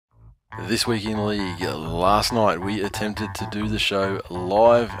This week in league, last night we attempted to do the show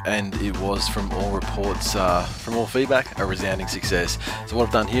live, and it was, from all reports, from all feedback, a resounding success. So what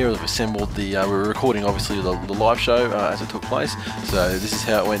I've done here is I've assembled the, we were recording obviously the live show as it took place. So this is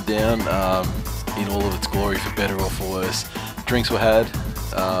how it went down in all of its glory, for better or for worse. Drinks were had.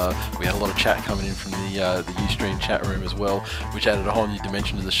 We had a lot of chat coming in from the Ustream chat room as well, which added a whole new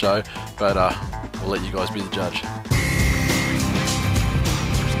dimension to the show. But we'll let you guys be the judge.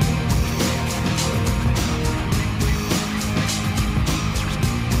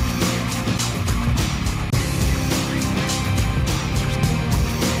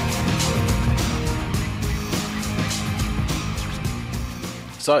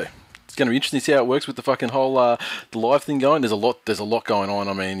 So it's going to be interesting to see how it works with the fucking whole the live thing going. There's a lot going on.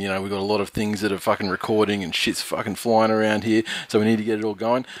 I mean, you know, we've got a lot of things that are fucking recording and shit's fucking flying around here, so we need to get it all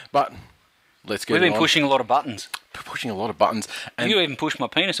going. But let's get it on. We've been pushing a lot of buttons. Pushing a lot of buttons. And you even pushed my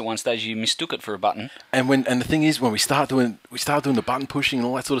penis at one stage. You mistook it for a button. And the thing is, when we start doing the button pushing and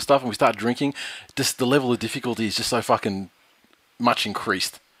all that sort of stuff, and we start drinking, just the level of difficulty is just so fucking much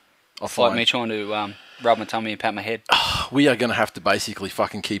increased. It's like me trying to rub my tummy and pat my head. We are going to have to basically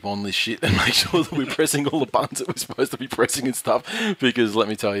fucking keep on this shit and make sure that we're pressing all the buttons that we're supposed to be pressing and stuff, because let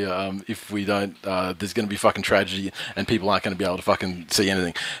me tell you, if we don't, there's going to be fucking tragedy and people aren't going to be able to fucking see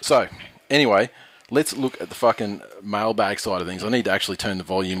anything. So, anyway, let's look at the fucking mailbag side of things. I need to actually turn the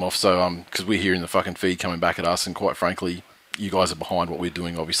volume off, so because we're hearing the fucking feed coming back at us, and quite frankly, you guys are behind what we're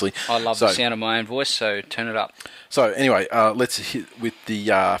doing, obviously. I love the sound of my own voice, so turn it up. So anyway, let's hit with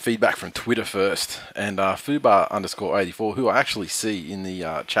the feedback from Twitter first. And Fubar_84, who I actually see in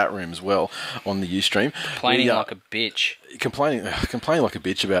the chat room as well on the Ustream. Complaining like a bitch. Complaining like a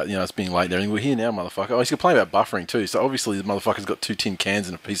bitch about, you know, it's being late and everything. We're here now, motherfucker. Oh, he's complaining about buffering too. So obviously the motherfucker's got 2 tin cans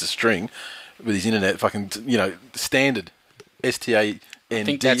and a piece of string with his internet fucking, you know, standard STA. I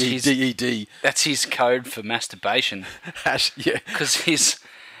think D-E-D. That's his code for masturbation. Yeah. Because he's...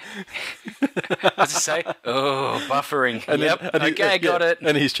 What's it say? Oh, buffering. And yep. Okay, got it.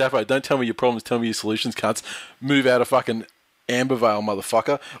 And his chapo, don't tell me your problems, tell me your solutions, cunts. Move out of fucking Ambervale,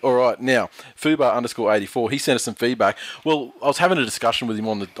 motherfucker. All right, now, Fubar_84, he sent us some feedback. Well, I was having a discussion with him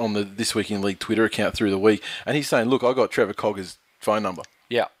on the This Week in League Twitter account through the week, and he's saying, look, I got Trevor Cogger's phone number.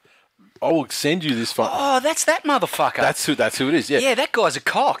 Yeah. I will send you this phone. Oh, that's that motherfucker. That's who it is, yeah. Yeah, that guy's a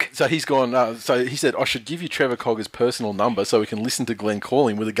cock. So he's gone, so he said, I should give you Trevor Cogger's personal number so we can listen to Glenn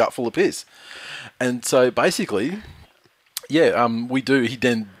calling with a gut full of piss. And so basically, yeah, we do. He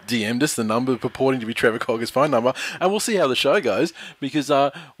then DM'd us the number purporting to be Trevor Cogger's phone number, and we'll see how the show goes, because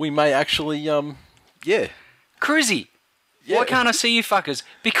we may actually, yeah. Cruzy, yeah. Why can't I see you fuckers?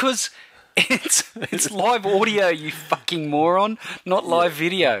 Because... It's live audio, you fucking moron, not live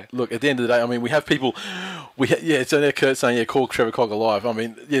video. Look, at the end of the day, I mean, we have people... so there Kurt saying, call Trevor Cogger live. I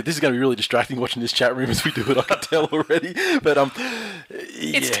mean, yeah, this is going to be really distracting watching this chat room as we do it, I can tell already. But,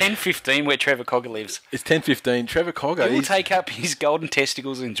 It's 10:15 where Trevor Cogger lives. It's 10:15. Trevor Cogger... He will take up his golden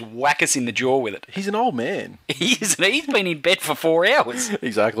testicles and whack us in the jaw with it. He's an old man. He's been in bed for 4 hours.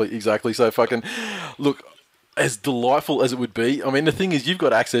 Exactly. So fucking... Look... As delightful as it would be, I mean, the thing is, you've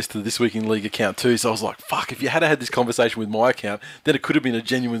got access to the This Week in League account too, so I was like, fuck, if you had this conversation with my account, then it could have been a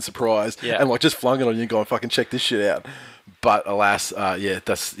genuine surprise, and like just flung it on you and gone, fucking check this shit out. But alas,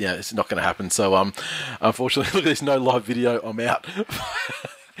 it's not going to happen. So, unfortunately, look, there's no live video, I'm out.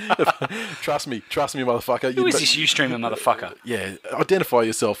 Trust me, motherfucker. Who is this Ustreamer motherfucker? Yeah, identify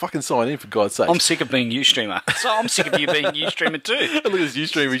yourself. Fucking sign in, for God's sake. I'm sick of being Ustreamer. So I'm sick of you being Ustreamer too. Look at this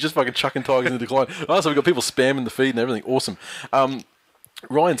Ustreamer. He's just fucking chucking tigers in the decline. Oh, so we've got people spamming the feed and everything. Awesome.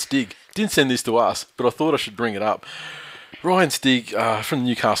 Ryan Stig didn't send this to us, but I thought I should bring it up. Ryan Stig from the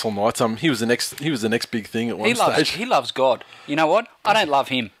Newcastle Knights. He was the next big thing at one stage. He loves God. You know what? I don't love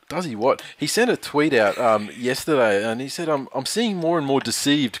him. Does he what? He sent a tweet out yesterday, and he said, I'm seeing more and more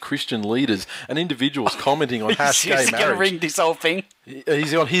deceived Christian leaders and individuals commenting on gay marriage. He's going to ring this whole thing.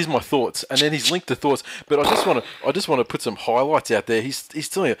 He's on, here's my thoughts, and then he's linked the thoughts. But I just want to put some highlights out there. He's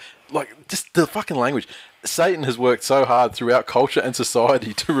telling you, like, just the fucking language. Satan has worked so hard throughout culture and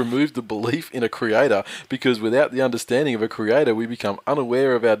society to remove the belief in a creator, because without the understanding of a creator, we become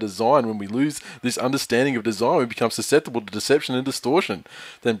unaware of our design. When we lose this understanding of design, we become susceptible to deception and distortion.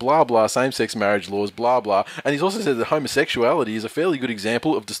 Then blah blah, same-sex marriage laws, blah blah. And he's also said that homosexuality is a fairly good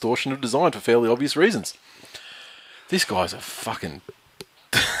example of distortion of design for fairly obvious reasons. This guy's a fucking...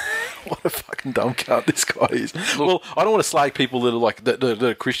 What a fucking dumb cunt this guy is. Look, well, I don't want to slag people that are like that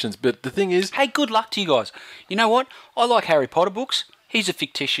are Christians, but the thing is... Hey, good luck to you guys. You know what? I like Harry Potter books. He's a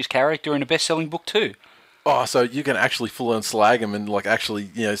fictitious character in a best-selling book too. Oh, so you can actually full on slag them and like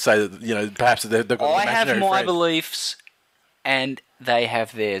actually, you know, say that, you know, perhaps they've got an imaginary I have my friend. beliefs, and they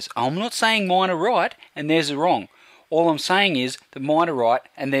have theirs. I'm not saying mine are right and theirs are wrong. All I'm saying is that mine are right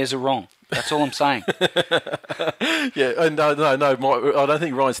and theirs are wrong. That's all I'm saying. Yeah, no. I don't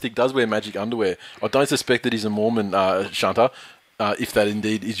think Ryan Stig does wear magic underwear. I don't suspect that he's a Mormon, Shunter. If that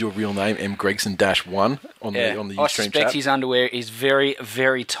indeed is your real name, M Gregson-1 on the Ustream I suspect chat. his underwear is very,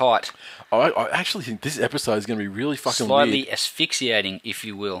 very tight. I actually think this episode is going to be really fucking Slightly weird. asphyxiating, if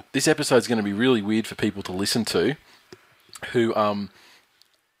you will. This episode is going to be really weird for people to listen to who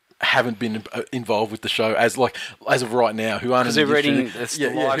haven't been involved with the show as of right now, who aren't because they're reading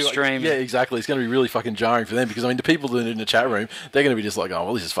the live stream. Yeah, exactly. It's going to be really fucking jarring for them because the people that are in the chat room, they're going to be just like, oh,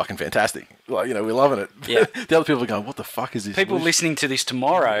 well, this is fucking fantastic. We're loving it. Yeah. The other people are going, what the fuck is this? People listening to this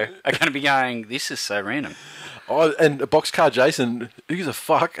tomorrow are going to be going, this is so random. Oh, and Boxcar Jason, who gives a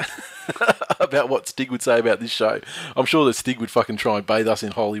fuck about what Stig would say about this show? I'm sure that Stig would fucking try and bathe us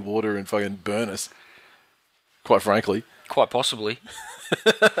in holy water and fucking burn us. Quite frankly. Quite possibly.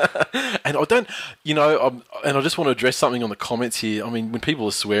 And I don't, and I just want to address something on the comments here. I mean, when people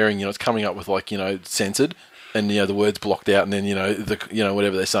are swearing, it's coming up with censored, and the words blocked out, and then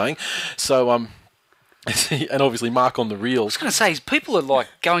whatever they're saying. So and obviously Mark on the reel. I was going to say, people are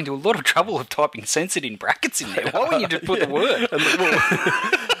going to a lot of trouble of typing censored in brackets in there. Why wouldn't you just put the word?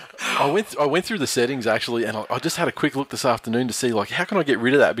 I went through the settings actually, and I just had a quick look this afternoon to see how can I get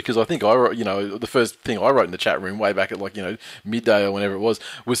rid of that, because I think I wrote, the first thing I wrote in the chat room way back at midday or whenever it was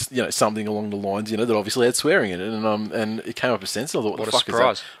something along the lines that obviously had swearing in it, and it came up as censored. I thought, what the fuck is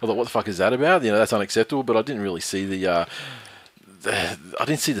that? I thought, what the fuck is that about? That's unacceptable. But I didn't really see I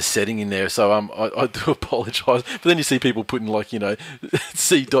didn't see the setting in there, so I do apologise. But then you see people putting C.U.N.T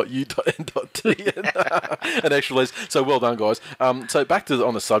and extra letters. So well done, guys. So back to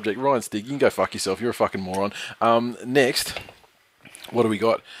on the subject, Ryan Stig, you can go fuck yourself. You're a fucking moron. Next, what do we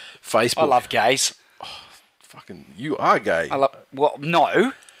got? Facebook. I love gays. Fucking, you are gay. Well,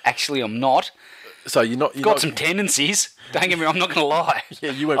 no, actually, I'm not. So you're not. Got some tendencies. Don't get me wrong, I'm not going to lie.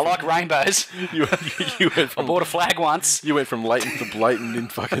 Yeah, you went. I like rainbows. You went from. I bought a flag once. You went from latent to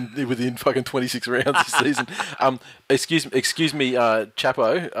blatant within 26 rounds this season. Excuse me,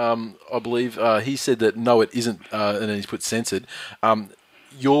 Chapo. I believe he said that no, it isn't, and then he's put censored.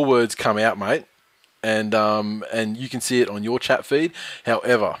 Your words come out, mate, and you can see it on your chat feed.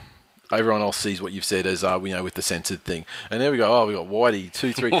 However, everyone else sees what you've said as with the censored thing. And there we go. Oh, we got Whitey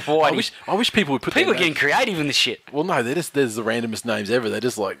 23. Whitey. I wish people would put. People are getting creative in this shit. Well, no, there's the randomest names ever. They're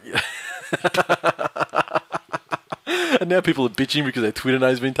just like. And now people are bitching because their Twitter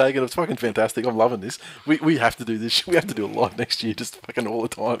name's been taken. It's fucking fantastic. I'm loving this. We have to do this. We have to do it live next year, just fucking all the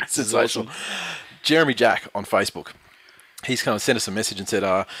time. It's sensational. Awesome. Jeremy Jack on Facebook. He's kind of sent us a message and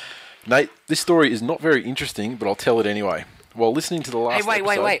said, Nate, this story is not very interesting, but I'll tell it anyway. While listening to the last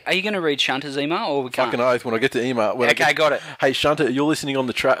episode... Wait. Are you going to read Shunter's email or we can't? Fucking oath, when I get to email... Got it. Hey, Shunter, you're listening on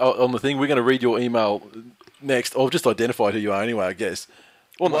the thing. We're going to read your email next. I've just identified who you are anyway, I guess.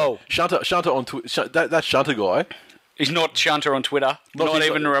 Well, no. Shunter on Twitter... That Shunter guy... He's not Shunter on Twitter. Not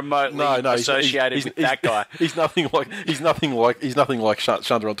even remotely associated with that guy. He's nothing like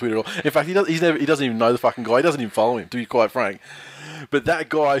Shunter on Twitter at all. In fact, he doesn't even know the fucking guy. He doesn't even follow him, to be quite frank. But that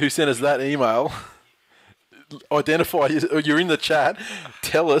guy who sent us that email... Identify, you're in the chat,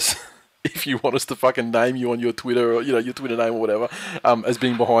 tell us if you want us to fucking name you on your Twitter or your Twitter name or whatever as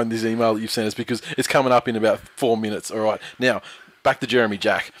being behind this email that you've sent us, because it's coming up in about 4 minutes. All right, now back to Jeremy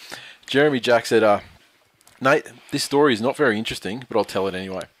Jack. Jeremy Jack said, Nate, this story is not very interesting, but I'll tell it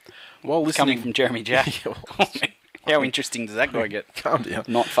anyway. While listening, coming from Jeremy Jack. How interesting does that guy get? Calm down.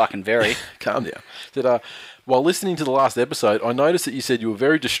 Not fucking very. Calm down. Said, while listening to the last episode, I noticed that you said you were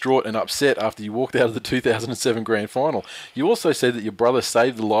very distraught and upset after you walked out of the 2007 Grand Final. You also said that your brother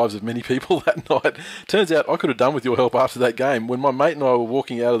saved the lives of many people that night. Turns out I could have done with your help after that game. When my mate and I were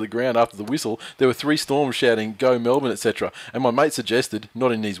walking out of the ground after the whistle, there were 3 Storms shouting, "Go Melbourne," etc. And my mate suggested,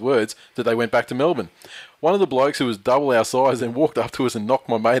 not in these words, that they went back to Melbourne. One of the blokes who was double our size then walked up to us and knocked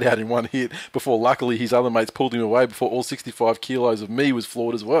my mate out in one hit before luckily his other mates pulled him away before all 65 kilos of me was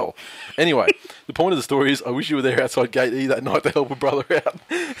floored as well. Anyway, the point of the story is I wish you were there outside Gate E that night to help a brother out.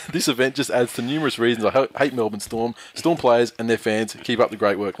 This event just adds to numerous reasons I hate Melbourne Storm players and their fans. Keep up the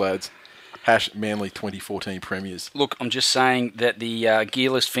great work, lads. #Manly 2014 Premiers. Look, I'm just saying that the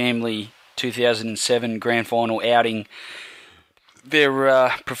Gearless family 2007 Grand Final outing, their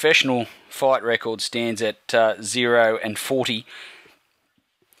professional fight record stands at 0-40,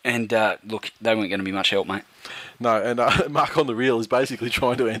 and look, they weren't going to be much help, mate. No, and Mark on the Reel is basically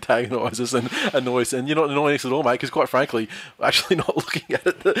trying to antagonise us and annoy us, and you're not annoying us at all, mate, because quite frankly, we're actually not looking at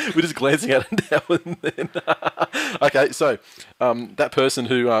it. We're just glancing at it now and then. Okay, so that person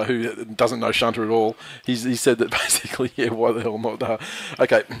who doesn't know Shunter at all, he said that basically, yeah, why the hell not?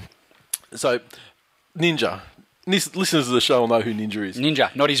 Okay, so Ninja. Listeners of the show will know who Ninja is.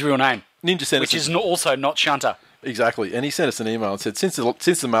 Ninja, not his real name. Ninja sent which is also not Shunter. Exactly, and he sent us an email and said, since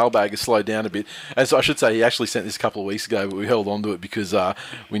the mailbag has slowed down a bit, and so I should say he actually sent this a couple of weeks ago, but we held on to it because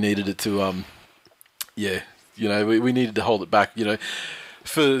we needed it to, we needed to hold it back,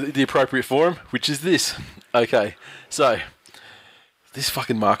 for the appropriate forum, which is this. Okay, so this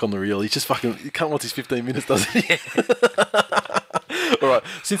fucking Mark on the Reel, he can't want his 15 minutes, does he? All right,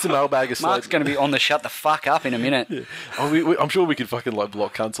 since the mailbag has slowed... Mark's going to be on the shut the fuck up in a minute. Yeah. I'm sure we could fucking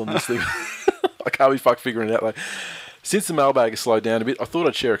block cunts on this thing. I can't be figuring it out, though. Since the mailbag has slowed down a bit, I thought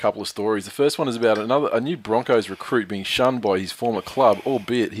I'd share a couple of stories. The first one is about a new Broncos recruit being shunned by his former club,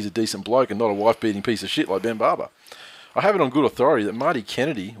 albeit he's a decent bloke and not a wife-beating piece of shit like Ben Barber. I have it on good authority that Marty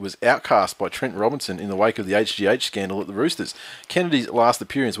Kennedy was outcast by Trent Robinson in the wake of the HGH scandal at the Roosters. Kennedy's last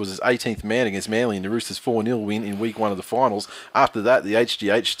appearance was his 18th man against Manly in the Roosters' 4-0 win in week 1 of the finals. After that, the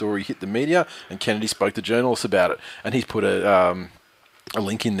HGH story hit the media and Kennedy spoke to journalists about it. And he's put a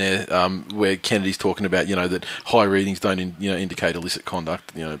link in there where Kennedy's talking about, that high readings don't indicate illicit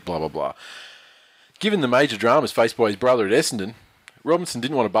conduct, blah, blah, blah. Given the major dramas faced by his brother at Essendon, Robinson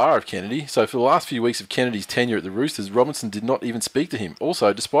didn't want a bar of Kennedy, so for the last few weeks of Kennedy's tenure at the Roosters, Robinson did not even speak to him.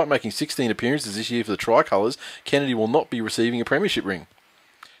 Also, despite making 16 appearances this year for the Tricolours, Kennedy will not be receiving a premiership ring.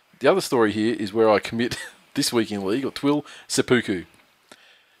 The other story here is where I commit this week in league, or TWiL seppuku.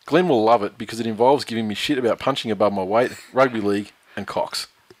 Glenn will love it because it involves giving me shit about punching above my weight, rugby league, and cocks.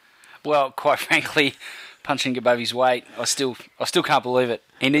 Well, quite frankly, punching above his weight, I still can't believe it.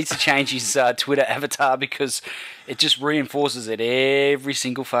 He needs to change his Twitter avatar because it just reinforces it every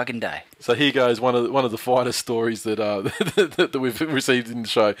single fucking day. So here goes one of the finest stories that that we've received in the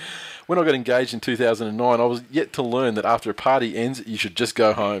show. When I got engaged in 2009, I was yet to learn that after a party ends, you should just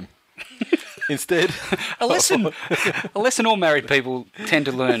go home. Instead, a lesson all married people tend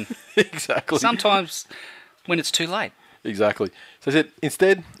to learn. Exactly. Sometimes when it's too late. Exactly. So I said,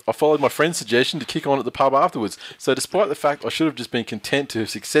 instead, I followed my friend's suggestion to kick on at the pub afterwards. So despite the fact I should have just been content to have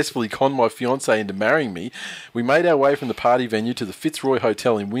successfully conned my fiancée into marrying me, we made our way from the party venue to the Fitzroy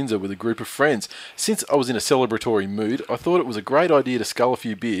Hotel in Windsor with a group of friends. Since I was in a celebratory mood, I thought it was a great idea to scull a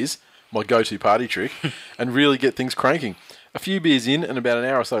few beers, my go-to party trick, and really get things cranking. A few beers in, and about an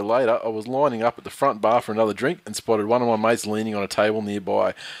hour or so later, I was lining up at the front bar for another drink and spotted one of my mates leaning on a table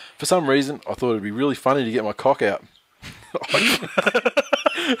nearby. For some reason, I thought it'd be really funny to get my cock out. Who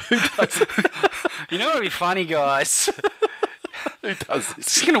does it? You know what would be funny, guys? Who does this? I'm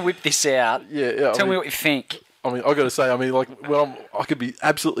just going to whip this out. Yeah. Tell me what you think. I mean, I got to say, when I could be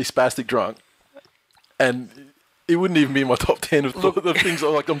absolutely spastic drunk, and it wouldn't even be in my top 10 of the things.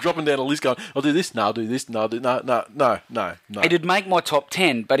 I'm dropping down a list going, I'll do this, no, I'll do this, no, I'll do no. It'd make my top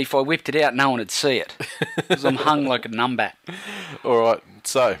 10, but if I whipped it out, no one would see it. Because I'm hung like a numbat. All right,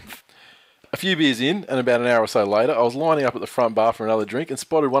 so... A few beers in, and about an hour or so later, I was lining up at the front bar for another drink and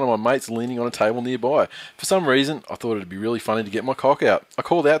spotted one of my mates leaning on a table nearby. For some reason, I thought it'd be really funny to get my cock out. I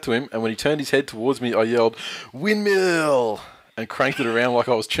called out to him, and when he turned his head towards me, I yelled, "Windmill!" and cranked it around like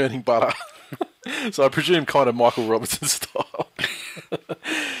I was churning butter. So I presume kind of Michael Robinson style.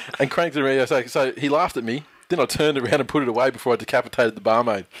 And cranked it around. So he laughed at me, then I turned around and put it away before I decapitated the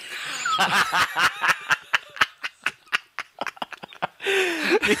barmaid.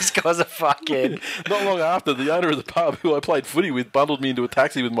 These guys are fucking... Not long after, the owner of the pub, who I played footy with, bundled me into a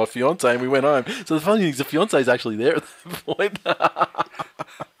taxi with my fiancée and we went home. So the funny thing is the fiancée's actually there at that point.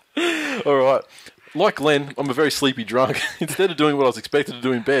 All right. Like Glenn, I'm a very sleepy drunk. Instead of doing what I was expected to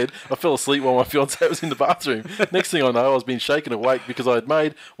do in bed, I fell asleep while my fiancée was in the bathroom. Next thing I know, I was being shaken awake because I had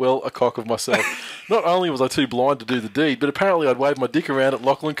made, well, a cock of myself. Not only was I too blind to do the deed, but apparently I'd waved my dick around at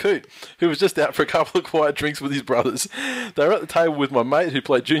Lachlan Coote, who was just out for a couple of quiet drinks with his brothers. They were at the table with my mate who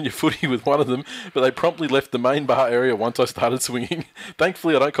played junior footy with one of them, but they promptly left the main bar area once I started swinging.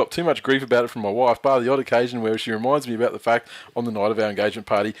 Thankfully, I don't cop too much grief about it from my wife, bar the odd occasion where she reminds me about the fact on the night of our engagement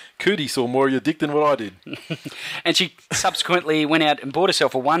party, Cootie saw more of your dick than what I did. And she subsequently went out and bought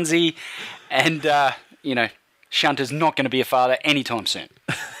herself a onesie and, Shunter's not going to be a father anytime soon.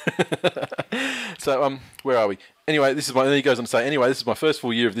 So, where are we? Anyway, then he goes on to say, this is my first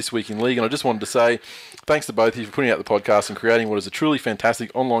full year of This Week in League, and I just wanted to say thanks to both of you for putting out the podcast and creating what is a truly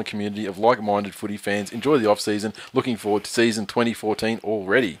fantastic online community of like-minded footy fans. Enjoy the off-season. Looking forward to season 2014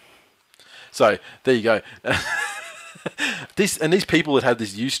 already. So, there you go. these people that have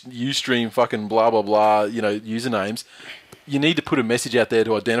this Ustream fucking blah blah blah, usernames. You need to put a message out there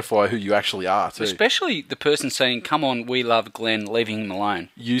to identify who you actually are, too. Especially the person saying, "Come on, we love Glenn," leaving him alone.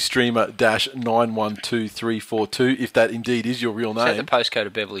 Ustreamer -912342, if that indeed is your real name. Is that the postcode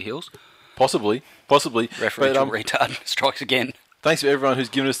of Beverly Hills? Possibly. Referential retard strikes again. Thanks for everyone who's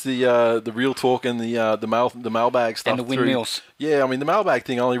given us the real talk and the mailbag stuff and the windmills. Yeah, I mean the mailbag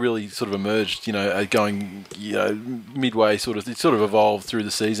thing only really sort of emerged, going midway it sort of evolved through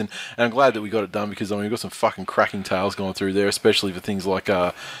the season, and I'm glad that we got it done because we've got some fucking cracking tales going through there, especially for things like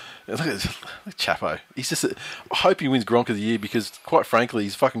look at Chapo. He's just I hope he wins Gronk of the Year because quite frankly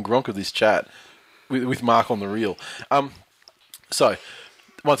he's fucking Gronk of this chat with Mark on the reel. So.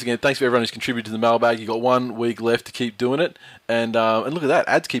 Once again, thanks for everyone who's contributed to the mailbag. You've got 1 week left to keep doing it. And look at that.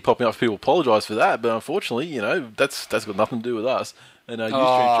 Ads keep popping up. People apologise for that. But unfortunately, that's got nothing to do with us. And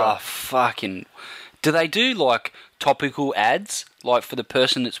fucking... Do they do, topical ads? For the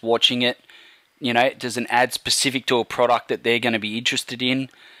person that's watching it, does an ad specific to a product that they're going to be interested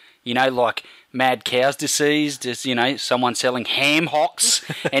in? Mad Cow's Disease, does, someone selling ham hocks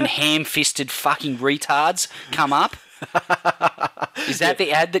and ham-fisted fucking retards come up? Is that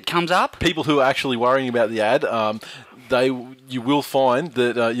the ad that comes up? People who are actually worrying about the ad, you will find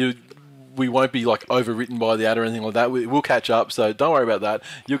that we won't be overwritten by the ad or anything like that. We'll catch up, so don't worry about that.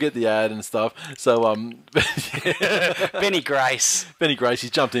 You'll get the ad and stuff. So Benny Grace,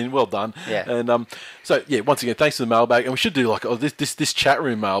 he's jumped in. Well done. Yeah. And once again, thanks for the mailbag. And we should do this chat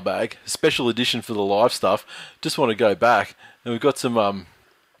room mailbag special edition for the live stuff. Just want to go back, and we've got some.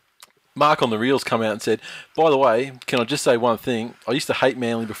 Mark on the Reels come out and said, by the way, can I just say one thing? I used to hate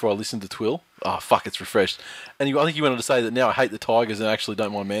Manly before I listened to TWiL. Oh, fuck, it's refreshed. And I think he went on to say that now I hate the Tigers and actually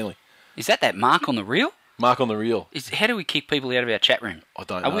don't mind Manly. Is that Mark on the Reel? Mark on the Reel. How do we kick people out of our chat room? I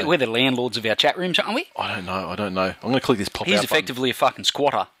don't know. We're the landlords of our chat rooms, aren't we? I don't know. I'm going to click this pop-out He's effectively a fucking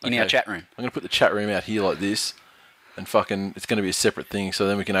squatter in our chat room. I'm going to put the chat room out here like this. And fucking, it's going to be a separate thing, so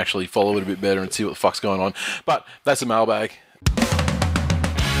then we can actually follow it a bit better and see what the fuck's going on. But that's a mailbag.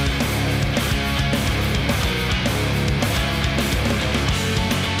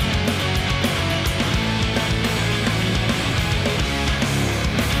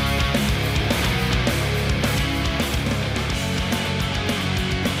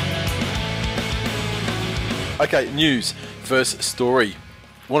 Okay, news. First story.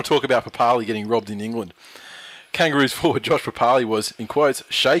 I want to talk about Papali getting robbed in England. Kangaroos forward Josh Papali was, in quotes,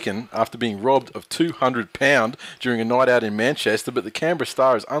 shaken after being robbed of £200 during a night out in Manchester, but the Canberra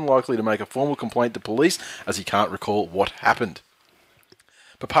Star is unlikely to make a formal complaint to police as he can't recall what happened.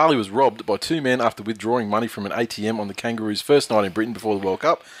 Papali was robbed by two men after withdrawing money from an ATM on the Kangaroos' first night in Britain before the World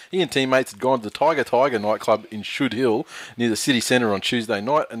Cup. He and teammates had gone to the Tiger nightclub in Shude Hill near the city centre on Tuesday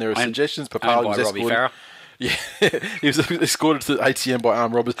night, and there are suggestions Papali was escorted. Yeah, he was escorted to the ATM by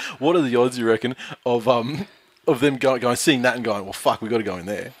armed robbers. What are the odds, you reckon, of them going seeing that and going, well, fuck, we got to go in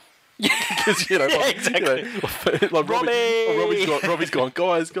there? Because exactly. Robbie's gone,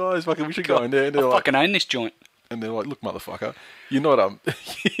 guys, fucking, we should go in there. And I fucking own this joint. And they're like, look, motherfucker, you're not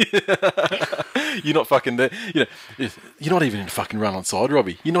you're not fucking there. You're not even in fucking run on side,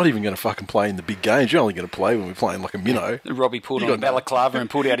 Robbie. You're not even going to fucking play in the big games. You're only going to play when we're playing like a minnow. Robbie pulled on balaclava and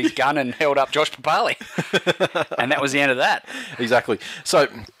pulled out his gun and held up Josh Papali, and that was the end of that. Exactly. So.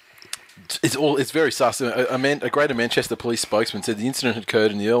 It's very sus. A Greater Manchester police spokesman said the incident had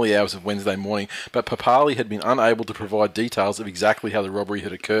occurred in the early hours of Wednesday morning, but Papali had been unable to provide details of exactly how the robbery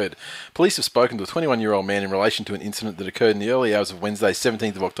had occurred. Police have spoken to a 21-year-old man in relation to an incident that occurred in the early hours of Wednesday,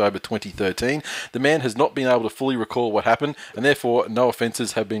 17th of October 2013. The man has not been able to fully recall what happened, and therefore no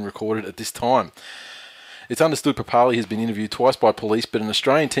offences have been recorded at this time. It's understood Papali has been interviewed twice by police, but an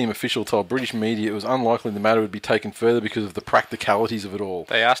Australian team official told British media it was unlikely the matter would be taken further because of the practicalities of it all.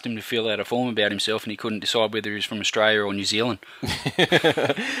 They asked him to fill out a form about himself and he couldn't decide whether he was from Australia or New Zealand.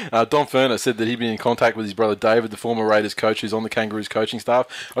 Don Ferner said that he'd been in contact with his brother David, the former Raiders coach who's on the Kangaroos coaching staff.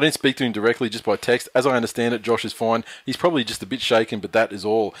 I didn't speak to him directly, just by text. As I understand it, Josh is fine. He's probably just a bit shaken, but that is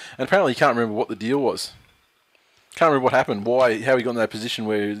all. And apparently he can't remember what the deal was. Can't remember what happened, how he got in that position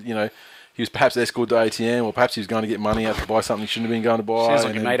where, he was perhaps escorted to ATM, or perhaps he was going to get money out to buy something he shouldn't have been going to buy. Sounds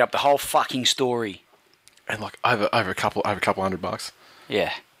like he made up the whole fucking story. And over a couple $100.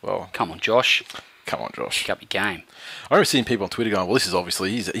 Yeah. Well, come on, Josh. Pick up your game. I remember seeing people on Twitter going, "Well, this is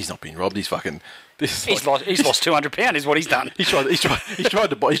obviously he's not been robbed. He's fucking he's lost £200. Is what he's done. He's tried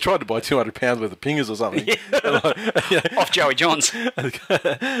to buy £200 worth of pingers or something. Yeah. Off Joey Johns.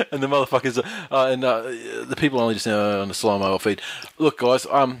 And the motherfuckers the people only just on the slow mo feed. Look, guys,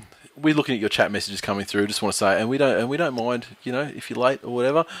 we're looking at your chat messages coming through. Just want to say, and we don't mind, if you're late or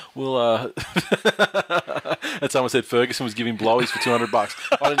whatever. We'll. And someone said Ferguson was giving blowies for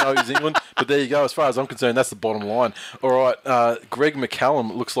 $200. I didn't know he was England, but there you go. As far as I'm concerned, that's the bottom line. All right, Greg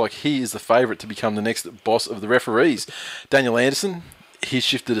McCallum looks like he is the favourite to become the next boss of the referees. Daniel Anderson, he's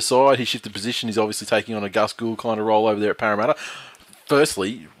shifted aside. He shifted position. He's obviously taking on a Gus Gould kind of role over there at Parramatta.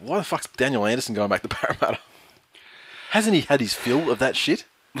 Firstly, why the fuck's Daniel Anderson going back to Parramatta? Hasn't he had his fill of that shit?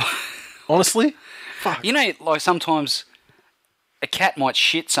 Honestly? Fuck. Like sometimes a cat might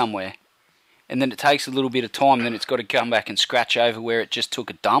shit somewhere and then it takes a little bit of time, then it's got to come back and scratch over where it just took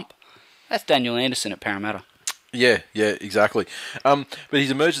a dump. That's Daniel Anderson at Parramatta. Yeah, exactly. But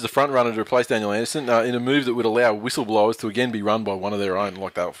he's emerged as the front runner to replace Daniel Anderson in a move that would allow whistleblowers to again be run by one of their own.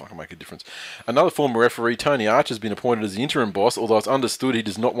 Like, that'll fucking make a difference. Another former referee, Tony Archer, has been appointed as the interim boss, although it's understood he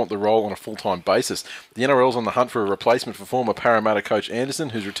does not want the role on a full-time basis. The NRL's on the hunt for a replacement for former Parramatta coach Anderson,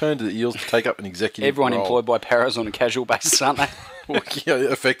 who's returned to the Eels to take up an executive Everyone role. employed by Paras on a casual basis, aren't they? Yeah,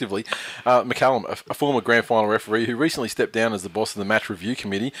 effectively. McCallum, a former grand final referee who recently stepped down as the boss of the match review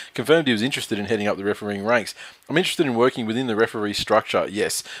committee, confirmed he was interested in heading up the refereeing ranks. I'm interested in working within the referee structure,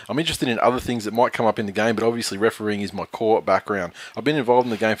 yes. I'm interested in other things that might come up in the game, but obviously refereeing is my core background. I've been involved in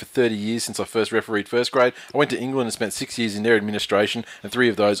the game for 30 years since I first refereed first grade. I went to England and spent 6 years in their administration and 3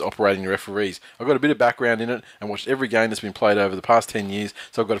 of those operating the referees. I've got a bit of background in it and watched every game that's been played over the past 10 years,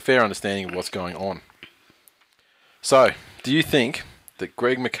 so I've got a fair understanding of what's going on. So, do you think that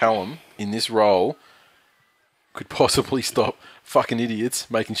Greg McCallum in this role could possibly stop fucking idiots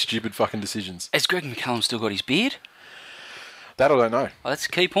making stupid fucking decisions? Has Greg McCallum still got his beard? That I don't know. Well, that's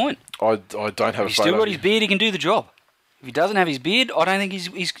the key point. I don't have a photo. If he's still got his beard, he can do the job. If he doesn't have his beard, I don't think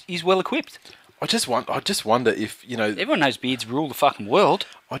he's well equipped. I just wonder if, Everyone knows beards rule the fucking world.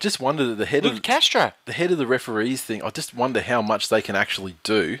 I just wonder that the head Look of at Castro. The head of the referees thing, I just wonder how much they can actually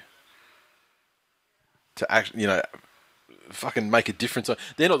do to actually, fucking make a difference.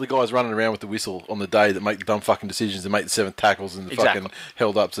 They're not the guys running around with the whistle on the day that make the dumb fucking decisions and make the 7 tackles and the fucking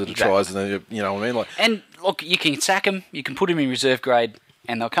held up to the tries and you know what I mean? And look, you can sack them, you can put them in reserve grade,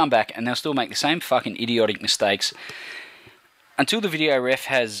 and they'll come back and they'll still make the same fucking idiotic mistakes until the video ref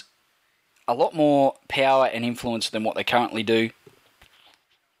has a lot more power and influence than what they currently do.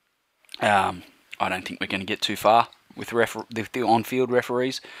 I don't think we're going to get too far with the on-field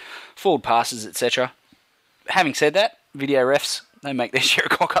referees, forward passes, etc. Having said that, video refs, they make their share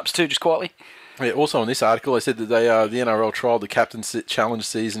of cock-ups too, just quietly. Yeah, also in this article, they said that the NRL trialled the captain's challenge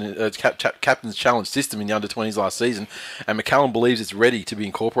captain's challenge system in the under-20s last season, and McCallum believes it's ready to be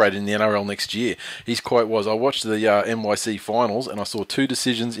incorporated in the NRL next year. His quote was, "I watched the NYC finals and I saw 2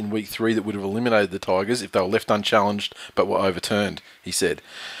 decisions in week 3 that would have eliminated the Tigers if they were left unchallenged but were overturned," he said.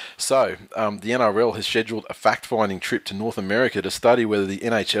 So, the NRL has scheduled a fact-finding trip to North America to study whether the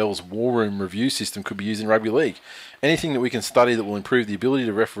NHL's War Room review system could be used in rugby league. Anything that we can study that will improve the ability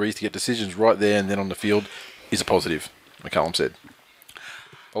of referees to get decisions right there and then on the field is a positive, McCallum said.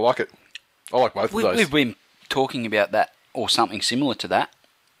 I like it. I like both of those. We've been talking about that or something similar to that.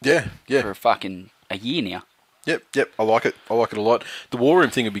 Yeah. For a year now. Yep. I like it. I like it a lot. The War Room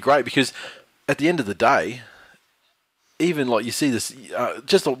thing would be great because at the end of the day, even like you see this,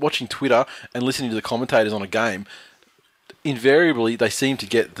 just like watching Twitter and listening to the commentators on a game, invariably they seem to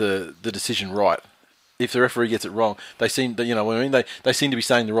get the decision right. If the referee gets it wrong, they seem to, they seem to be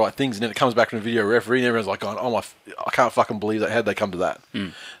saying the right things, and then it comes back from the video referee, and everyone's like, going, I can't fucking believe that. How'd they come to that?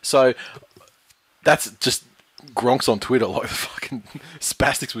 So that's just gronks on Twitter, like the fucking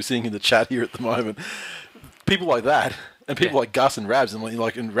spastics we're seeing in the chat here at the moment. People like that. And people like Gus and Rabs, and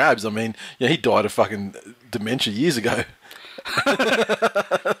in Rabs, he died of fucking dementia years ago.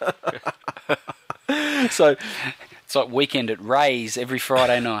 So it's like Weekend at Ray's every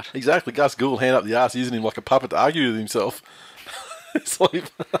Friday night. Exactly. Gus Gould hand up the arse, using him like a puppet to argue with himself. It's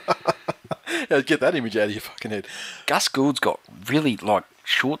like, get that image out of your fucking head. Gus Gould's got really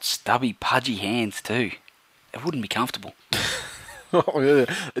short, stubby, pudgy hands too. It wouldn't be comfortable. Oh,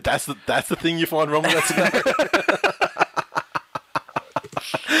 yeah. That's the thing you find wrong with that scenario.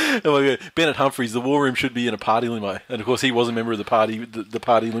 Oh my God. Bennett Humphries, the War Room should be in a party limo, and of course he was a member of the party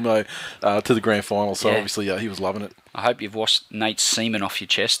limo to the grand final. So obviously he was loving it. I hope you've washed Nate's semen off your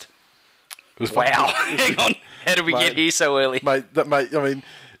chest. Wow, hang on, how did we get here so early, mate?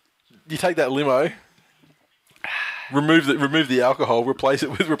 You take that limo, remove the alcohol, replace it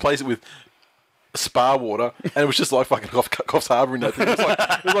with spa water, and it was just like fucking Coffs Harbour in that thing. It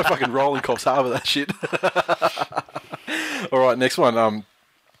was like fucking rolling Coffs Harbour, that shit. All right, next one.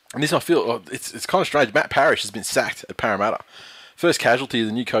 And this I feel it's kind of strange. Matt Parrish has been sacked at Parramatta. first casualty of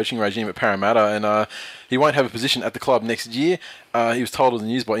the new coaching regime at Parramatta, and he won't have a position at the club next year. He was told of the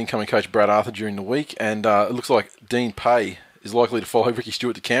news by incoming coach Brad Arthur during the week, and it looks like Dean Pay is likely to follow Ricky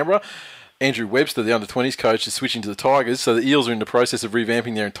Stewart to Canberra. Andrew Webster, the under-20s coach, is switching to the Tigers, so the Eels are in the process of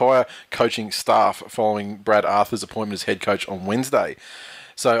revamping their entire coaching staff following Brad Arthur's appointment as head coach on Wednesday.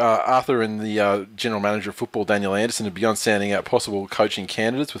 So Arthur and the general manager of football, Daniel Anderson, have begun sounding out possible coaching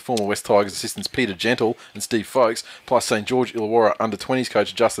candidates with former West Tigers assistants Peter Gentle and Steve Folkes, plus St George Illawarra under-20s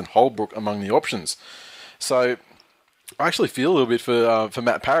coach Justin Holbrook among the options. So I actually feel a little bit for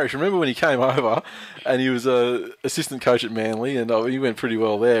Matt Parrish. Remember when he came over and he was assistant coach at Manly, and he went pretty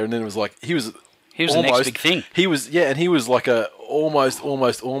well there. And then it was like he was almost, the next big thing. He was and he was like a almost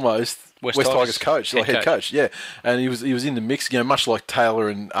West Tigers coach, like head coach, yeah. And he was in the mix, much like Taylor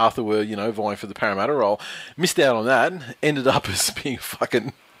and Arthur were, vying for the Parramatta role. Missed out on that. Ended up as being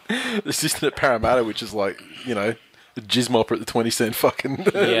fucking assistant at Parramatta, which is like, the Jizmopper at the 20-cent fucking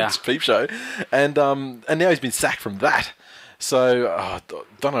peep show, and now he's been sacked from that. So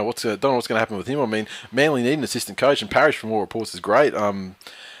don't know what's going to happen with him. I mean, Manly need an assistant coach, and Parrish, from all reports, is great.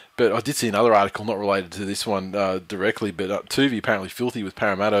 But I did see another article not related to this one directly, but Tuvey apparently filthy with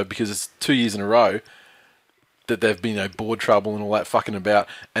Parramatta because it's 2 years in a row that they've been board trouble and all that fucking about,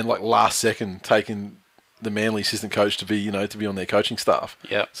 and like last second taking the Manly assistant coach to be on their coaching staff.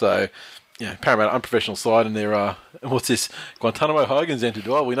 Yeah. So. Yeah, Parramatta unprofessional side, and they're what's this? Guantanamo Hogan's entered.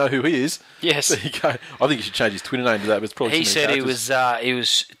 Well, we know who he is. Yes. There you go. I think you should change his Twitter name to that. But it's probably he said he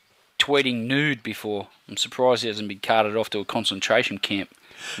was tweeting nude before. I'm surprised he hasn't been carted off to a concentration camp,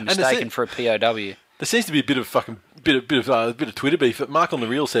 mistaken for a POW. There seems to be a bit of Twitter beef. Mark on the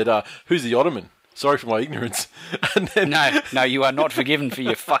Reel said, "Who's the Ottoman?" Sorry for my ignorance. And then, no, you are not forgiven for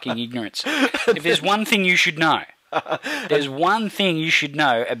your fucking ignorance. If there's one thing you should know. There's one thing you should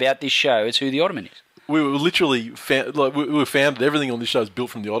know about this show. It's who the Ottoman is. We were literally we were founded. Everything on this show is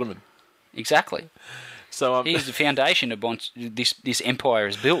built from the Ottoman. Exactly. So he's the foundation upon this empire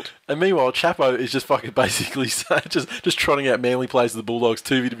is built. And meanwhile, Chapo is just fucking basically just trotting out Manly plays to the Bulldogs,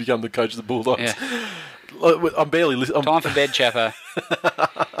 Tuvey to become the coach of the Bulldogs. Yeah. I'm barely listening. Time for bed, Chapo.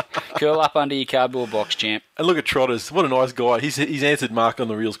 Curl up under your cardboard box, champ. And look at Trotters. What a nice guy. He's answered Mark on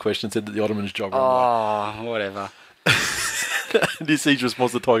the Reel's question and said that the Ottoman is jogging. Oh, whatever. And his siege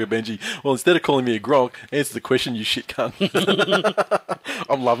response to Tiger Benji. Well, instead of calling me a grog, answer the question, you shit cunt.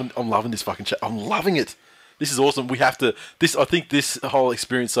 I'm loving this fucking chat. I'm loving it. This is awesome. We have to. I think this whole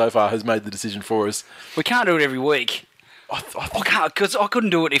experience so far has made the decision for us. We can't do it every week. I can't, because I couldn't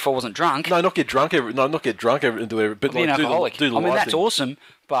do it if I wasn't drunk. No, not get drunk every. No, not get drunk every and do every. But be an alcoholic. Do the live that's thing. Awesome,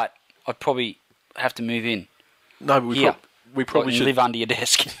 but I'd probably have to move in. No, but we probably should live under your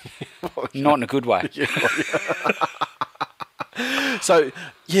desk. Not in a good way. Yeah. So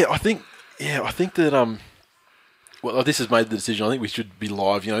I think that well, this has made the decision. I think we should be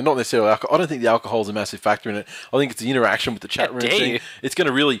live. Not necessarily alcohol. I don't think the alcohol is a massive factor in it. I think it's the interaction with the chat room thing. It's going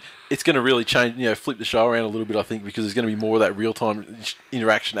to really change. Flip the show around a little bit. I think because there's going to be more of that real time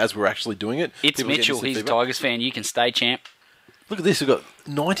interaction as we're actually doing it. It's People Mitchell. He's a Tigers fan. You can stay, champ. Look at this. We've got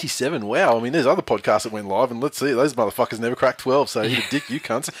 97. Wow. I mean, there's other podcasts that went live, and let's see, those motherfuckers never cracked 12. So hit a dick, you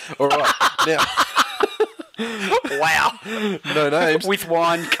cunts. All right, now. Wow. No names. With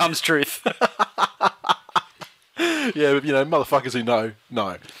wine comes truth. Yeah, but motherfuckers who know.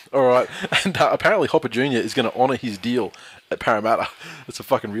 All right. And apparently Hopper Jr. is going to honour his deal at Parramatta. That's a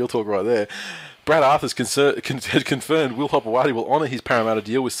fucking real talk right there. Brad Arthur's had confirmed Will Hopewadi will honour his Parramatta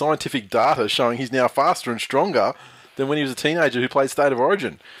deal with scientific data showing he's now faster and stronger than when he was a teenager who played State of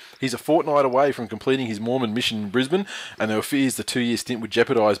Origin. He's a fortnight away from completing his Mormon mission in Brisbane, and there were fears the 2-year stint would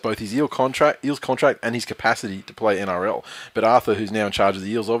jeopardise both his Eels contract and his capacity to play NRL. But Arthur, who's now in charge of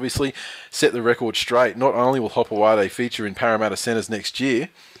the Eels, obviously, set the record straight. Not only will Hopewadi feature in Parramatta Centres next year,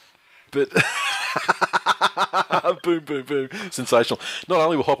 but... boom, boom, boom. Sensational. Not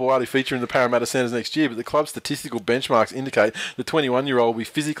only will Hopewadi feature in the Parramatta Centres next year, but the club's statistical benchmarks indicate the 21-year-old will be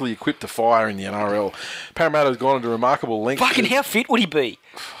physically equipped to fire in the NRL. Parramatta has gone into remarkable lengths. Fucking how fit would he be?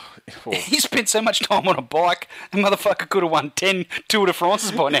 He spent so much time on a bike, the motherfucker could have won 10 Tour de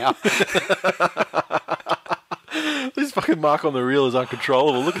France's by now. This fucking Mark on the Reel is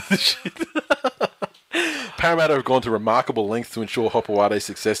uncontrollable. Look at this shit. Parramatta have gone to remarkable lengths to ensure Hopewadi's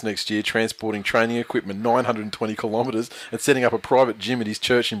success next year, transporting training equipment 920 kilometres and setting up a private gym at his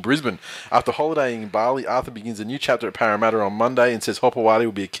church in Brisbane. After holidaying in Bali, Arthur begins a new chapter at Parramatta on Monday and says Hopewadi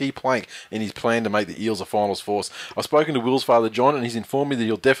will be a key plank in his plan to make the Eels a finals force. I've spoken to Will's father, John, and he's informed me that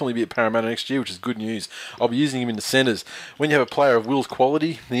he'll definitely be at Parramatta next year, which is good news. I'll be using him in the centres. When you have a player of Will's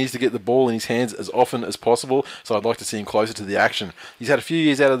quality, he needs to get the ball in his hands as often as possible, so I'd like to see him closer to the action. He's had a few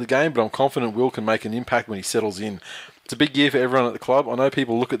years out of the game, but I'm confident Will can make an impact when he's settles in. It's a big year for everyone at the club. I know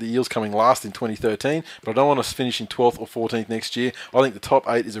people look at the Eels coming last in 2013, but I don't want us finishing 12th or 14th next year. I think the top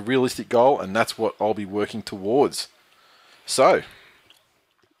 8 is a realistic goal, and that's what I'll be working towards. So.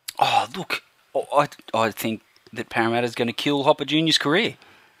 Oh, look, I think that Parramatta's going to kill Hopper Jr.'s career.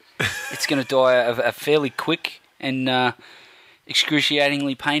 It's going to die a fairly quick and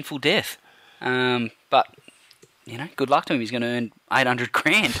excruciatingly painful death. But, you know, good luck to him. He's going to earn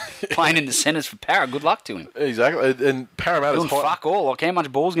 $800,000 playing in the centres for Para. Good luck to him. Exactly. And Parramatta's fuck all. Like, how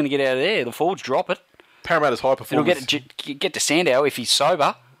much ball's going to get out of there? The forwards drop it. Parramatta's high performance. He'll get to Sandow if he's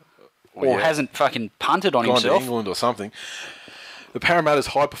sober or hasn't fucking punted on himself. Gone to England or something. The Parramatta's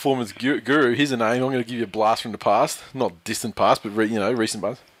high performance guru, here's a name. I'm going to give you a blast from the past. Not distant past, but recent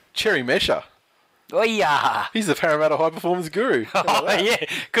past. Cherry Mesher. Oh, yeah. He's the Parramatta high performance guru. Oh, yeah,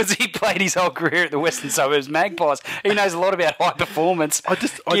 because he played his whole career at the Western Suburbs Magpies. He knows a lot about high performance.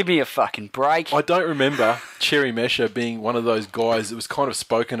 Give me a fucking break. I don't remember Cherry Mesher being one of those guys that was kind of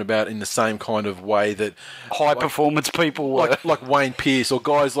spoken about in the same kind of way that high performance people were. Like Wayne Pearce or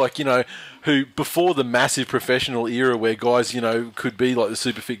guys like, who before the massive professional era where guys, could be like the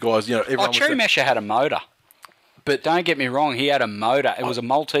super fit guys, everyone Cherry Mesher had a motor. But don't get me wrong, he had a motor. It was a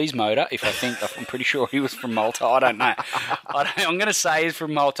Maltese motor. I'm pretty sure he was from Malta. I don't know. I'm going to say he's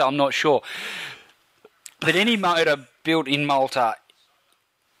from Malta. I'm not sure. But any motor built in Malta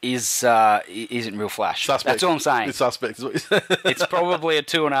isn't real flash. Suspect. That's all I'm saying. It's suspect. It's probably a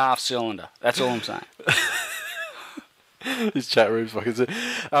 2.5 cylinder. That's all I'm saying. His chat room's fucking sick.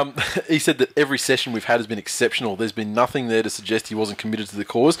 He said that every session we've had has been exceptional. There's been nothing there to suggest he wasn't committed to the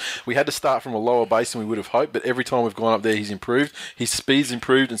cause. We had to start from a lower base than we would have hoped, but every time we've gone up there, he's improved. His speed's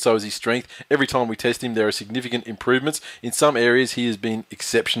improved, and so has his strength. Every time we test him, there are significant improvements. In some areas, he has been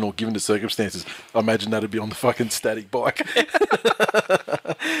exceptional given the circumstances. I imagine that'd be on the fucking static bike.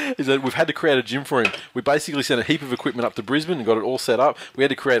 He said, we've had to create a gym for him. We basically sent a heap of equipment up to Brisbane and got it all set up. We had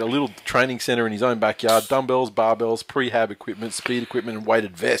to create a little training centre in his own backyard, dumbbells, barbells, prehab equipment, speed equipment, and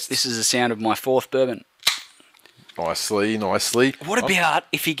weighted vests. This is the sound of my 4th bourbon. Nicely. What about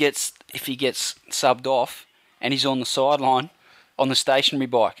if he gets subbed off and he's on the sideline on the stationary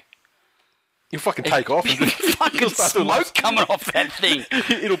bike? You'll fucking take off. Fucking smoke coming off that thing.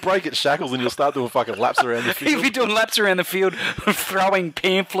 It'll break its shackles and you'll start doing fucking laps around the field. He'll be doing laps around the field, throwing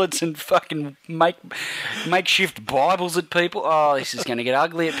pamphlets and fucking makeshift Bibles at people. Oh, this is going to get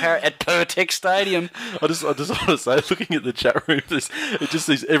ugly at Pertex Stadium. I just want to say, looking at the chat room, it just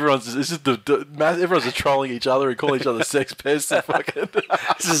sees everyone's just trolling each other and calling each other sex pests. And fucking,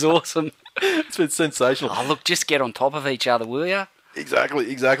 this is awesome. It's been sensational. Oh, look, just get on top of each other, will ya?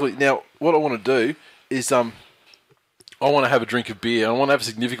 Exactly. Now, what I want to do is, I want to have a drink of beer. I want to have a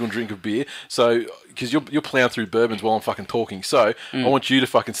significant drink of beer. So, because you're plowing through bourbons while I'm fucking talking. So, I want you to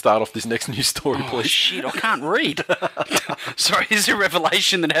fucking start off this next news story, please. Shit, I can't read. Sorry, this is a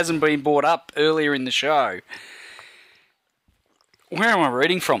revelation that hasn't been brought up earlier in the show. Where am I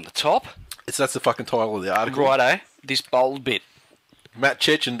reading from? The top? That's the fucking title of the article. Righto. This bold bit. Matt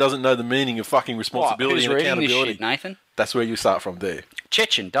Chechen doesn't know the meaning of fucking responsibility and accountability. Who's reading this shit, Nathan? That's where you start from there.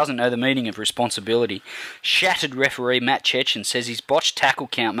 Chechen doesn't know the meaning of responsibility. Shattered referee Matt Chechen says his botched tackle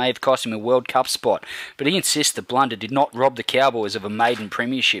count may have cost him a World Cup spot, but he insists the blunder did not rob the Cowboys of a maiden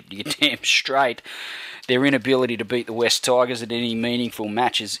premiership. You're damn straight. Their inability to beat the West Tigers at any meaningful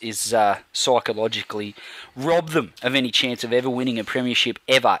matches is psychologically robbed them of any chance of ever winning a premiership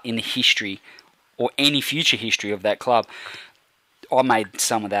ever in the history or any future history of that club. I made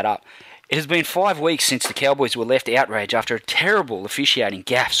some of that up. It has been 5 weeks since the Cowboys were left outraged after a terrible officiating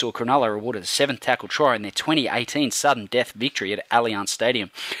gaffe saw Cronulla awarded a 7th tackle try in their 2018 sudden death victory at Allianz Stadium.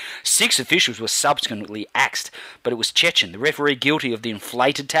 6 officials were subsequently axed, but it was Chechen, the referee guilty of the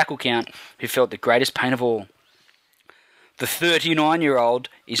inflated tackle count, who felt the greatest pain of all. The 39-year-old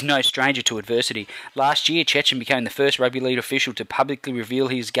is no stranger to adversity. Last year, Chechen became the first rugby league official to publicly reveal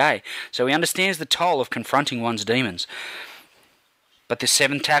he is gay, so he understands the toll of confronting one's demons. But the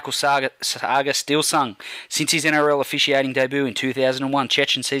 7-tackle saga still sung. Since his NRL officiating debut in 2001,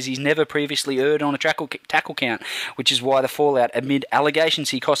 Chechen says he's never previously erred on a tackle count, which is why the fallout amid allegations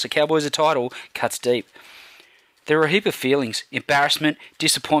he cost the Cowboys a title cuts deep. There are a heap of feelings: embarrassment,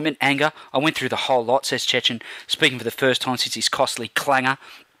 disappointment, anger. I went through the whole lot, says Chechen, speaking for the first time since his costly clanger.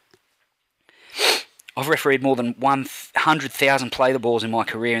 I've refereed more than 100,000 play the balls in my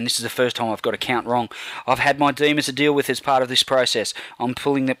career, and this is the first time I've got a count wrong. I've had my demons to deal with as part of this process. In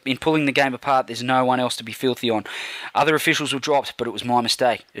pulling the game apart, there's no one else to be filthy on. Other officials were dropped, but it was my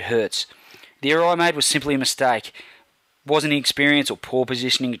mistake. It hurts. The error I made was simply a mistake. Wasn't inexperience or poor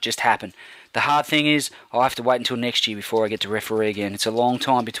positioning, it just happened. The hard thing is, I'll have to wait until next year before I get to referee again. It's a long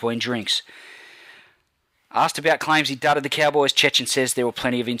time between drinks. Asked about claims he dudded the Cowboys, Chechen says there were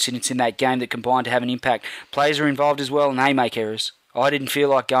plenty of incidents in that game that combined to have an impact. Players are involved as well and they make errors. I didn't feel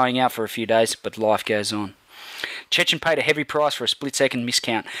like going out for a few days, but life goes on. Chechen paid a heavy price for a split-second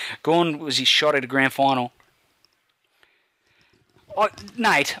miscount. Gone was his shot at a grand final.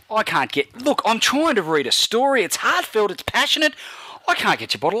 Nate, I can't get... Look, I'm trying to read a story. It's heartfelt, it's passionate. I can't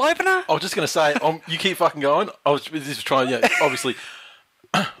get your bottle opener. I was just going to say, you keep fucking going. I was just trying, obviously...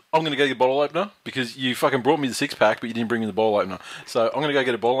 I'm going to go get a bottle opener because you fucking brought me the six-pack, but you didn't bring me the bottle opener. So I'm going to go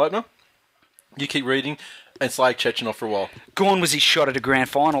get a bottle opener. You keep reading and slag Chechen off for a while. Gawn was his shot at a grand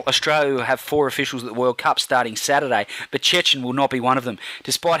final. Australia will have 4 officials at the World Cup starting Saturday, but Chechen will not be one of them.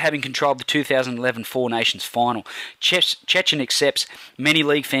 Despite having controlled the 2011 Four Nations final, Chechen accepts many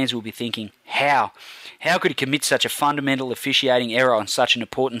league fans will be thinking, how? How could he commit such a fundamental officiating error on such an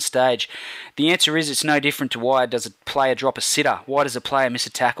important stage? The answer is it's no different to why does a player drop a sitter? Why does a player miss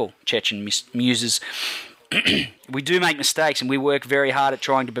a tackle? Chechen muses. We do make mistakes and we work very hard at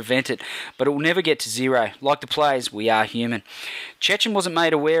trying to prevent it, but it will never get to zero. Like the players, we are human. Chechen wasn't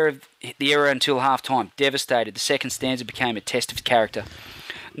made aware of the error until half-time. Devastated, the second stanza became a test of character.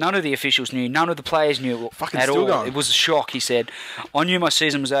 None of the officials knew, none of the players knew at all. Going. It was a shock, he said. I knew my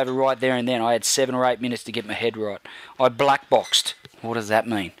season was over right there and then. I had 7 or 8 minutes to get my head right. I black-boxed. What does that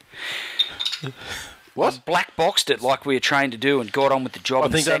mean? What? I black-boxed it like we were trained to do and got on with the job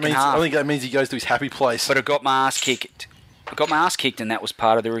in the second half. I think that means he goes to his happy place. But I got my ass kicked. And that was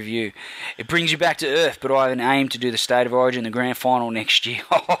part of the review. It brings you back to earth, but I have an aim to do the State of Origin, the Grand Final next year.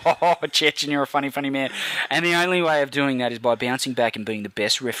 Chechen, you're a funny, funny man. And the only way of doing that is by bouncing back and being the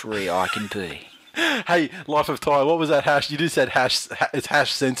best referee I can be. Hey, Life of Ty, what was that hash? You just said hash. It's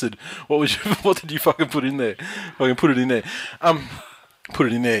hash censored. What did you fucking put in there? Fucking put it in there. Put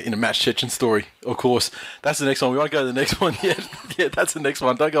it in there in a match Chechen story, of course. That's the next one. We won't go to the next one yet. Yeah, that's the next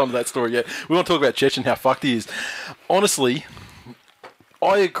one. Don't go on to that story yet. We want to talk about Chechen, how fucked he is. Honestly,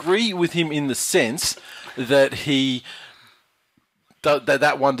 I agree with him in the sense that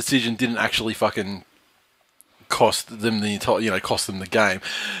that one decision didn't actually fucking cost them the game.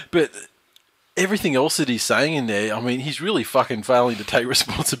 But everything else that he's saying in there, I mean, he's really fucking failing to take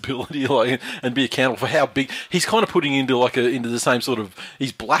responsibility, and be accountable for how big he's kind of putting into the same sort of,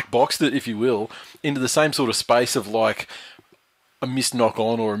 he's black boxed it, if you will, into the same sort of space of like a missed knock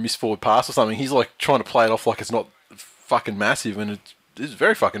on or a missed forward pass or something. He's like trying to play it off like it's not fucking massive, and it's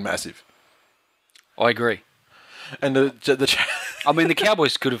very fucking massive. I agree. And I mean, the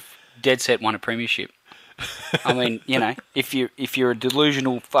Cowboys could have dead set won a premiership. I mean, if you're a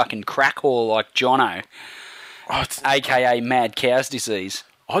delusional fucking crackhole like Jono, aka Mad Cow's Disease,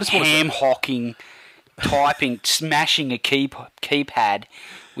 ham-hocking, typing, smashing a keypad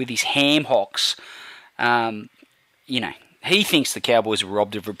with his ham hocks, he thinks the Cowboys were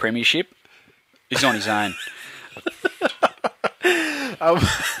robbed of a premiership. He's on his own.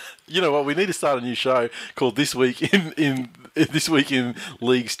 You know what? We need to start a new show called This Week in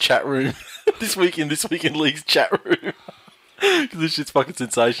League's Chat Room. This week in League's Chat Room. Because this shit's fucking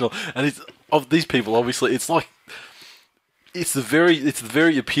sensational. And it's of these people. Obviously, it's like it's the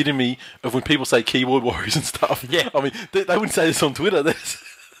very epitome of when people say keyboard warriors and stuff. Yeah. I mean, they wouldn't say this on Twitter.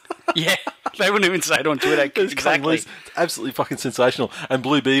 Yeah, they wouldn't even say it on Twitter. Exactly. It's absolutely fucking sensational. And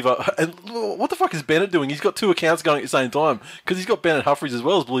Blue Beaver. And what the fuck is Bennett doing? He's got 2 accounts going at the same time. Because he's got Bennett Humphries as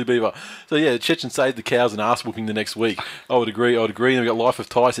well as Blue Beaver. So yeah, Chechen saved the Cows and ass whooping the next week. I would agree. And we've got Life of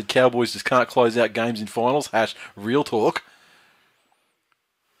Ty said Cowboys just can't close out games in finals. Real talk.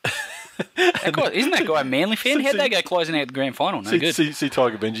 Isn't that guy a Manly fan? How'd they go closing out the grand final? No good. See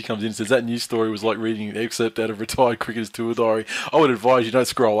Tiger Benji comes in and says that news story was like reading an excerpt out of retired cricketer's tour diary. I would advise you don't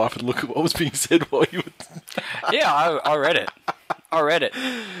scroll up and look at what was being said while you were... Yeah, I read it.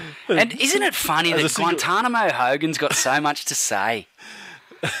 And isn't it funny that Guantanamo Hogan's got so much to say?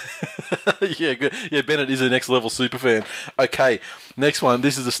 Yeah, good. Yeah, Bennett is a next level super fan. Okay, next one.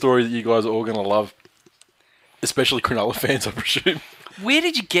 This is a story that you guys are all going to love. Especially Cronulla fans, I presume. Where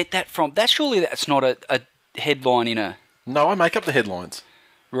did you get that from? That's not a headline in a... No, I make up the headlines.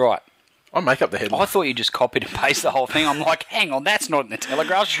 Right. I make up the headlines. I thought you just copied and pasted the whole thing. I'm like, hang on, that's not in the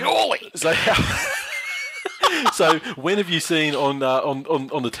Telegraph, surely. So when have you seen on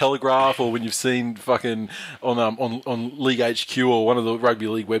the Telegraph, or when you've seen fucking on League HQ or one of the rugby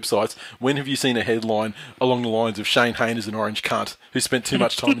league websites, when have you seen a headline along the lines of Shane Hayne is an orange cunt who spent too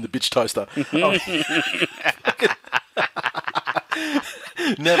much time in the bitch toaster?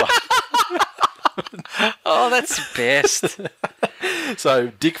 Never. Oh, that's the best.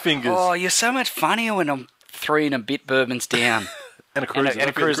 So Dick Fingers. Oh, you're so much funnier when I'm 3 and a bit bourbons down. And a cruiser. And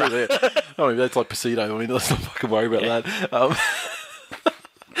a cruiser. I mean, that's like Pasito. I mean, let's not fucking worry about that.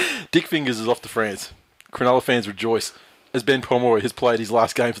 Dick Fingers is off to France. Cronulla fans rejoice as Ben Pomeroy has played his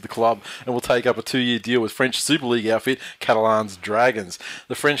last game for the club and will take up a 2-year deal with French Super League outfit Catalan's Dragons.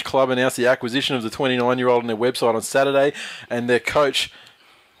 The French club announced the acquisition of the 29-year-old on their website on Saturday, and their coach,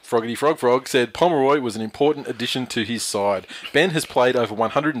 Froggity Frog, said Pomeroy was an important addition to his side. Ben has played over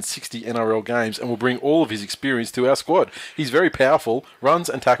 160 NRL games and will bring all of his experience to our squad. He's very powerful, runs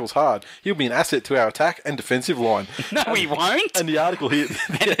and tackles hard. He'll be an asset to our attack and defensive line. No, he won't. And the article here...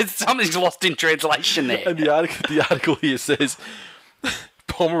 Something's lost in translation there. And the article here says...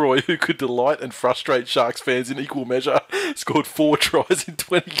 Pomeroy, who could delight and frustrate Sharks fans in equal measure, scored 4 tries in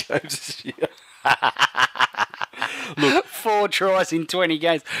 20 games this year. Look, 4 tries in 20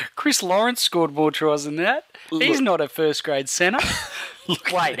 games. Chris Lawrence scored more tries than that. He's not a first-grade centre.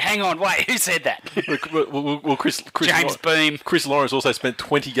 Wait, hang on. Wait, who said that? Well, Chris James Beam. Chris Lawrence also spent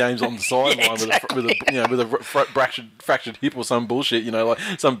 20 games on the sideline with a fractured hip or some bullshit, like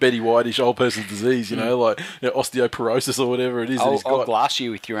some Betty White-ish old person's disease, like osteoporosis or whatever it is. I'll glass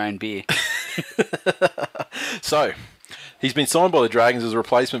you with your own beer. So, he's been signed by the Dragons as a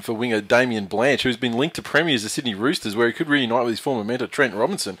replacement for winger Damien Blanche, who's been linked to Premiers, the Sydney Roosters, where he could reunite with his former mentor Trent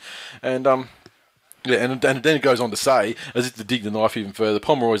Robinson. And and then it goes on to say, as if to dig the knife even further,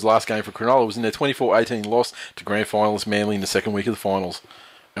 Pomeroy's last game for Cronulla was in their 24-18 loss to grand finalist Manly in the second week of the finals.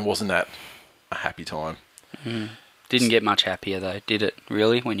 And wasn't that a happy time? Didn't get much happier, though, did it,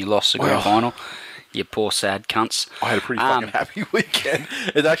 really, when you lost the grand final? You poor sad cunts. I had a pretty fucking happy weekend.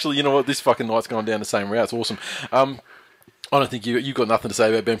 It's actually, you know what, this fucking night's gone down the same route. It's awesome. I don't think you've got nothing to say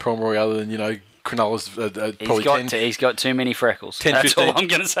about Ben Pomeroy other than, Cronulla's probably he's got too many freckles. 10, That's 15. all I'm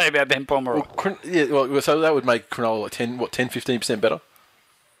going to say about Ben Pomeroy. Well, so that would make Cronulla 10-15% better?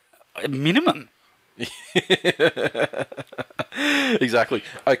 Minimum. Exactly.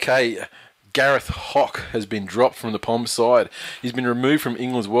 Okay, Gareth Hock has been dropped from the Poms side. He's been removed from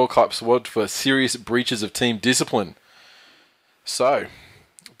England's World Cup squad for serious breaches of team discipline. So,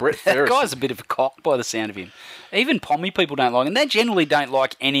 Brett Ferris... That guy's a bit of a cock by the sound of him. Even Pommy people don't like him. They generally don't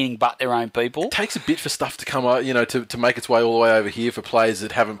like anything but their own people. It takes a bit for stuff to come out, to make its way all the way over here for players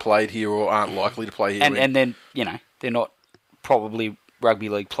that haven't played here or aren't likely to play here. And then, they're not probably rugby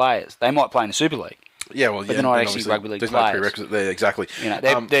league players. They might play in the Super League. Yeah, well, but they're not actually rugby league there's players. No prerequisite there, exactly.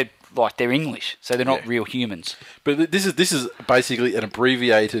 They're English, so they're not real humans. But this is basically an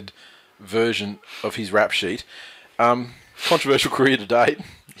abbreviated version of his rap sheet. Controversial career to date.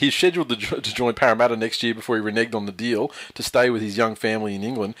 He's scheduled to join Parramatta next year before he reneged on the deal to stay with his young family in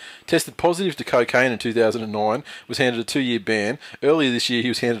England. Tested positive to cocaine in 2009, was handed a 2-year ban. Earlier this year, he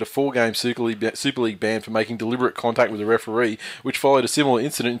was handed a 4-game Super League ban for making deliberate contact with a referee, which followed a similar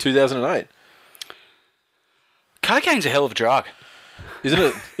incident in 2008. Cocaine's a hell of a drug. Isn't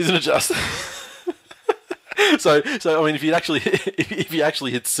it? Isn't it just? So I mean, if you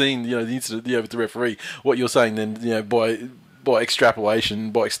actually had seen the incident with the referee, what you're saying then by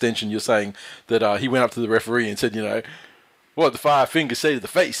extrapolation, by extension, you're saying that he went up to the referee and said, what the 5 fingers say to the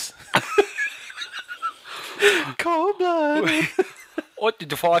face? Cold blood. What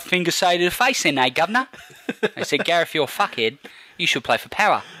did the 5 fingers say to the face then, governor? They said, Gareth, you're a fuckhead. You should play for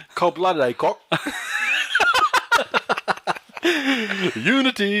Para. Cold blooded, cock.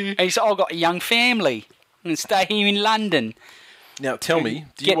 Unity. And he said, I've got a young family. I'm going to stay here in London. Now, tell me,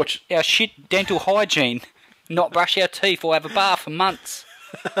 do you watch... our shit dental hygiene, not brush our teeth or have a bath for months.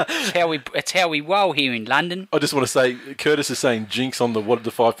 It's how we roll here in London. I just want to say, Curtis is saying jinx on the what did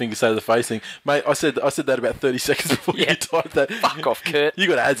the 5 fingers say to the face thing. Mate, I said that about 30 seconds before you typed that. Fuck off, Kurt. You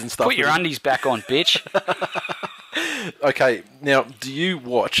got ads and stuff. Put your undies back on, bitch. Okay, now, do you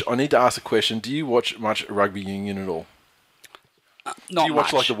watch... I need to ask a question. Do you watch much rugby union at all? Not do you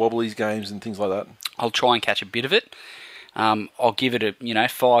watch much. like the Wobblies games and things like that? I'll try and catch a bit of it. I'll give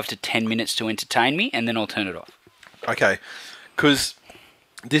it 5 to 10 minutes to entertain me, and then I'll turn it off. Okay, because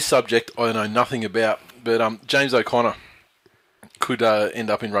this subject I know nothing about, but James O'Connor could end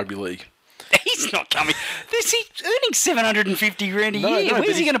up in rugby league. He's not coming. He's earning $750,000 a year.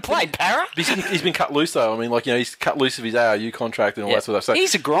 Where's he going to play? Para? He's been cut loose though. I mean, he's cut loose of his ARU contract and all that sort of stuff.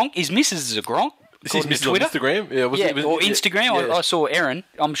 He's a gronk. His missus is a gronk. Is his missus on Instagram? Or Instagram. Yeah. I saw Erin.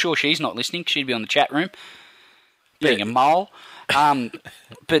 I'm sure she's not listening. She'd be on the chat room. Being a mole.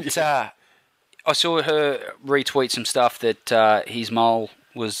 But I saw her retweet some stuff that his mole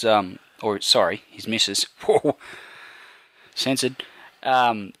was... his missus. Censored.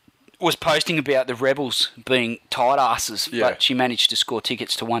 Was posting about the Rebels being tight asses, but she managed to score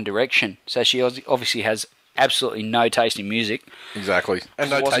tickets to One Direction. So she obviously has absolutely no taste in music. Exactly. And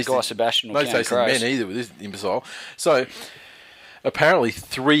no taste in Sebastian or no taste in men either with this imbecile. So, apparently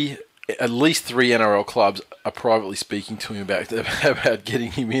 3 at least 3 NRL clubs are privately speaking to him about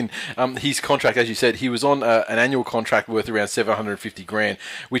getting him in. His contract, as you said, he was on an annual contract worth around $750,000,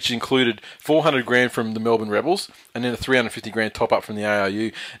 which included $400,000 from the Melbourne Rebels and then a $350,000 top up from the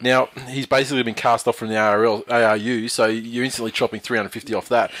ARU. Now he's basically been cast off from the ARU, so you're instantly chopping $350,000 off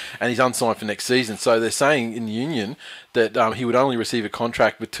that, and he's unsigned for next season. So they're saying in the union that he would only receive a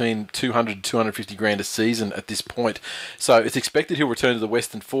contract between $200,000 to $250,000 a season at this point. So it's expected he'll return to the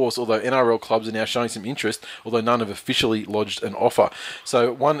Western Force, although NRL clubs are now showing some interest, although none have officially lodged an offer.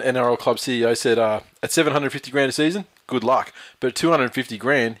 So one NRL club CEO said, at $750,000 a season, good luck. But at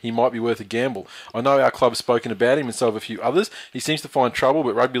 $250,000, he might be worth a gamble. I know our club's spoken about him and so have a few others. He seems to find trouble,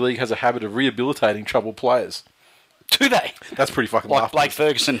 but rugby league has a habit of rehabilitating troubled players. Do they? That's pretty fucking like laughable. Blake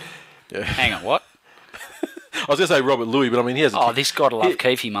Ferguson. Yeah. Hang on, what? I was going to say Robert Louis, but I mean, he hasn't... Oh, this gotta love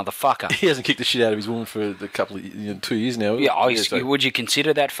Keefe, motherfucker. He hasn't kicked the shit out of his woman for a couple of 2 years now. Yeah, would you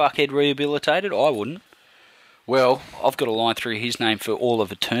consider that fuckhead rehabilitated? I wouldn't. Well, I've got a line through his name for all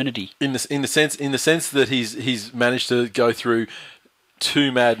of eternity. In the sense that he's managed to go through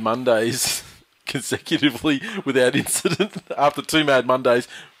 2 Mad Mondays consecutively without incident after 2 Mad Mondays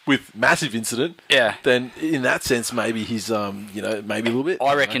with massive incident. Yeah. Then in that sense, maybe he's maybe a little bit.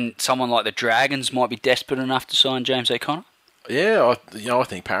 I reckon someone like the Dragons might be desperate enough to sign James O'Connor. Yeah, I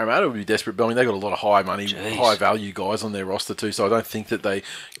think Parramatta would be desperate. But I mean, they've got a lot of high money, high value guys on their roster too. So I don't think that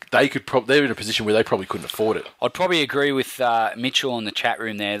they could. They're in a position where they probably couldn't afford it. I'd probably agree with Mitchell in the chat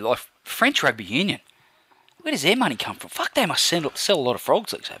room there. Like French Rugby Union, where does their money come from? Fuck, they must sell a lot of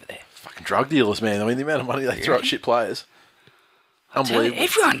frog legs over there. Fucking drug dealers, man. I mean, the amount of money they throw at shit players. Unbelievable. You,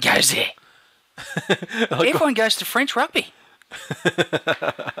 everyone goes there. Everyone goes to French rugby.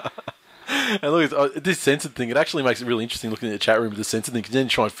 And look, this censored thing, it actually makes it really interesting looking at the chat room with the censored thing, because then you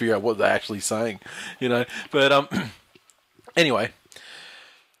try and figure out what they're actually saying, But anyway,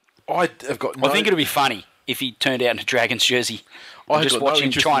 I think it'll be funny if he turned out in a Dragons jersey. I just watch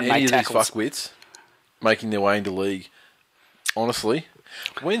him try and make tackles. These fuckwits making their way into league. Honestly,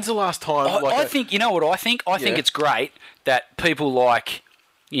 when's the last time? I think, you know what I think? I think it's great that people like,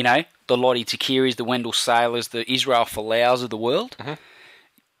 the Lottie Takiris, the Wendell Sailors, the Israel Folau's of the world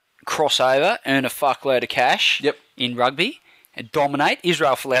cross over, earn a fuckload of cash in rugby, and dominate.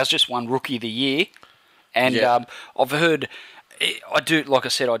 Israel Folau's just won Rookie of the Year. And I've heard, like I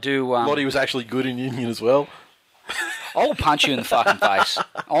said, Lottie was actually good in Union as well. I'll punch you in the fucking face.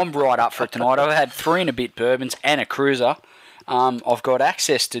 I'm right up for it tonight. I've had 3 and a bit bourbons and a cruiser. I've got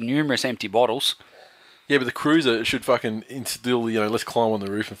access to numerous empty bottles. Yeah, but the cruiser should fucking instill, let's climb on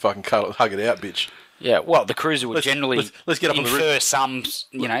the roof and fucking hug it out, bitch. Yeah, well, the cruiser would generally let's get up on the roof. some,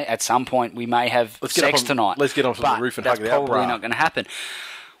 at some point we may have sex tonight. Let's get onto the roof and hug it out, that's probably not going to happen.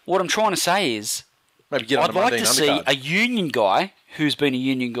 What I'm trying to say is, maybe I'd like to see a union guy who's been a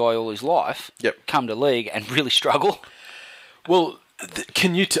union guy all his life come to league and really struggle. Well,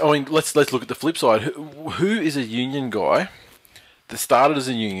 can you... let's look at the flip side. Who is a union guy that started as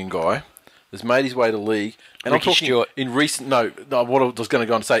a union guy, has made his way to league, and Ricky I'm talking Stewart. in recent... No, what I was going to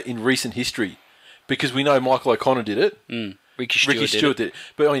go on to say, in recent history, because we know Michael O'Connor did it. Ricky Stewart did it.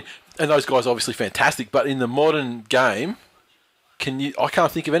 But and those guys are obviously fantastic. But in the modern game, I can't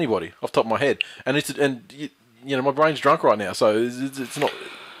think of anybody off the top of my head. And my brain's drunk right now, so it's not.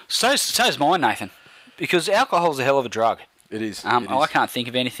 So's mine, Nathan, because alcohol's a hell of a drug. It is. I can't think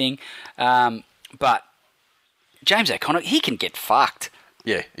of anything, but James O'Connor, he can get fucked.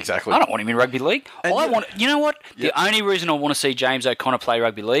 Yeah, exactly. I don't want him in rugby league. You know what? The only reason I want to see James O'Connor play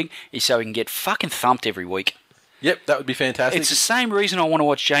rugby league is so he can get fucking thumped every week. Yep, that would be fantastic. It's the same reason I want to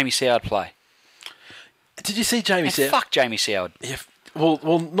watch Jamie Soward play. Did you see Jamie Soward? Fuck Jamie Soward. Yeah,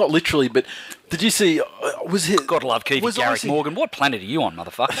 well, not literally, but did you see? Was it? God love Keith Garrick Morgan. What planet are you on,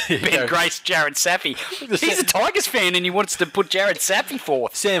 motherfucker? Ben Grace, Jared Saffy. He's a Tigers fan, and he wants to put Jared Saffy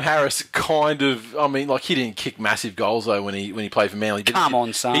forth. Sam Harris kind of. He didn't kick massive goals though when he played for Manly. Come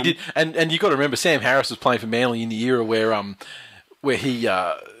on, son. He did, and you got to remember Sam Harris was playing for Manly in the era where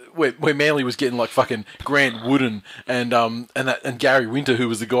Manly was getting like fucking Grant Wooden and Gary Winter, who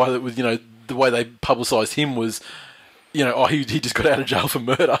was the guy that was the way they publicised him was. He just got out of jail for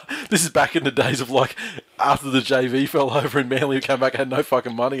murder. This is back in the days of after the JV fell over and Manly came back, had no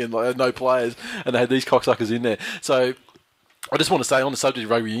fucking money and no players, and they had these cocksuckers in there. So I just want to say on the subject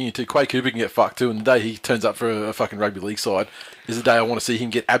of rugby union too, Quay Cooper can get fucked too, and the day he turns up for a fucking rugby league side is the day I want to see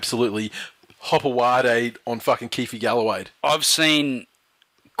him get absolutely hopper-wade on fucking Keefe Galloway. I've seen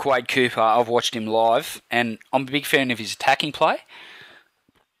Quade Cooper. I've watched him live, and I'm a big fan of his attacking play.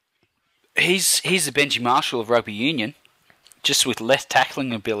 He's the Benji Marshall of rugby union, just with less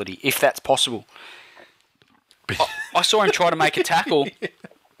tackling ability, if that's possible. I saw him try to make a tackle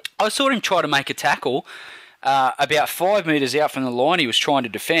I saw him try to make a tackle about 5 metres out from the line. He was trying to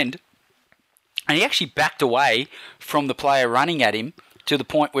defend, and he actually backed away from the player running at him to the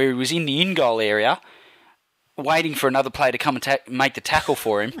point where he was in the in-goal area, waiting for another player to come and make the tackle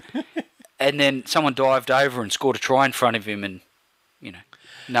for him. And then someone dived over and scored a try in front of him, and,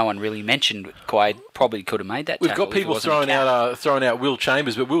 no one really mentioned Quaid probably could have made that tackle. We've got people throwing out Will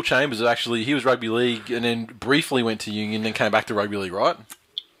Chambers, but Will Chambers actually, he was rugby league and then briefly went to Union, then came back to rugby league, right?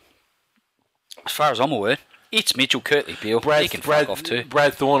 As far as I'm aware, it's Mitchell Kirtley, Bill. He can fuck off too.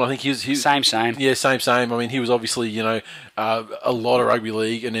 Brad Thorne, I think he was... Same. Yeah, same. I mean, he was obviously, a lot of rugby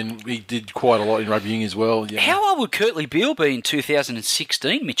league, and then he did quite a lot in rugby union as well. Yeah. How old would Kirtley Beale be in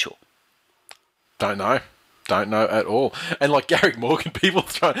 2016, Mitchell? Don't know at all. And like Garrick Morgan,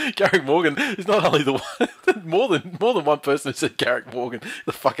 Garrick Morgan is not only the one, more than one person who said Garrick Morgan.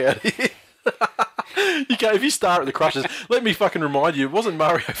 The fuck out of here. If you star at the Crushers, let me fucking remind you, it wasn't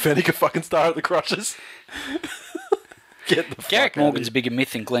Mario Fennick a fucking star at the Crushers? Garrick Morgan's a bigger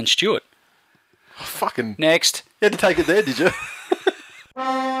myth than Glenn Stewart. Oh, fucking... Next. You had to take it there, did you?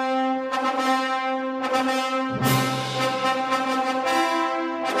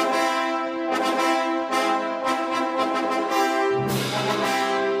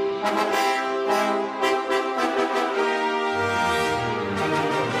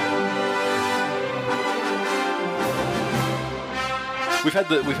 We've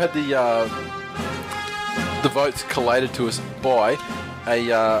had the votes collated to us by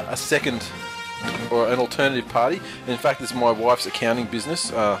a second or an alternative party. And in fact, this is my wife's accounting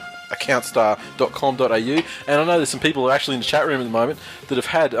business, accountstar.com.au. And I know there's some people who are actually in the chat room at the moment that have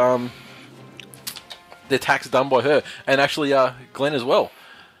had their tax done by her, and actually Glenn as well.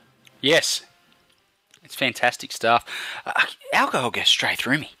 Yes, it's fantastic stuff. Alcohol goes straight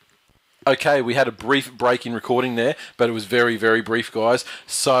through me. Okay, we had a brief break in recording there, but it was very, very brief, guys.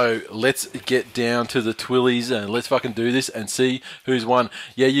 So let's get down to the TWiLLYs and let's fucking do this and see who's won.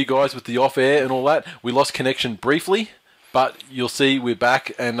 Yeah, you guys with the off-air and all that, we lost connection briefly, but you'll see we're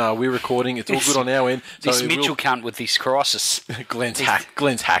back and we're recording. It's all good on our end. So this Mitchell cunt with this crisis. Glenn's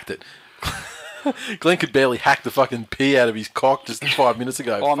hacked it. Glenn could barely hack the fucking pee out of his cock just 5 minutes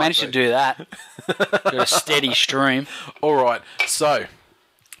ago. Oh, I managed to do that. Got a steady stream. All right, so...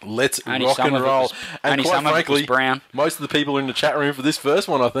 let's rock and roll. And quite frankly, most of the people in the chat room for this first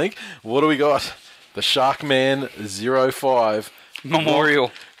one, I think. What do we got? The Sharkman 05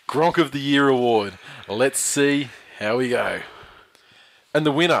 Memorial Gronk of the Year Award. Let's see how we go. And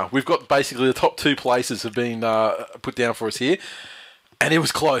the winner, we've got basically the top two places have been put down for us here. And it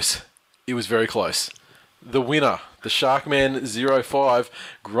was close. It was very close. The winner, the Sharkman 05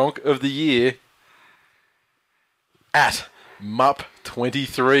 Gronk of the Year at Mup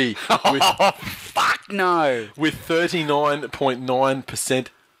 23. Oh, fuck no. With 39.9%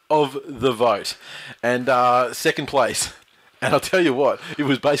 of the vote. And second place, and I'll tell you what, if it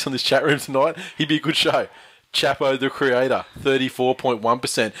was based on this chat room tonight, he'd be a good show. Chapo the Creator,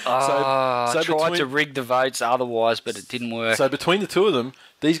 34.1%. I tried to rig the votes otherwise, but it didn't work. So between the two of them,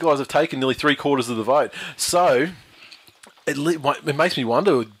 these guys have taken nearly 3/4 of the vote. So... it makes me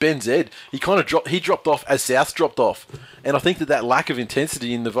wonder. Ben Z, he dropped off as South dropped off, and I think that lack of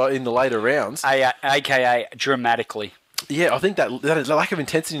intensity in the later rounds, aka dramatically. Yeah, I think that lack of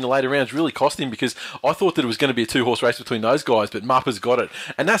intensity in the later rounds really cost him, because I thought that it was going to be a 2-horse race between those guys, but Mup has got it,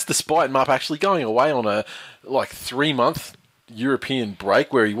 and that's despite Mup actually going away on a 3-month European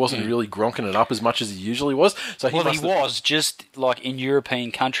break where he wasn't really gronking it up as much as he usually was. So he was just like in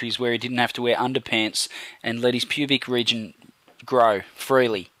European countries where he didn't have to wear underpants and let his pubic region grow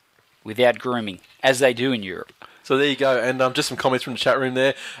freely without grooming, as they do in Europe. So there you go, and just some comments from the chat room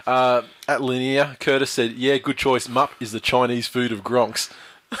there. At Linear, Curtis said, "Yeah, good choice. Mup is the Chinese food of gronks."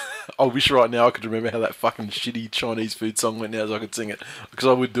 I wish right now I could remember how that fucking shitty Chinese food song went now, so I could sing it, because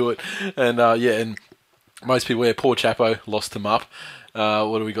I would do it. And and most people, poor Chapo lost to Mup.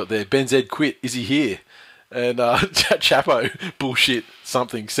 What do we got there? Ben Z quit. Is he here? And Chapo, bullshit,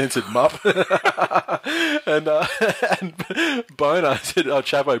 something, censored Mup. and Boner said,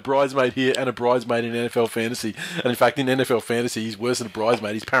 Chapo, bridesmaid here and a bridesmaid in NFL Fantasy. And in fact, in NFL Fantasy, he's worse than a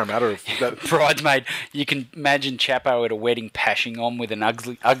bridesmaid. He's Parramatta. Bridesmaid. You can imagine Chapo at a wedding pashing on with an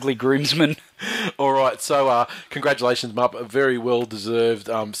ugly groomsman. All right, so congratulations, Mup. Very well deserved.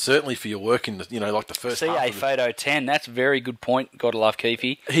 Certainly for your work in the first half. CA Photo 10. That's a very good point. Gotta love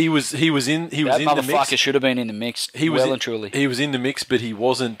Keefe. He was in the mix. That motherfucker should have been in the mix. Truly. He was in the mix, but he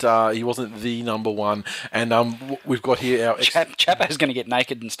wasn't the number one. And we've got here our Chapo's going to get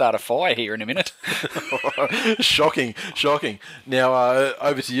naked and start a fire here in a minute. Shocking. Now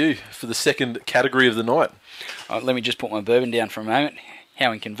over to you for the second category of the night. Let me just put my bourbon down for a moment.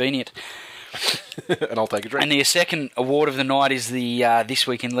 How inconvenient. And I'll take a drink. And the second award of the night is the This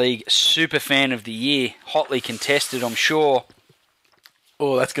Week in League Super Fan of the Year. Hotly contested, I'm sure.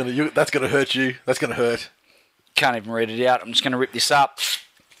 Oh, that's gonna hurt you. That's gonna hurt. Can't even read it out. I'm just going to rip this up.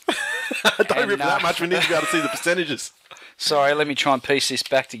 Don't rip that much. We need to be able to see the percentages. Sorry, let me try and piece this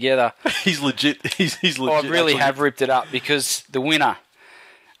back together. He's legit. He's legit. I really have ripped it up because the winner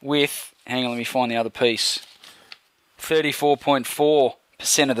with, hang on, let me find the other piece,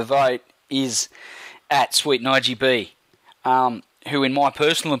 34.4% of the vote is at Sweet Nige B, who, in my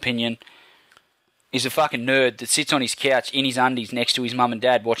personal opinion, is a fucking nerd that sits on his couch in his undies next to his mum and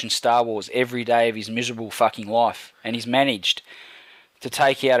dad watching Star Wars every day of his miserable fucking life. And he's managed to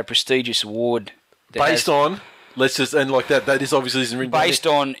take out a prestigious award. Based on, let's just, and like that is obviously isn't written based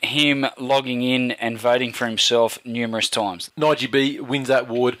on him logging in and voting for himself numerous times. Nige B wins that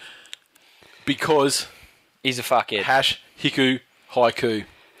award because he's a fuckhead. #Hiku Haiku.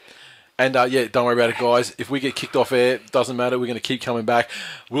 And yeah, don't worry about it, guys. If we get kicked off air, doesn't matter. We're going to keep coming back.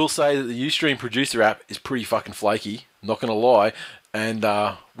 We'll say that the Ustream producer app is pretty fucking flaky. Not going to lie. And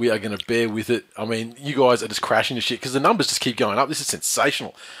we are going to bear with it. I mean, you guys are just crashing the shit because the numbers just keep going up. This is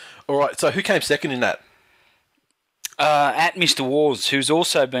sensational. All right, so who came second in that? At Mr. Wars, who's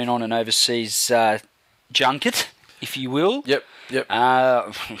also been on an overseas junket, if you will. Yep.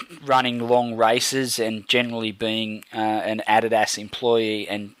 Running long races and generally being an Adidas employee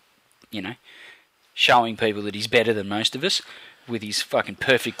and, you know, showing people that he's better than most of us with his fucking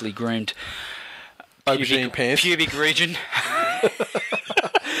perfectly groomed pubic region.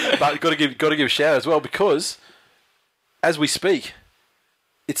 But got to give a shout out as well because, as we speak,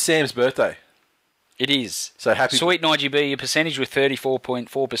 it's Sam's birthday. It is. So happy. Sweet Nige B, your percentage with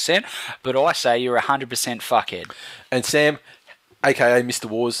 34.4%, but I say you're 100% fuckhead. And Sam, a.k.a. Mr.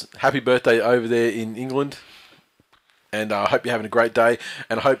 Wars, happy birthday over there in England. And I hope you're having a great day.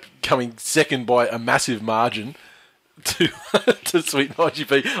 And I hope coming second by a massive margin to Sweet Nige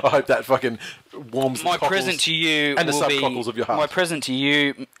B, I hope that fucking warms my present to you and the subcockles of your heart. My present to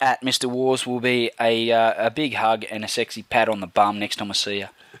you at Mr. Wars will be a big hug and a sexy pat on the bum next time I see you.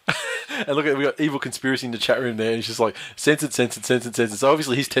 And look, we got Evil Conspiracy in the chat room there, and he's just like, censored. So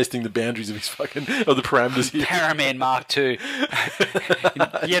obviously he's testing the boundaries of his of the parameters here. Paraman Mark II.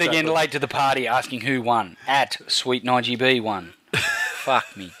 Yet again late to the party asking who won. At Sweet Nige B won.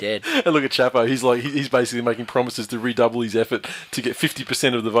 Fuck me dead. And look at Chapo, he's basically making promises to redouble his effort to get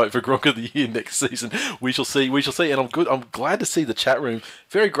 50% of the vote for Gronk of the Year next season. We shall see. And I'm glad to see the chat room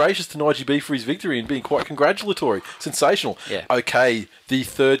very gracious to Nige B for his victory and being quite congratulatory. Sensational. Yeah. Okay, the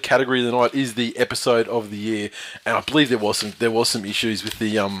third category of the night is the episode of the year, and I believe there was some issues with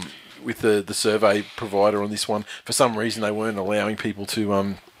the survey provider on this one. For some reason they weren't allowing people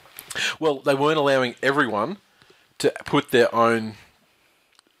to they weren't allowing everyone to put their own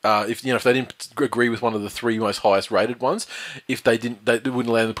if they didn't agree with one of the three most highest rated ones, if they wouldn't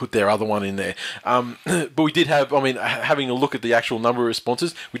allow them to put their other one in there. But we did have, having a look at the actual number of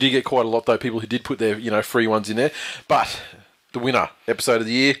responses, we did get quite a lot though, people who did put their, free ones in there. But the winner, episode of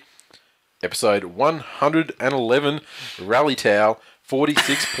the year, episode 111, Rally Towel,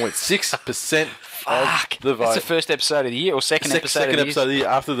 46.6% of the vote. That's the first episode of the year, or second episode of the year.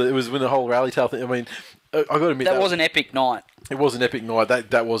 After it was when the whole Rally Towel thing. I got to admit that was an epic night. It was an epic night.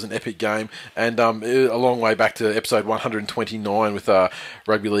 That was an epic game, and a long way back to episode 129 with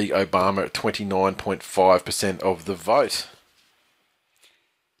Rugby League Obama at 29.5% of the vote.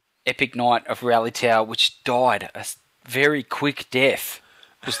 Epic night of Rally Tower, which died a very quick death.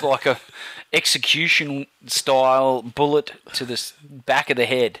 It was like a execution style bullet to the back of the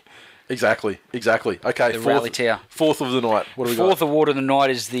head. Exactly. Okay, Rally Tower. Fourth of the night. What do we got? Fourth award of the night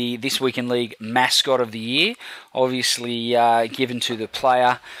is the This Week in League Mascot of the Year, obviously given to the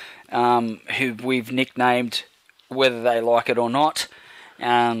player who we've nicknamed, whether they like it or not.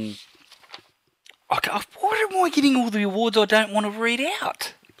 Why am I getting all the awards I don't want to read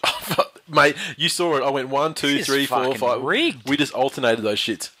out? Mate, you saw it. I went 1, 2, 3, 4, 5. Rigged. We just alternated those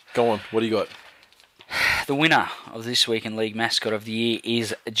shits. Go on. What do you got? The winner of This Week in League Mascot of the Year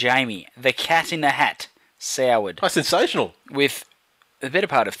is Jamie, the Cat in the Hat, Soured. Oh, sensational. With the better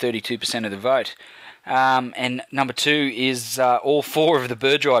part of 32% of the vote. And number two is all four of the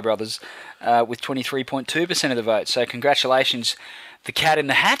Burgeye brothers with 23.2% of the vote. So congratulations, the Cat in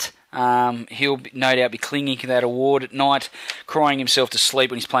the Hat. He'll no doubt be clinging to that award at night, crying himself to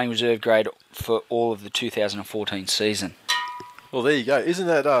sleep when he's playing reserve grade for all of the 2014 season. Well, there you go. Isn't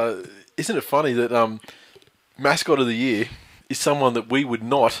it funny that Mascot of the Year is someone that we would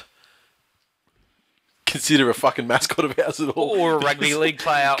not consider a fucking mascot of ours at all. Or a rugby league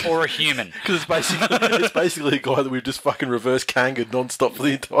player, or a human. Because it's basically a guy that we've just fucking reverse kangared non-stop for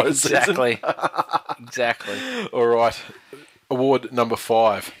the entire season. Exactly. All right. Award number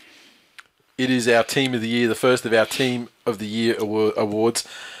 5. It is our Team of the Year, the first of our Team of the Year awards.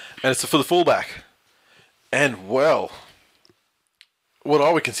 And it's for the fullback. And, well, what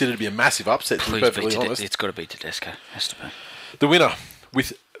I would consider to be a massive upset, to be perfectly honest. It's got to be Tedesco. Has to be. The winner,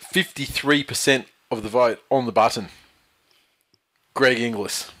 with 53% of the vote on the button, Greg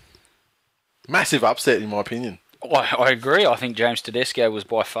Inglis. Massive upset, in my opinion. I agree. I think James Tedesco was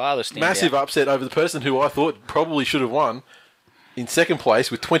by far the standout. Massive upset over the person who I thought probably should have won. In second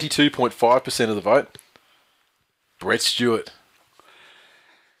place, with 22.5% of the vote, Brett Stewart.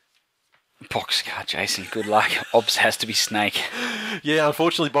 Boxcar Jason, good luck. Obs has to be Snake. Yeah,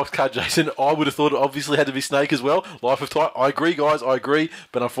 unfortunately, Boxcar Jason, I would have thought it obviously had to be Snake as well. Life of Ty. I agree, guys, I agree.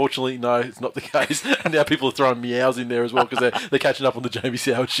 But unfortunately, no, it's not the case. And now people are throwing meows in there as well because they're catching up on the Jamie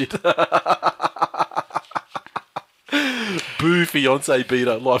Soward shit. Boo, fiance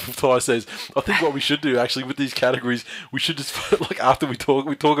beater. Life of Ty says, I think what we should do actually with these categories, we should just like after we talk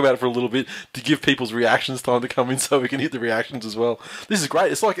about it for a little bit to give people's reactions time to come in so we can hit the reactions as well. This is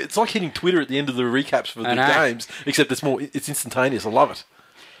great. It's like hitting Twitter at the end of the recaps for the games, except it's instantaneous. I love it.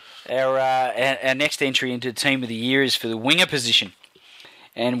 Our next entry into Team of the Year is for the winger position,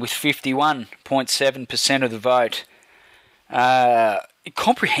 and with 51.7% of the vote,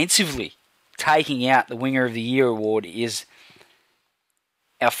 comprehensively taking out the Winger of the Year award is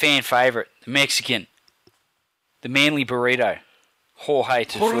our fan favourite, the Mexican, the Manly Burrito, Jorge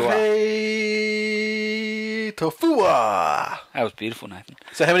Tafua. That was beautiful, Nathan.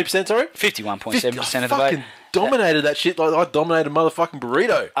 So how many percent, sorry? 51.7% of the vote. Fucking dominated that shit like I dominated motherfucking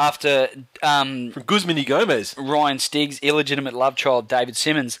Burrito. After from Guzman y Gomez. Ryan Stiggs, illegitimate love child David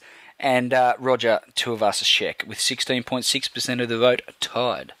Simmons, and Roger Tuivasa-Sheck, with 16.6% of the vote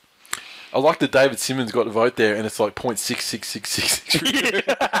tied. I like that David Simmons got a vote there, and it's like 0.66666.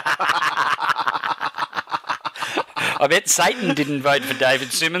 I bet Satan didn't vote for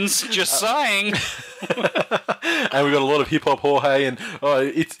David Simmons. Just saying. And we got a lot of hip hop Jorge, and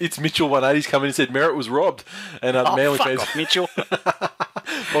it's Mitchell 180's come in and said Merritt was robbed, and the Manly fuck fans. Off, Mitchell.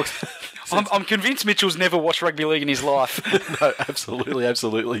 I'm convinced Mitchell's never watched rugby league in his life. No, absolutely. And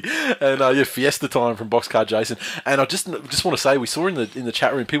Fiesta time from Boxcar Jason. And I just want to say, we saw in the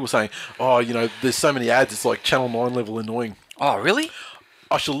chat room people saying, there's so many ads, it's like Channel 9 level annoying. Oh, really?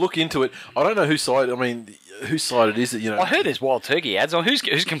 I shall look into it. I don't know whose side it is that, I heard there's Wild Turkey ads. Who's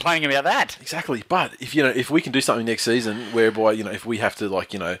complaining about that? Exactly. But if we can do something next season whereby, if we have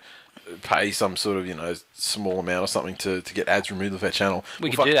to pay some sort of, small amount or something to get ads removed off our channel. We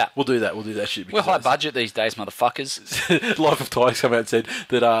can do that. We'll do that. We'll do that shit. We're high budget these days, motherfuckers. Life of Ty's come out and said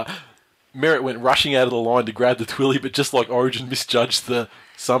that Merritt went rushing out of the line to grab the TWiLLY, but just like Origin misjudged the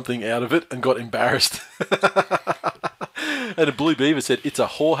something out of it and got embarrassed. And a Blue Beaver said, it's a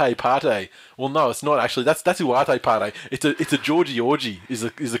Jorge Pate. Well, no, it's not actually. That's Uate Pate. It's a Georgie Orgy is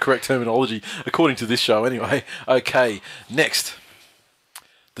the correct terminology, according to this show anyway. Okay, next.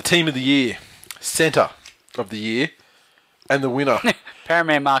 The Team of the Year, Centre of the Year, and the winner.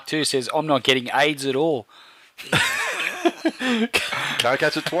 Paraman Mark II says, I'm not getting AIDS at all. Can't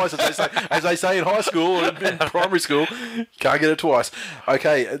catch it twice, as they say in high school or in primary school. Can't get it twice.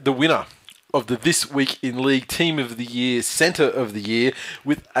 Okay, the winner of the This Week in League Team of the Year, Centre of the Year,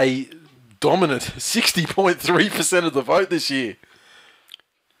 with a dominant 60.3% of the vote this year.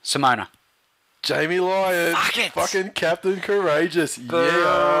 Simona. Jamie Lyons, fucking Captain Courageous,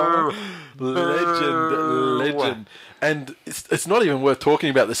 yeah, legend, and it's not even worth talking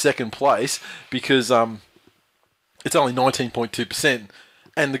about the second place because it's only 19.2%,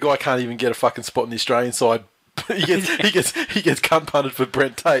 and the guy can't even get a fucking spot in the Australian side. he gets cunt punted for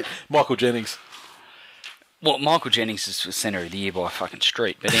Brent Tate, Michael Jennings. Well, Michael Jennings is the centre of the year by a fucking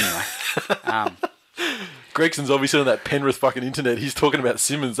street, but anyway. Gregson's obviously on that Penrith fucking internet. He's talking about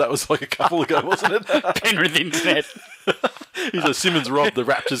Simmons. That was like a couple ago, wasn't it? Penrith internet. He's like, Simmons robbed. The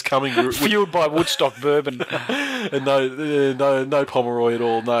Raptors coming. Fueled by Woodstock bourbon. And no Pomeroy at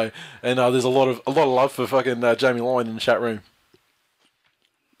all. No. And there's a lot of love for fucking Jamie Lyon in the chat room.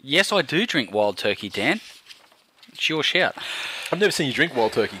 Yes, I do drink Wild Turkey, Dan. It's your shout. I've never seen you drink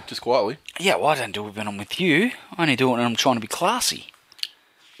Wild Turkey, just quietly. Yeah, well, I don't do it when I'm with you. I only do it when I'm trying to be classy.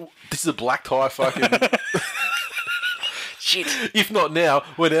 This is a black tie fucking... Shit. If not now,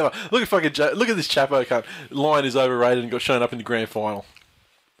 whenever. Look at this chapo cunt. Lion is overrated and got shown up in the grand final.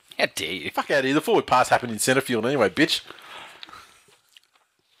 How dare you? Fuck out of here. The forward pass happened in centre field anyway, bitch.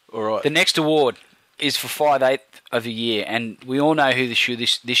 All right. The next award is for 5/8 of the year, and we all know who this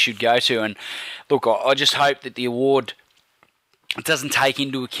should go to. And look, I just hope that the award doesn't take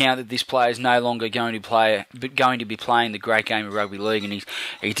into account that this player is no longer going to be playing the great game of rugby league, and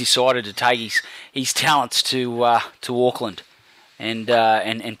he decided to take his talents to Auckland and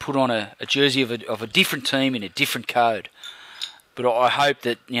put on a jersey of a different team in a different code. But I hope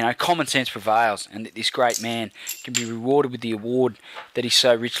that common sense prevails, and that this great man can be rewarded with the award that he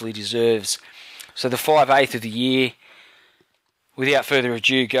so richly deserves. So the 5/8 of the year, without further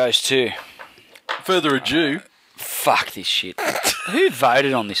ado, goes to... Further ado? Fuck this shit. Who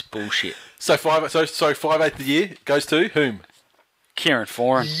voted on this bullshit? So 5/8 of the year goes to whom? Kieran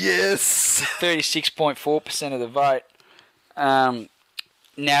Foran. Yes! 36.4% of the vote.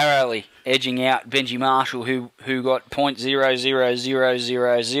 Narrowly edging out Benji Marshall, who got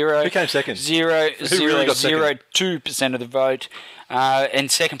 .00000. Who came second? 0.002% of the vote.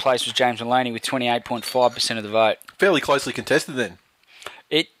 And second place was James Maloney with 28.5% of the vote. Fairly closely contested then.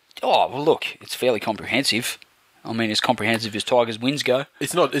 Look, it's fairly comprehensive. I mean, as comprehensive as Tigers wins go.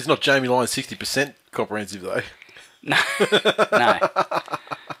 It's not Jamie Lyon's 60% comprehensive though. No.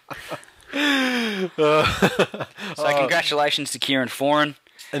 So congratulations to Kieran Foran.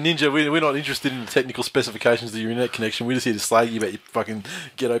 And Ninja, we're not interested in the technical specifications of your internet connection. We're just here to slag you about your fucking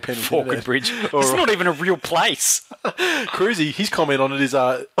ghetto pen and Falkland Bridge. It's not even a real place. Cruzy, his comment on it is,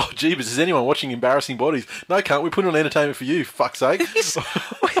 oh, jeebus, is anyone watching embarrassing bodies? No, can't. We're putting on entertainment for you, fuck's sake.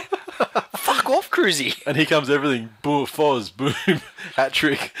 Fuck off, Cruzy. And here comes everything. Boom, Foz, boom, hat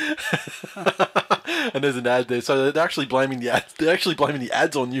trick. And there's an ad there. So they're actually blaming the ads. They're actually blaming the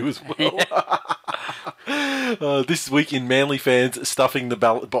ads on you as well. This week in Manly fans stuffing the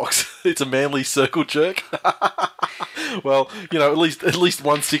ballot box. It's a Manly circle jerk. Well, at least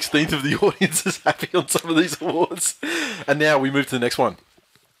 1/16 of the audience is happy on some of these awards. And now we move to the next one.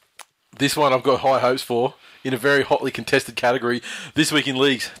 This one I've got high hopes for in a very hotly contested category. This week in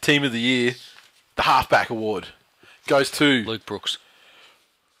leagues, team of the year, the halfback award goes to Luke Brooks.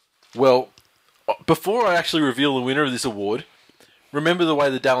 Well, before I actually reveal the winner of this award, remember the way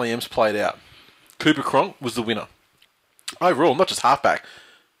the Dally M's played out. Cooper Cronk was the winner. Overall, not just halfback,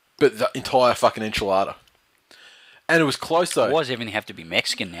 but the entire fucking enchilada. And it was close though. Why does everything have to be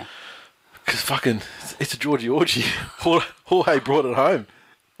Mexican now? Because fucking, it's a Georgie orgy. Jorge brought it home.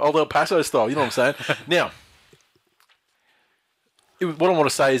 Old El Paso style, you know what I'm saying? Now, what I want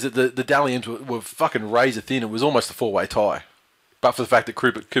to say is that the Dally M's were fucking razor thin. It was almost a four-way tie. But for the fact that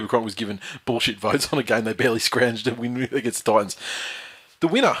Cooper Cronk was given bullshit votes on a game they barely scrounged to win against the Titans. The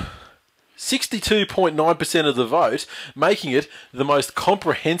winner, 62.9% of the vote, making it the most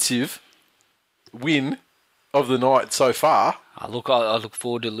comprehensive win of the night so far. I look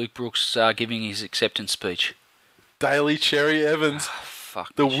forward to Luke Brooks giving his acceptance speech. Daly Cherry Evans,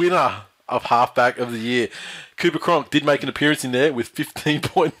 Fuck the winner of halfback of the year. Cooper Cronk did make an appearance in there with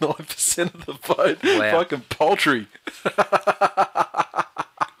 15.9% of the vote. Wow. Fucking poultry.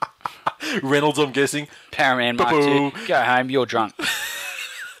 Reynolds, I'm guessing. Paraman Mark II. Go home, you're drunk.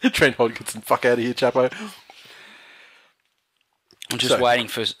 Trent Hodgkinson, fuck out of here, Chapo. I'm just waiting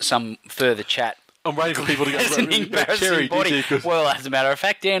for some further chat. I'm waiting for people to go. It's an embarrassing Cherry, body. Well, as a matter of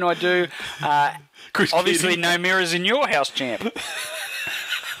fact, Dan, I do. Obviously, Keating. no mirrors in your house, champ.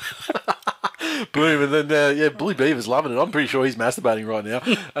 Boom, and then, Billy Beaver's loving it. I'm pretty sure he's masturbating right now.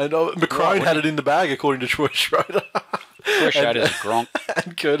 And McCrone had it in the bag, according to Troy Schroeder. Troy Schroeder's a gronk.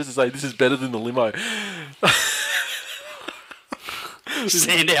 And Curtis is saying, this is better than the limo.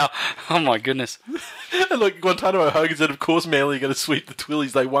 Sandow. Oh, my goodness. And like Guantanamo Hogan said, of course Manly are going to sweep the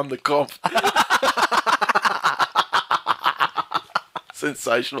Twillies. They won the comp.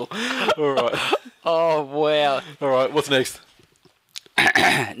 Sensational. All right. Oh, wow. All right, what's next?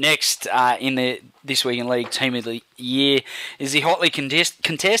 Next, in the This Week in League Team of the Year is the hotly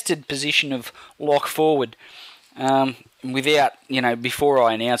contested position of lock forward. Before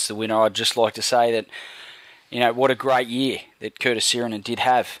I announce the winner, I'd just like to say that, what a great year that Curtis Sirenen did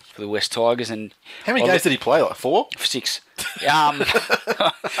have for the West Tigers. And how many games did he play? Like 4? 6.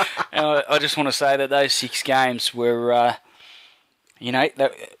 I just want to say that those 6 games were,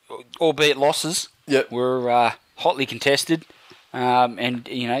 albeit losses, were hotly contested. And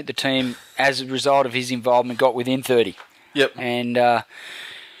the team, as a result of his involvement, got within 30. Yep. And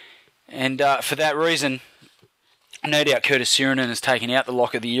for that reason, no doubt Curtis Sirenen has taken out the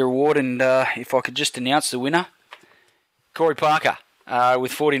Lock of the Year award. And if I could just announce the winner, Corey Parker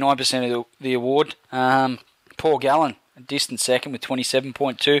with 49% of the award. Paul Gallen, a distant second with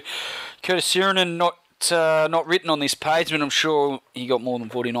 27.2. Curtis Sirenen not written on this page, but I'm sure he got more than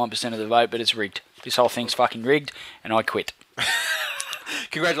 49% of the vote. But it's rigged. This whole thing's fucking rigged, and I quit.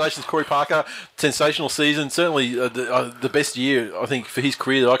 Congratulations, Corey Parker. Sensational season. Certainly the best year, I think, for his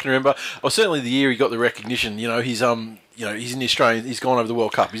career that I can remember. Or certainly the year he got the recognition. He's he's in the Australian. He's gone over the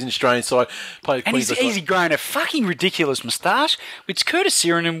World Cup. He's in the Australian side. Played and he's grown a fucking ridiculous moustache, which Curtis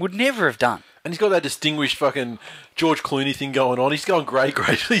Sirenin would never have done. And he's got that distinguished fucking George Clooney thing going on. He's going great.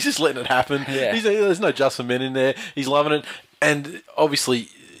 He's just letting it happen. Yeah. There's no just for men in there. He's loving it. And obviously,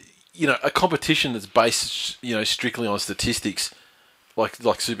 a competition that's based, strictly on statistics, like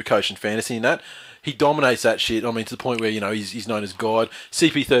Supercoach and Fantasy and that, he dominates that shit. I mean, to the point where, he's known as God.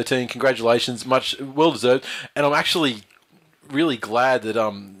 CP13, congratulations. Much well-deserved. And I'm actually really glad that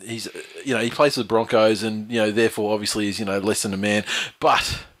he's, he plays for the Broncos and, therefore, obviously, is, less than a man.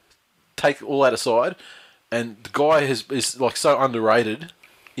 But take all that aside, and the guy is like so underrated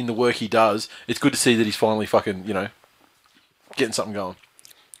in the work he does. It's good to see that he's finally fucking, getting something going.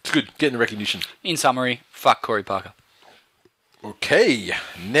 It's good, getting the recognition. In summary, fuck Corey Parker. Okay,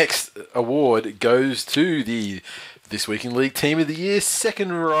 next award goes to the This Week in League Team of the Year,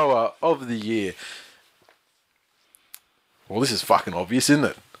 second rower of the year. Well, this is fucking obvious, isn't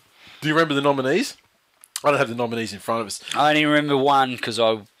it? Do you remember the nominees? I don't have the nominees in front of us. I only remember one because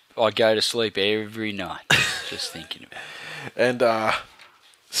I go to sleep every night just thinking about it. And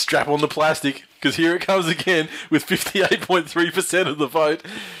strap on the plastic, because here it comes again with 58.3% of the vote.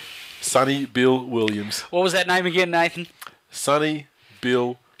 Sonny Bill Williams. What was that name again, Nathan? Sonny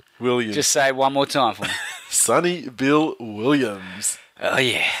Bill Williams. Just say it one more time for me. Sonny Bill Williams. Oh,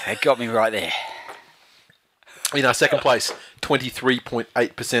 yeah. That got me right there. In our second place,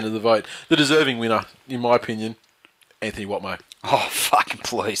 23.8% of the vote. The deserving winner, in my opinion, Anthony Watmo. Oh, fucking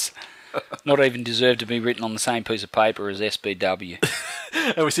please. Not even deserve to be written on the same piece of paper as SBW.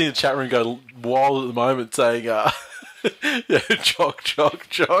 And we're seeing the chat room go wild at the moment saying, chock.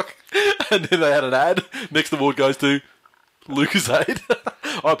 And then they had an ad. Next award goes to Lucasade.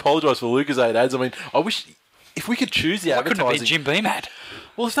 I apologise for Lucasade ads. I mean, I wish, if we could choose the advertising... Couldn't it be Jim Beam ad?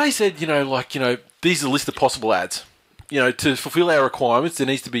 Well, if they said, these are the list of possible ads. To fulfill our requirements, there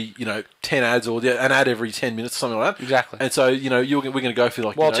needs to be, 10 ads or an ad every 10 minutes or something like that. Exactly. And so, we're going to go for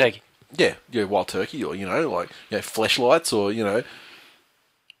like... Wild turkey. Yeah, wild turkey or, fleshlights or,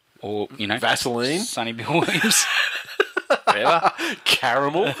 or, Vaseline. Sonny Bill Williams. Whatever.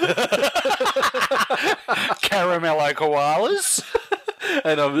 Caramel. Caramello koalas.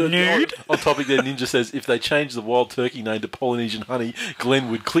 And Nude. On topic there, Ninja says, if they change the wild turkey name to Polynesian honey,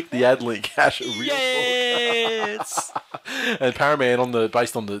 Glenn would click the ad link. Hash real Yes. And Paraman,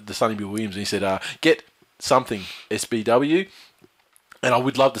 based on the Sonny Bill Williams, he said, get something, SBW. And I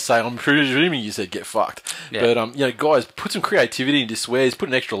would love to say, I'm presuming you said get fucked. Yeah. But, guys, put some creativity into swears, put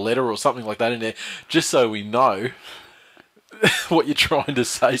an extra letter or something like that in there, just so we know what you're trying to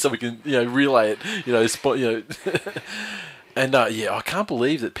say, so we can, relay it, And, I can't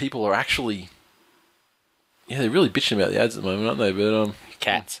believe that people are actually, they're really bitching about the ads at the moment, aren't they? But,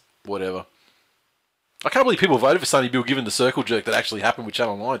 Cats. Whatever. I can't believe people voted for Sonny Bill given the circle jerk that actually happened with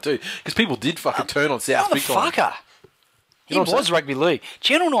Channel 9 too, because people did fucking turn on South big time. Motherfucker. He was rugby league.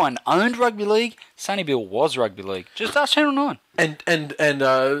 Channel 9 owned rugby league. Sonny Bill was rugby league. Just ask Channel 9.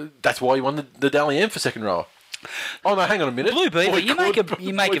 And that's why he won the Dally M for second rower. Oh no, hang on a minute. Blue Beaver, you make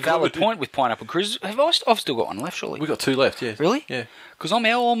a valid point with Pineapple Cruises. I've still got one left, surely. We've got two left, yeah. Really? Yeah. Because I'm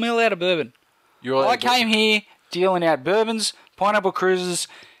all mill out of bourbon. I came here dealing out bourbons, Pineapple Cruises,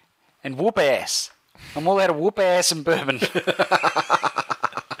 and whoop ass. I'm all out of whoop ass and bourbon.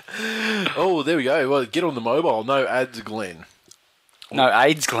 Oh, there we go. Well, get on the mobile. No ads, Glenn. No,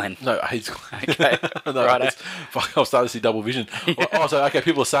 AIDS, Glenn. No, AIDS, Glenn. Okay. No, right. Fuck, I'll start to see double vision. Yeah. Oh, so, okay,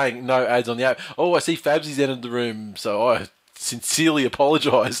 people are saying no ads on the app. Oh, I see Fabsy's entered the room, so I sincerely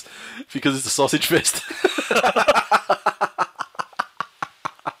apologise because it's a sausage fest.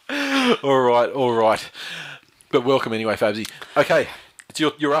 All right. But welcome anyway, Fabsy. Okay,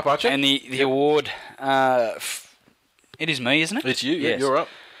 you're up, aren't you? And the award, it is me, isn't it? It's you. Yes. You're up.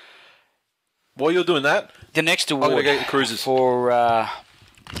 While you're doing that, the next award go get the cruises. For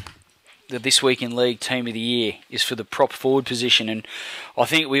the This Week in League Team of the Year is for the prop forward position, and I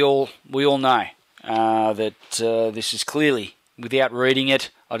think we all know that this is clearly, without reading it,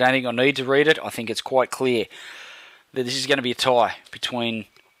 I don't think I need to read it. I think it's quite clear that this is going to be a tie between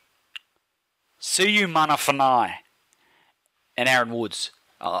Siu Manafanai and Aaron Woods.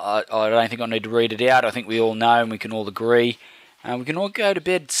 I don't think I need to read it out. I think we all know and we can all agree. We can all go to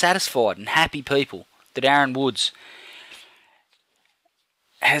bed satisfied and happy people that Aaron Woods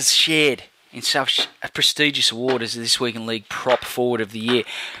has shared in such a prestigious award as the This Week in League Prop Forward of the Year.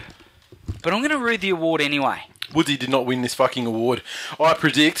 But I'm going to read the award anyway. Woodsy did not win this fucking award. I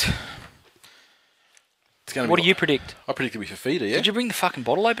predict It's going to. What do you predict? I predict it'll be Fafita. Yeah. Did you bring the fucking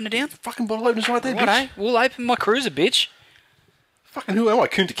bottle opener down? The fucking bottle opener's right there, What, bitch. eh? We'll open my cruiser, bitch. Fucking who am I?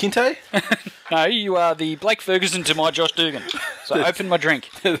 Kunta Kinte? No, you are the Blake Ferguson to my Josh Dugan. So open my drink.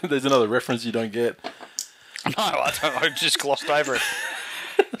 There's another reference you don't get. No, I just glossed over it.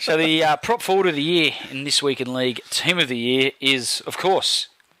 So the prop forward of the year in this week in league, team of the year is, of course,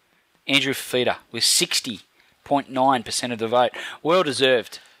 Andrew Fafita with 60.9% of the vote. Well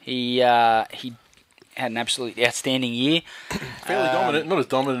deserved. He had an absolutely outstanding year. Fairly dominant, not as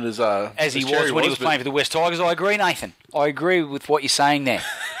dominant as he Cherry was when he was playing for the West Tigers. I agree, Nathan. I agree with what you're saying there.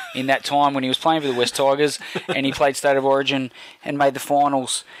 In that time when he was playing for the West Tigers and he played State of Origin and made the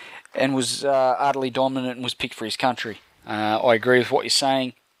finals and was utterly dominant and was picked for his country. I agree with what you're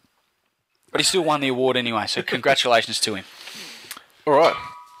saying. But he still won the award anyway, so congratulations to him. All right.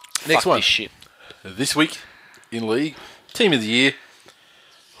 Next Fuck one. this shit. This week in league, team of the year,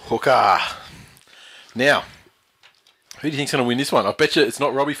 hooker. Now, who do you think's going to win this one? I bet you it's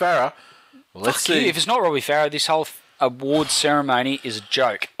not Robbie Farah. Let's Fuck you. see. If it's not Robbie Farah, this whole award ceremony is a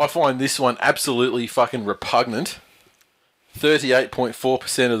joke. I find this one absolutely fucking repugnant.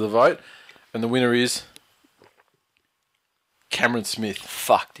 38.4% of the vote, and the winner is Cameron Smith.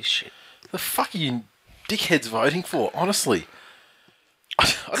 Fuck this shit. The fuck are you dickheads voting for? Honestly, I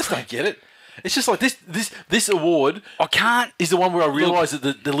just don't get it. It's just like this award. I can't. Is the one where I realise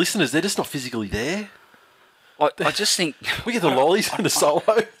that the listeners, they're just not physically there. I just think We get the lollies and the solo.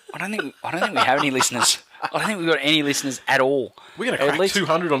 I don't think we have any listeners. I don't think we've got any listeners at all. We're going to crack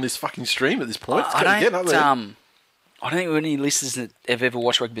 200 on this fucking stream at this point. It's I gonna get don't. up there. I don't think we've got any listeners that have ever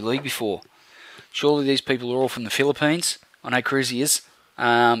watched rugby league before. Surely these people are all from the Philippines. I know Cruzy is.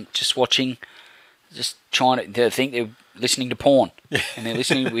 Just watching, just trying to. They think they're listening to porn, and they're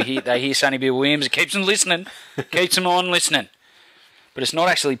listening. They hear Sonny Bill Williams. It keeps them listening. Keeps them on listening. But it's not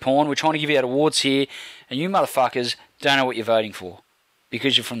actually porn. We're trying to give you out awards here, and you motherfuckers don't know what you're voting for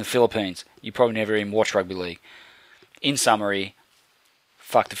because you're from the Philippines. You probably never even watched rugby league. In summary,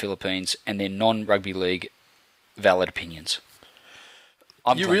 fuck the Philippines and their non-rugby league valid opinions.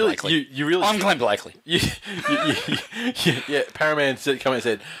 I'm Glenn Blakely. I'm Glenn Blakely. Yeah, Paraman come and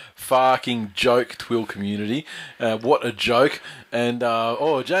said, fucking joke, TWiL community. What a joke. And,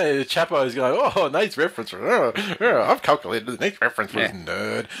 Jay Chapo's going, Nate's reference. I've calculated the Nate's reference was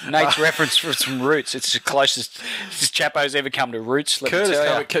nerd. Nate's reference for some roots. It's the closest Chapo's ever come to roots.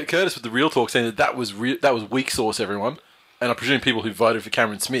 Curtis with the real talk saying that was weak sauce, everyone. And I presume people who voted for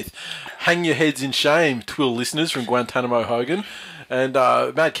Cameron Smith. Hang your heads in shame, TWiL listeners from Guantanamo Hogan. And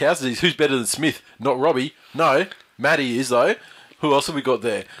Mad Cow says, who's better than Smith? Not Robbie. No, Matty is, though. Who else have we got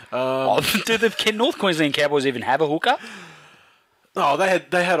there? Do the North Queensland Cowboys even have a hooker? Oh,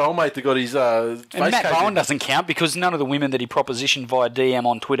 they had old mate that got his face. And Matt Bowen doesn't count because none of the women that he propositioned via DM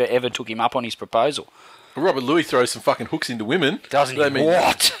on Twitter ever took him up on his proposal. Robert Louis throws some fucking hooks into women. Doesn't he?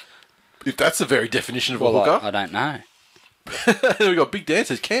 What? If that's the very definition of a hooker. I don't know. Then we got Big Dan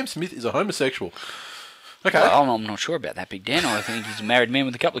says, Cam Smith is a homosexual. Okay. Well, I'm not sure about that, Big Dan. I think he's a married man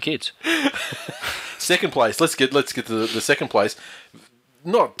with a couple of kids. Second place. Let's get to the second place.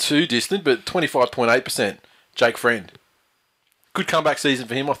 Not too distant, but 25.8%. Jake Friend. Good comeback season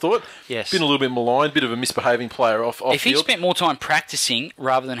for him, I thought. Yes. Been a little bit maligned, bit of a misbehaving player off If he spent more time practicing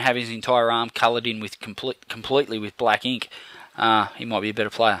rather than having his entire arm coloured in with completely with black ink, he might be a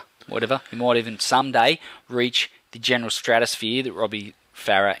better player. Whatever. He might even someday reach the general stratosphere that Robbie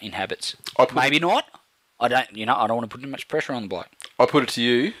Farah inhabits. Maybe not. I don't want to put too much pressure on the bloke. I put it to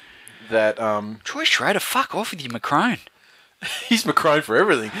you that Troy Schrader, fuck off with your Macron. He's Macron for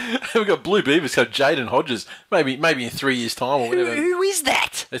everything. We've got Blue Beavers called Jaden Hodges. Maybe in 3 years' time or whatever. Who is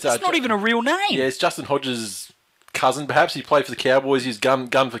that? It's not even a real name. Yeah, it's Justin Hodges' cousin. Perhaps he played for the Cowboys. He's gun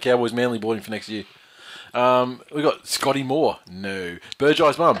for Cowboys. Manly bought him for next year. We got Scotty Moore. No.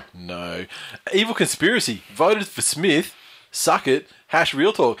 Burgeye's mum. No. Evil Conspiracy voted for Smith. Suck it.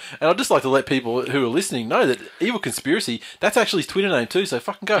 #Real Talk. And I'd just like to let people who are listening know that Evil Conspiracy, that's actually his Twitter name too, so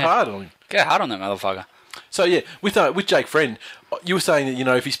fucking go hard on him. Go hard on that motherfucker. So yeah, with Jake Friend, you were saying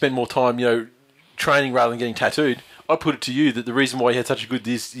that, if he spent more time, training rather than getting tattooed, I put it to you that the reason why he had such a good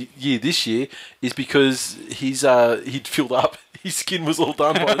this year is because he'd filled up. His skin was all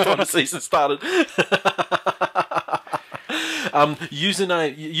done by the time the season started.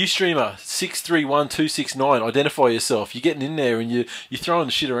 Username, Ustreamer 631269. Identify yourself. You're getting in there and you're throwing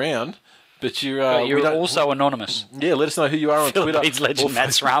the shit around, but you're also anonymous. Yeah, let us know who you are on Twitter. Philippines legend Matt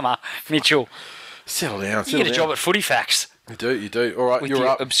Srama Mitchell. Settle down. You get a job at Footy Facts. You do. All right, with you're your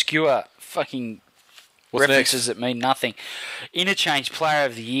up. Obscure fucking What's references next? that mean nothing. Interchange Player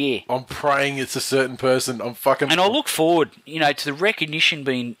of the Year. I'm praying it's a certain person. And I look forward, to the recognition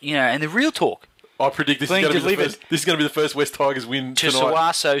being, and the real talk. I predict this is Being going to be the delivered. first. This is going to be the first West Tigers win to tonight.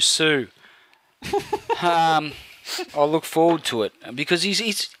 Suaso Sue. I look forward to it because he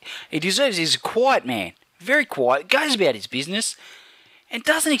deserves. He's a quiet man, very quiet. Goes about his business and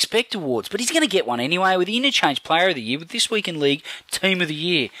doesn't expect awards, but he's going to get one anyway with the Interchange Player of the Year, with This Week in League Team of the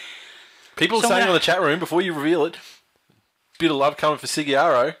Year. People are saying on the chat room before you reveal it, bit of love coming for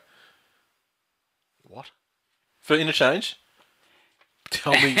Sigiaro. What? For Interchange.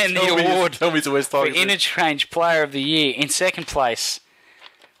 Tell me, And tell the me, award tell me it's a West for Tigers. Interchange Player of the Year in second place,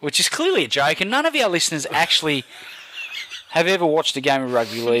 which is clearly a joke, and none of our listeners actually have ever watched a game of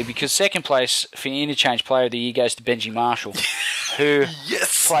rugby league, because second place for Interchange Player of the Year goes to Benji Marshall, who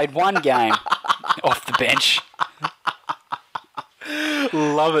played one game off the bench.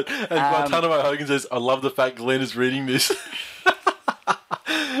 Love it. And Guantanamo Hogan says, I love the fact Glenn is reading this.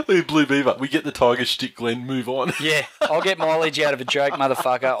 Look at Blue Beaver. We get the Tiger shtick, Glenn. Move on. Yeah, I'll get mileage out of a joke,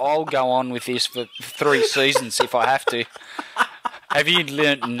 motherfucker. I'll go on with this for 3 seasons if I have to. Have you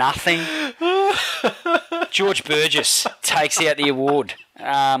learnt nothing? George Burgess takes out the award.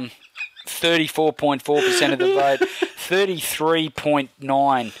 34.4% of the vote.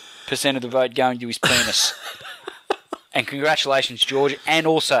 33.9% of the vote going to his penis. And congratulations, George, and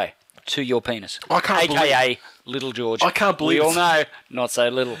also to your penis. AKA Little George. I can't believe we all know, not so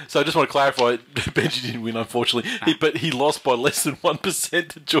little. So I just want to clarify, Benji didn't win, unfortunately. But he lost by less than 1%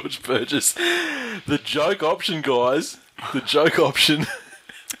 to George Burgess. The joke option, guys. The joke option.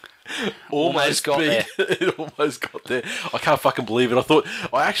 Almost got there. It almost got there. I can't fucking believe it. I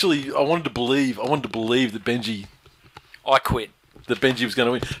wanted to believe that Benji I quit. was going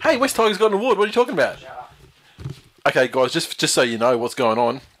to win. Hey, West Tigers got an award. What are you talking about? Okay, guys, just so you know what's going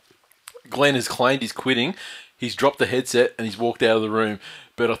on, Glenn has claimed he's quitting. He's dropped the headset and he's walked out of the room,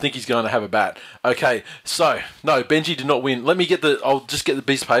 but I think he's going to have a bat. Okay, so, no, Benji did not win. I'll just get the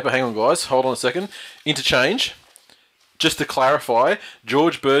piece of paper. Hang on, guys. Hold on a second. Interchange. Just to clarify,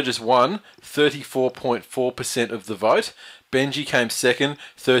 George Burgess won 34.4% of the vote. Benji came second,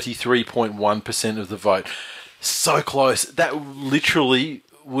 33.1% of the vote. So close. That literally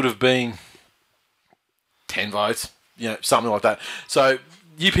would have been 10 votes, something like that. So,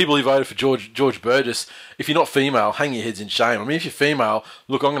 you people who voted for George Burgess, if you're not female, hang your heads in shame. I mean, if you're female,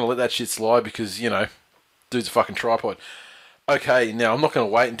 look, I'm going to let that shit slide because, dude's a fucking tripod. Okay, now I'm not going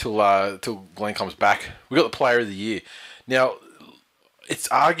to wait until Glenn comes back. We got the Player of the Year. Now, it's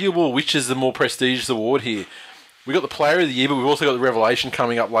arguable which is the more prestigious award here. We got the Player of the Year, but we've also got the Revelation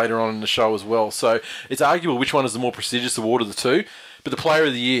coming up later on in the show as well. So it's arguable which one is the more prestigious award of the two. But the Player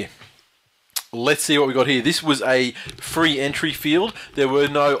of the Year. Let's see what we got here. This was a free entry field. There were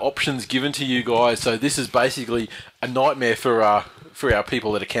no options given to you guys, so this is basically a nightmare for our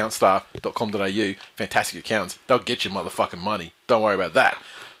people at accountstar.com.au. Fantastic accountants. They'll get you motherfucking money. Don't worry about that.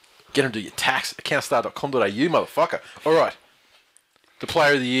 Get them to do your tax. accountstar.com.au, motherfucker. All right. The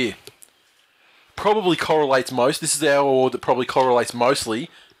Player of the Year. Probably correlates most. This is our award that probably correlates mostly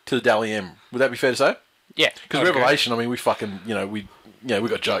to the Dally M. Would that be fair to say? Yeah. Because Revelation, I mean, we fucking, we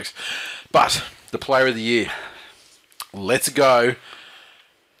got jokes. But the Player of the Year. Let's go.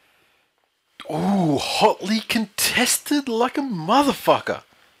 Ooh, hotly contested like a motherfucker.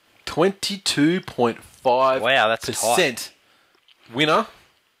 22.5%. Wow, that's tight. Winner.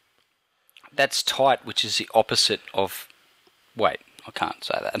 That's tight, which is the opposite of... Wait, I can't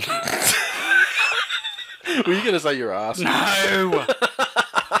say that. Were you going to say your ass? No!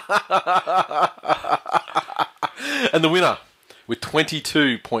 And the winner, with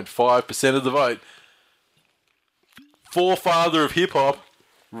 22.5% of the vote, forefather of hip-hop,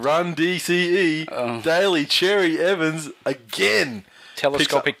 Run DCE, Daly Cherry Evans, again.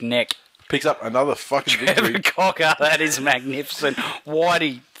 Telescopic neck. Picks up another fucking victory. Trevor Cocker, that is magnificent.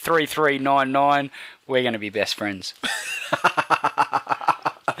 Whitey, 3399, we're going to be best friends.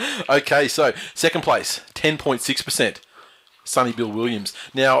 Okay, so, second place, 10.6%, Sonny Bill Williams.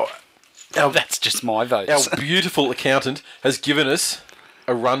 Now... that's just my votes. Our beautiful accountant has given us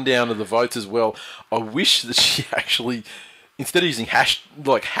a rundown of the votes as well. I wish that she actually, instead of using hash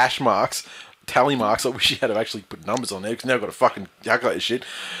marks, tally marks, I wish she had to actually put numbers on there because now I've got to fucking calculate this shit.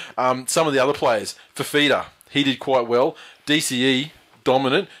 Some of the other players, Fafita, he did quite well. DCE,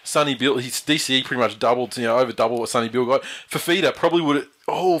 dominant. Sonny Bill, his DCE pretty much doubled, over double what Sonny Bill got. Fafita probably would have...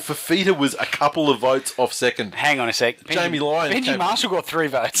 Oh, Fafita was a couple of votes off second. Hang on a sec. Jamie Lyons. Benji Marshall got 3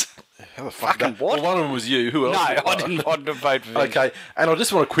 votes. How the fuck Fucking what? Well, one of them was you. Who else? No, I didn't want to vote for Benji. Okay, and I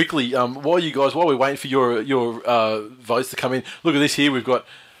just want to quickly, while we're waiting for your votes to come in, look at this here. We've got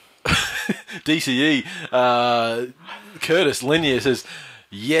DCE, Curtis Lenier says,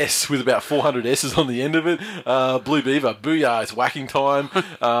 Yes, with about 400 S's on the end of it. Blue Beaver, booyah, it's whacking time.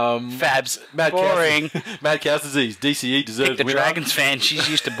 Fabs, Mad boring. Mad Cow's Disease, DCE deserves Pick the winner. Dragons fan. She's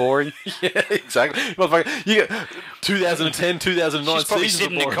used to boring. Yeah, exactly. Motherfucker, you get 2010, 2009 She's probably seasons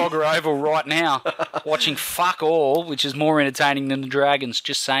sitting are in boring. Cogger Oval right now, watching fuck all, which is more entertaining than the Dragons.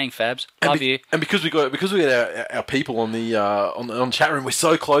 Just saying, Fabs. Love you. And because we got our people on the on chat room, we're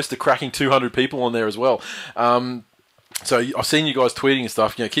so close to cracking 200 people on there as well. So I've seen you guys tweeting and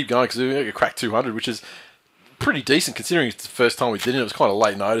stuff. You know, keep going because we're going to crack 200, which is pretty decent considering it's the first time we did it. It was kind of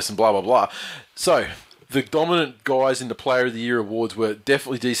late notice and blah blah blah. So the dominant guys in the Player of the Year awards were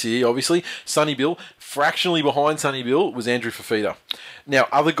definitely DCE, obviously. Sonny Bill, fractionally behind Sonny Bill was Andrew Fafita. Now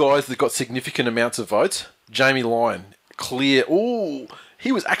other guys that got significant amounts of votes: Jamie Lyon, clear. Ooh.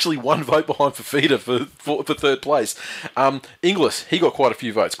 He was actually one vote behind Fafita for third place. Inglis, he got quite a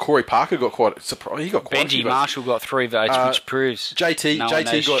few votes. Corey Parker got quite a surprise. He got quite a few Benji votes. Marshall got 3 votes, which proves JT no one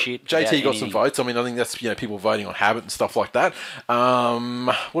knows shit about JT got some anything. votes. I mean, I think that's people voting on habit and stuff like that.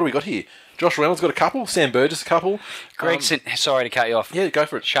 What do we got here? Josh Reynolds got a couple. Sam Burgess a couple. Gregson, sorry to cut you off. Yeah, go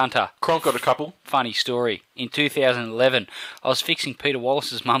for it. Shunter. Cronk got a couple. Funny story. In 2011, I was fixing Peter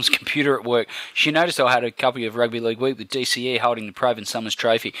Wallace's mum's computer at work. She noticed I had a copy of Rugby League Week with DCE holding the Proven Summers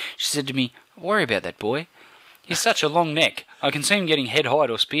trophy. She said to me, "Don't worry about that boy. He's such a long neck. I can see him getting head-highed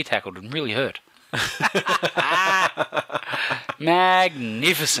or spear-tackled and really hurt."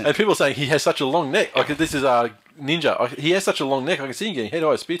 Magnificent. And people are saying he has such a long neck. Like this is Ninja. He has such a long neck. I can see him getting head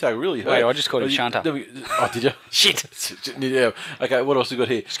high spear tag really hurt. Wait, I just called him Shunter. Oh, did you? Shit. Yeah. Okay, what else we got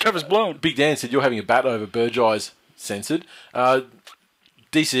here? His cover's blown. Big Dan said you're having a bat over Burgeyes censored.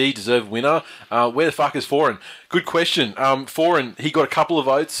 DCE deserved winner. Where the fuck is Foreign? Good question. Foreign, he got a couple of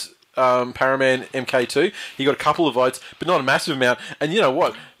votes. Paraman MK2, he got a couple of votes, but not a massive amount. And you know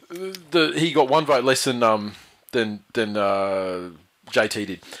what? He got one vote less than JT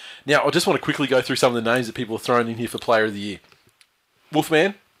did. Now, I just want to quickly go through some of the names that people are throwing in here for Player of the Year.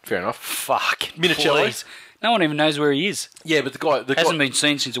 Wolfman, fair enough. Fuck. Minicello. Please. No one even knows where he is. Yeah, but the guy Hasn't been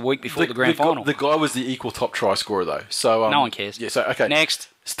seen since a week before the grand final. The guy was the equal top try scorer though. So no one cares. Yeah. So okay. Next.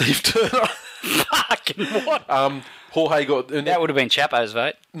 Steve Turner. Fucking what? Jorge got That would have been Chapo's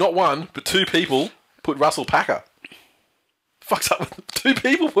vote. not one, but 2 people put Russell Packer. Fucks up with 2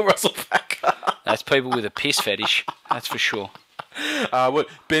 people put Russell Packer. That's people with a piss fetish. That's for sure. What?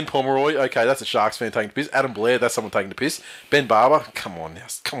 Ben Pomeroy, okay, that's a Sharks fan taking the piss. Adam Blair, that's someone taking the piss. Ben Barber, come on now,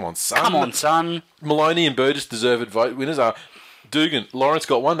 come on, son. Come on, son. Maloney and Burgess deserved vote winners. Dugan, Lawrence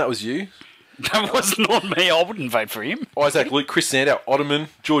got one, that was you. That was not me. I wouldn't vote for him. Isaac Luke, Chris Sandow, Ottoman,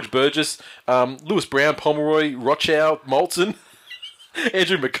 George Burgess, Lewis Brown, Pomeroy, Rochow, Moulton,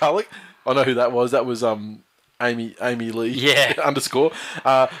 Andrew McCulloch. I know who that was. That was Amy Lee. Yeah. underscore.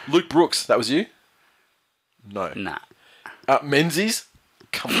 Luke Brooks, that was you? No. Nah. Menzies.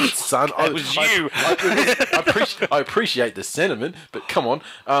 Come on, son. That was you. I appreciate the sentiment, but come on.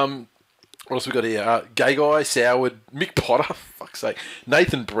 What else we got here? Gay Guy, Soward, Mick Potter, fuck's sake.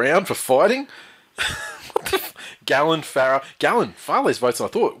 Nathan Brown for fighting. Gallon, Farah. Gallon, far less votes than I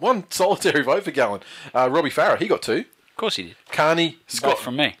thought. One solitary vote for Gallon. Robbie Farah, he got 2. Of course he did. Carney, Scott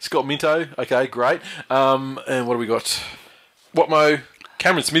from me. Scott Minto, okay, great. And what do we got? Watmo,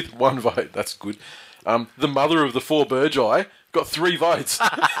 Cameron Smith, 1 vote. That's good. The mother of the 4 Burgeye got 3 votes.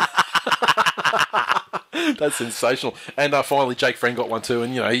 That's sensational. And finally, Jake Friend got 1 too,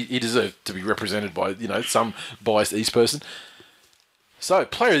 and he deserved to be represented by some biased East person. So,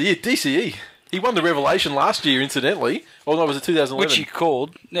 Player of the Year, DCE. He won the Revelation last year, incidentally. Oh no, was it 2011? Which you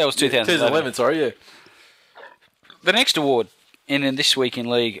called. That was 2011. 2011, sorry, yeah. The next award in This Week in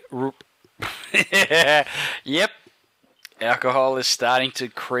League. Yep. Alcohol is starting to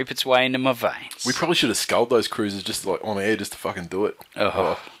creep its way into my veins. We probably should have sculled those cruises just like on air just to fucking do it.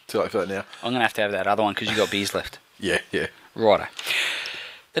 Oh. Too late for that now. I'm going to have that other one because you got beers left. Yeah. Righto.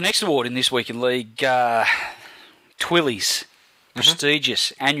 The next award in This Week in League, TWiLLYs.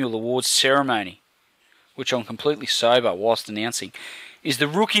 Prestigious annual awards ceremony, which I'm completely sober whilst announcing, is the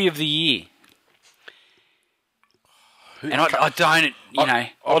Rookie of the Year. And I don't,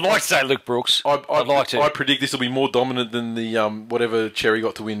 I'd like to say Luke Brooks. I'd like to. I predict this will be more dominant than the whatever Cherry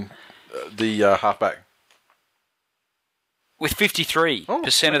got to win the halfback. With 53%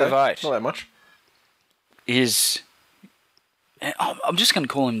 of the vote. Not that much. I'm just going to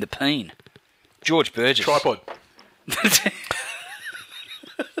call him the Peen. George Burgess. Tripod.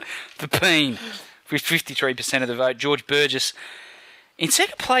 The Peen. With 53% of the vote. George Burgess. In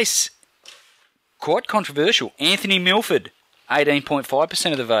second place, quite controversial, Anthony Milford.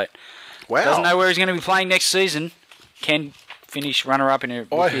 18.5% of the vote. Wow. Doesn't know where he's going to be playing next season. Can finish runner-up in a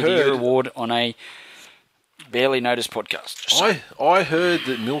Rookie of the Year award on a Barely Noticed podcast. Just saying. I heard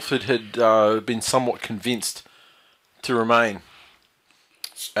that Milford had been somewhat convinced to remain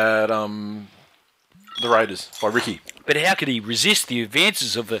at the Raiders by Ricky. But how could he resist the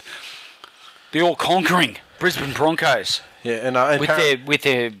advances of the all-conquering Brisbane Broncos? Yeah, and with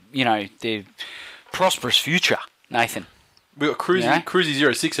their their prosperous future, Nathan. We got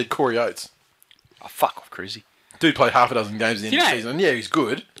Cruzy06 had Corey Oates. Oh, fuck off, Cruzy. Dude played half a dozen games at the end of the season. Yeah, he's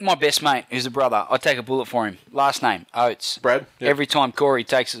good. My best mate, who's a brother, I'd take a bullet for him. Last name, Oates. Brad? Yep. Every time Corey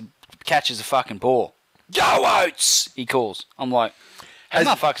catches a fucking ball, "Yo, Oates!" he calls. I'm like, that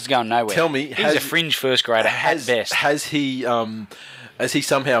motherfucker's going nowhere. Tell me, he's a fringe first grader at best. Has he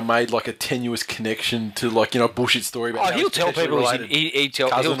somehow made like a tenuous connection to bullshit story about? Oh, he'll tell people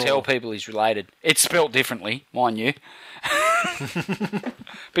he'll tell people he's related. It's spelt differently, mind you.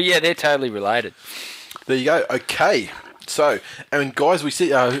 But yeah, they're totally related. There you go. Okay. So, guys, we see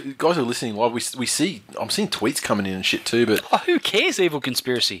guys who are listening live. We see. I'm seeing tweets coming in and shit too. But who cares? Evil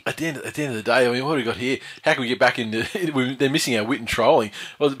conspiracy. At the end of the day, I mean, what have we got here? How can we get back into? They're missing our wit and trolling.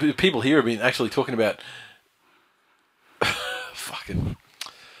 Well, the people here have been actually talking about. Fucking.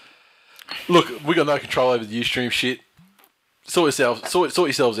 Look, we got no control over the Ustream shit. Sort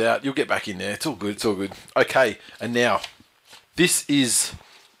yourselves out. You'll get back in there. It's all good. It's all good. Okay, and now,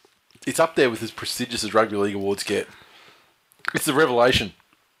 it's up there with as prestigious as Rugby League Awards get. It's the revelation.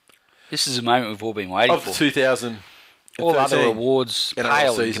 This is a moment we've all been waiting for. Of 2013 all other awards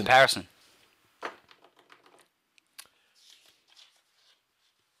pale in comparison.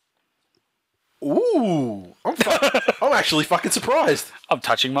 Ooh, I'm actually fucking surprised. I'm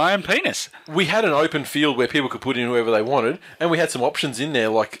touching my own penis. We had an open field where people could put in whoever they wanted, and we had some options in there,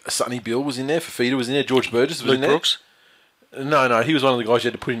 like Sonny Bill was in there, Fafita was in there, George Burgess was in there. Luke Brooks? No, he was one of the guys you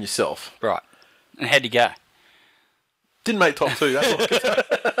had to put in yourself. Right. And how'd you go? Didn't make top two, that's all I can say.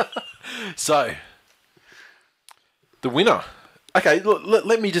 So, the winner. Okay, look,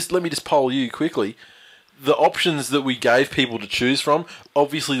 let me just poll you quickly. The options that we gave people to choose from,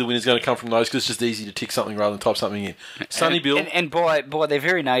 obviously the winner's going to come from those because it's just easy to tick something rather than type something in. Sonny Bill. And by their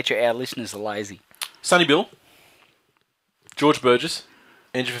very nature, our listeners are lazy. Sonny Bill, George Burgess,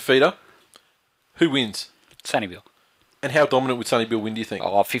 Andrew Fafita. Who wins? Sonny Bill. And how dominant would Sonny Bill win, do you think?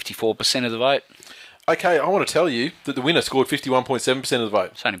 54% of the vote. Okay, I want to tell you that the winner scored 51.7% of the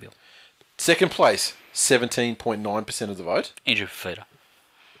vote. Sonny Bill. Second place, 17.9% of the vote. Andrew Fafita.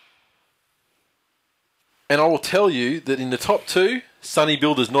 And I will tell you that in the top two, Sonny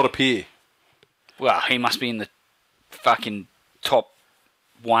Bill does not appear. Well, he must be in the fucking top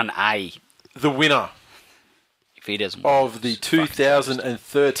 1A. The winner if he doesn't of the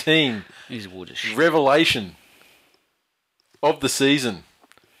 2013 revelation of the season,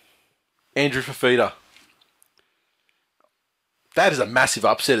 Andrew Fafita. That is a massive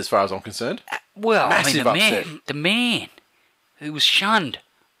upset as far as I'm concerned. Massive upset. The man who was shunned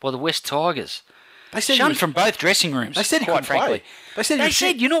by the West Tigers. They said shunned from both dressing rooms. They said, quite frankly. They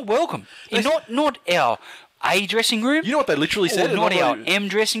said you're not welcome. Not our A dressing room. You know what they literally said? Or not our M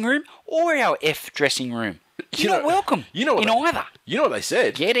dressing room or our F dressing room. You're not welcome. You know either. You know what they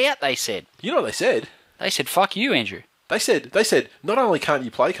said? Get out, they said. You know what they said? They said, fuck you, Andrew. They said, not only can't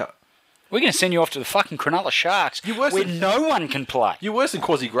you play, we're going to send you off to the fucking Cronulla Sharks where no one can play. You're worse than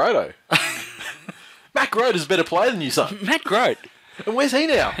Quasi Grotto. Matt Grote is a better player than you, son. Matt Grote. And where's he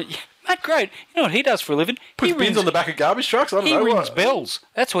now? Matt Grote, you know what he does for a living? Puts bins on the back of garbage trucks? I don't know. He rings bells.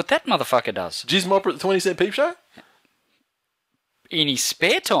 That's what that motherfucker does. Jizz mopper at the 20-cent peep show? In his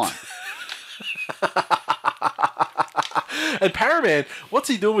spare time. And Paraman, what's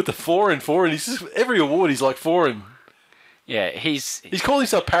he doing with the 4 and 4? And he's just, every award he's like 4 and... Yeah, he's calling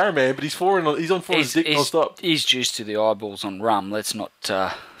himself Paraman, but he's on 4 his dick non-stop. He's juiced to the eyeballs on rum. Let's not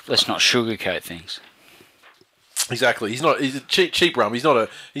sugarcoat things. Exactly. He's a cheap rum. He's not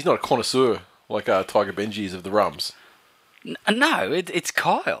a connoisseur like Tiger Benji is of the rums. No, it's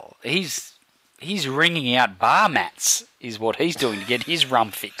Kyle. He's ringing out bar mats is what he's doing to get his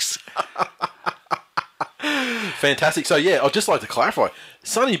rum fix. Fantastic. So yeah, I'd just like to clarify.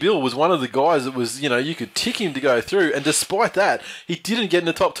 Sonny Bill was one of the guys that was, you could tick him to go through, and despite that, he didn't get in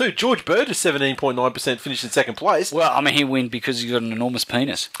the top two. George Burgess, 17.9%, finished in second place. Well, I mean, he win because he's got an enormous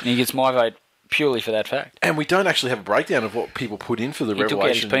penis, and he gets my vote purely for that fact. And we don't actually have a breakdown of what people put in for the revelation. He took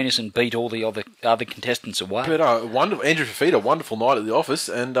out his penis and beat all the other contestants away. But wonderful, Andrew Fafita, wonderful night at the office,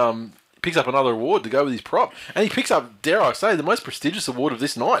 and picks up another award to go with his prop. And he picks up, dare I say, the most prestigious award of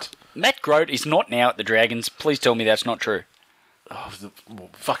this night. Matt Grote is not now at the Dragons. Please tell me that's not true. Oh,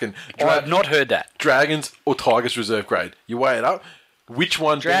 fucking... I have not heard that. Dragons or Tigers reserve grade. You weigh it up. Which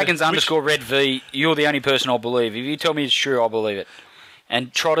one... Dragons _ Red V, you're the only person I'll believe. If you tell me it's true, I'll believe it.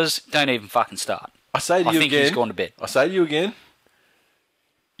 And Trotters, don't even fucking start. I say to I you think again. he's gone to bed. I say to you again.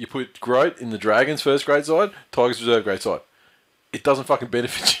 You put Groat in the Dragons first grade side, Tigers reserve grade side. It doesn't fucking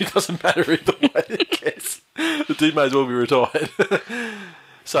benefit you. It doesn't matter either way. I guess the dude may as well be retired.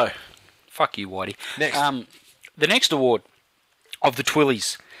 So, fuck you, Whitey. Next. The next award of the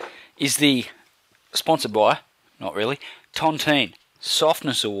TWiLLYs is the sponsored by, not really, Tontine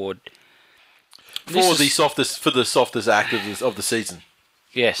Softness Award. For the softest act of the season.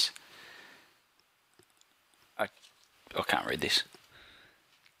 Yes. I can't read this.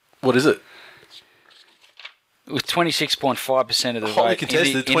 What is it? With 26.5% of the Hotly vote.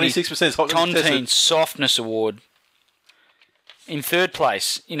 contested. 26% is hotly Tontine contested. Softness Award. In third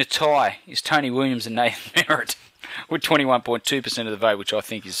place, in a tie, is Tony Williams and Nathan Merritt with 21.2% of the vote, which I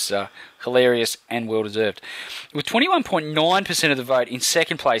think is hilarious and well-deserved. With 21.9% of the vote, in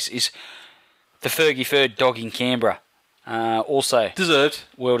second place is the Fergie Ferd dog in Canberra. Also Deserved.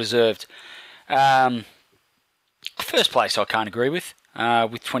 Well-deserved. First place I can't agree with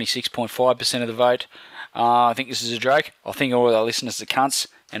 26.5% of the vote. I think this is a joke. I think all our listeners are cunts,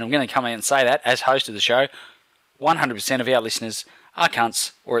 and I'm going to come out and say that as host of the show. 100% of our listeners are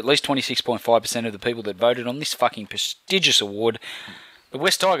cunts, or at least 26.5% of the people that voted on this fucking prestigious award. The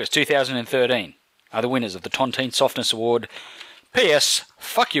West Tigers 2013 are the winners of the Tontine Softness Award. P.S.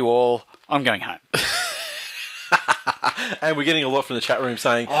 Fuck you all. I'm going home. And we're getting a lot from the chat room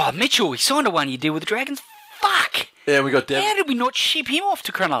saying... Oh, Mitchell, he signed a one-year deal with the Dragons. Fuck! Yeah, we got Dev. How did we not ship him off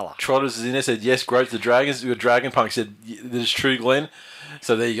to Cronulla? Trotters is in there, said, yes, Groat to the Dragons. We got Dragon Punk said, that is true, Glenn.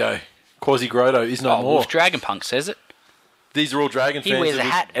 So there you go. Quasi Grotto is no more. Well, Dragon Punk says it. These are all Dragon fans. He wears a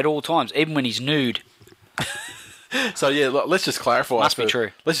hat at all times, even when he's nude. So yeah, let's just clarify. Must be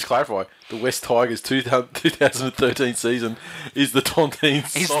true. Let's just clarify. The West Tigers 2013 season is the Tontine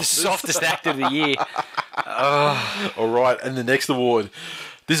He's the softest act of the year. All right, and the next award.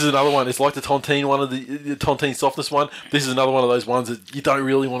 This is another one. It's like the Tontine one, the Tontine Softness one. This is another one of those ones that you don't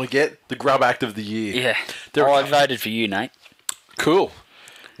really want to get. The Grub Act of the Year. Yeah. I voted for you, Nate. Cool.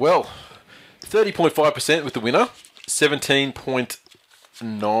 Well, 30.5% with the winner.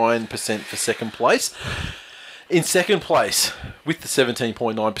 17.9% for second place. In second place, with the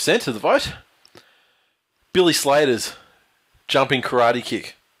 17.9% of the vote, Billy Slater's jumping karate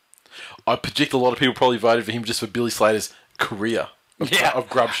kick. I predict a lot of people probably voted for him just for Billy Slater's career of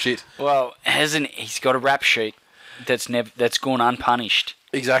grub shit. Well, he's got a rap sheet that's gone unpunished.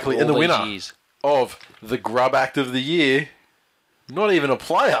 Exactly, and the winner of the Grub Act of the Year, not even a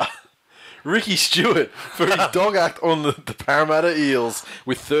player, Ricky Stewart, for his dog act on the Parramatta Eels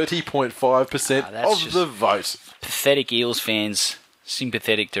with 30.5% of the vote. Pathetic Eels fans,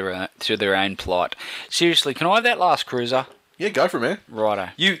 sympathetic to their own plight. Seriously, can I have that last cruiser? Yeah, go for it, man. Righto.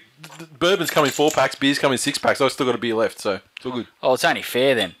 Bourbon's come in 4-packs, beer's come in 6-packs. I've still got a beer left, so it's all good. Oh, it's only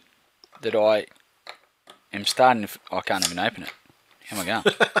fair then that I am starting. I can't even open it. How am I going?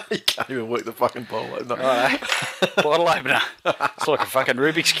 You can't even work the fucking bottle opener. Righto. Bottle opener. It's like a fucking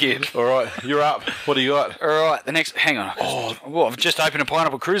Rubik's Cube. All right, you're up. What do you got? All right, the next. Hang on. Well, I've just opened a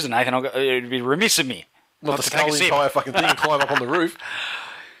pineapple cruiser, Nathan. It'd be remiss of me not to take the entire fucking thing and climb up on the roof.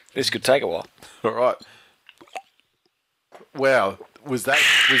 This could take a while. All right. Wow, was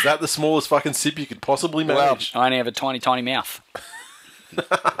that the smallest fucking sip you could possibly manage? Well, I only have a tiny, tiny mouth.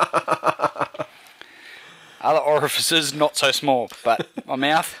 Other orifices, not so small, but my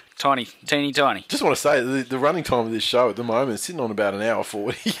mouth, tiny, teeny, tiny. Just want to say, the running time of this show at the moment is sitting on about an hour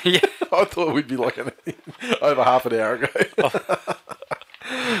 40. Yeah. I thought we'd be like over half an hour ago.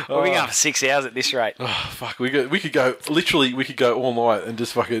 We'll be going for 6 hours at this rate. Oh, fuck, we could go all night and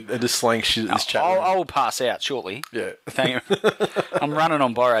just slang shit at this chat room. I will pass out shortly. Yeah. Thank you. I'm running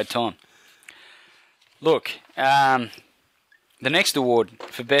on borrowed time. Look, the next award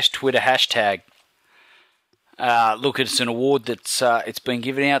for best Twitter hashtag. Look, it's an award that's it's been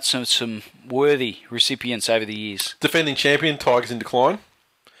given out to some worthy recipients over the years. Defending champion, Tigers in decline.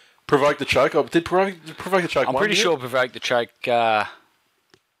 Provoke the choke. Did Provoke the choke? I'm pretty sure Provoke the choke.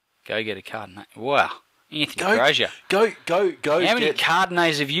 Go get a Cardinal. Wow, Anthony Crozier. Go. How many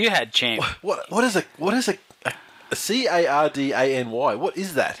Cardinals have you had, champ? What is a Cardany? What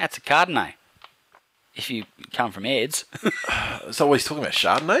is that? That's a Cardinal. If you come from Eds. So what he's talking about,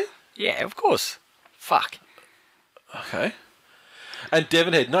 Chardonnay? Yeah, of course. Fuck. Okay. And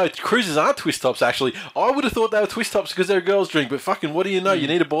Devonhead. No, cruisers aren't twist tops, actually. I would have thought they were twist tops because they're a girls' drink, but fucking, what do you know? You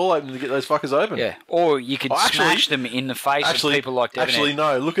need a ball opener to get those fuckers open. Yeah. Or you could smash them in the face of people like Devonhead. Actually,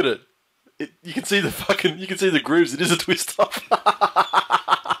 no. Look at it. You can see the grooves. It is a twist top.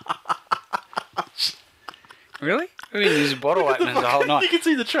 Really? We can use a bottle opener the whole night. You can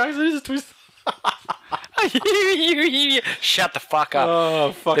see the tracks. It is a twist. Shut the fuck up.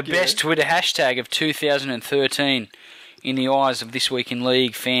 Oh, fuck the yeah. best Twitter hashtag of 2013 in the eyes of This Week in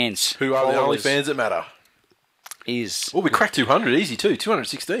League fans. Who are the only followers, fans that matter? Is Well, we cracked 200 easy too.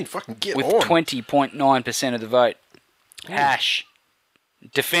 216. Fucking get with on. 20.9% of the vote. Hash.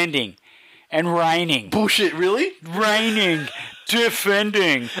 Defending. And reigning. Bullshit, really? Reigning.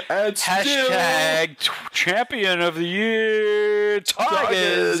 Defending. And Hashtag champion of the year.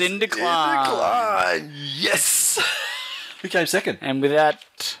 Tigers in decline. Yes. Who came second? And with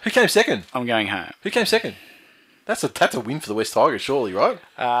that, Who came second? I'm going home. Who came second? That's a win for the West Tigers, surely, right?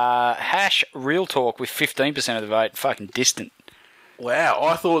 Hash Real Talk with 15% of the vote. Fucking distant. Wow,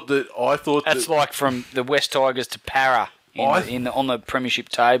 I thought That's like from the West Tigers to Para on the premiership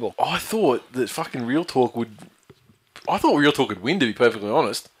table. I thought that fucking Real Talk would. I thought Real Talk would win, to be perfectly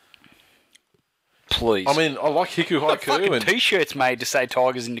honest. Please. I mean, I like Hiku Got Haiku. fucking And T-shirts made to say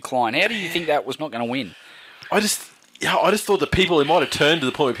Tigers in decline. How do you think that was not going to win? I just thought that people, it might have turned to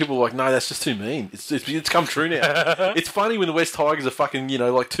the point where people were like, no, that's just too mean. It's come true now. It's funny when the West Tigers are fucking,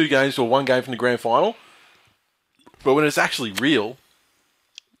 like 2 games or 1 game from the grand final. But when it's actually real,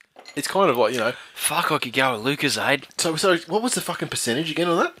 it's kind of like, Fuck, I could go with Lucas Aid. So what was the fucking percentage again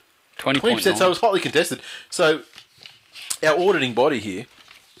on that? 20%. So it was hotly contested. So our auditing body here,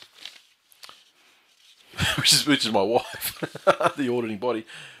 which is my wife, the auditing body,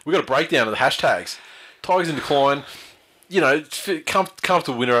 we got a breakdown of the hashtags. Tigers in decline,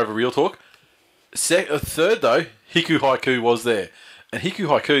 comfortable winner over Real Talk. Third though, Hiku Haiku was there, and Hiku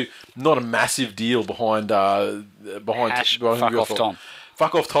Haiku not a massive deal behind Hash, fuck Real off Talk. Tom.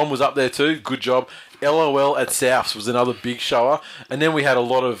 Fuck Off Tom was up there too. Good job. LOL at Souths was another big shower. And then we had a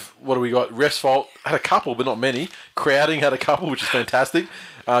lot of, what do we got? Ref's Fault had a couple, but not many. Crowding had a couple, which is fantastic.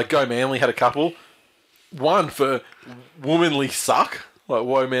 Go Manly had a couple. One for Womanly Suck. Like,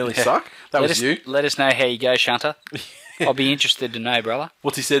 Whoa Manly Suck. That was you. Let us know how you go, Shunter. I'll be interested to know, brother.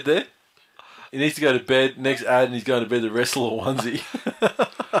 What's he said there? He needs to go to bed. Next ad, and he's going to bed the wrestler onesie.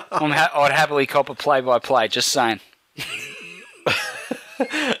 I'd happily cop a play-by-play, just saying.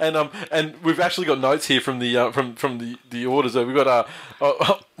 And we've actually got notes here from the orders. We've got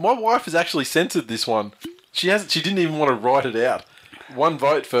my wife has actually censored this one. She didn't even want to write it out. 1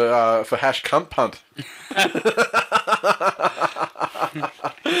 vote for hash cunt punt.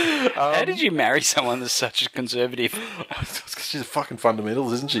 How did you marry someone that's such a conservative? She's a fucking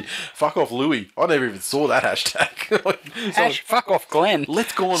fundamentalist, isn't she? Fuck off Louis. I never even saw that hashtag. Hash, fuck off Glenn.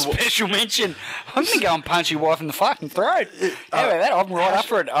 Let's go on. Special mention. I'm going to go and punch your wife in the fucking throat. How about that? I'm right up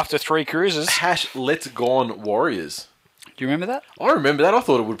for it after 3 cruises. Hash Let's Gone Warriors. Do you remember that? I remember that. I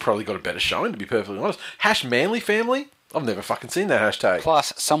thought it would probably got a better showing, to be perfectly honest. Hash Manly Family. I've never fucking seen that hashtag.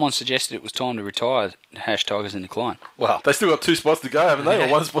 Plus, someone suggested it was time to retire hash Tigers in decline. Well, they still got 2 spots to go, haven't they? Or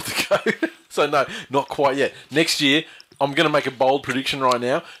 1 spot to go. So no, not quite yet. Next year, I'm going to make a bold prediction right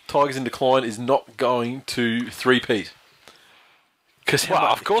now. Tigers in decline is not going to three-peat.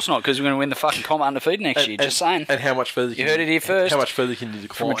 Of course not, because we're going to win the fucking comp undefeated next year. Just saying. And how much further? You heard it here first. How much further can you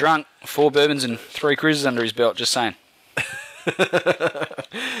decline? From a drunk, 4 bourbons and 3 cruises under his belt. Just saying.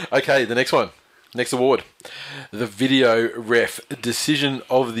 Okay, the next one. Next award. The Video Ref Decision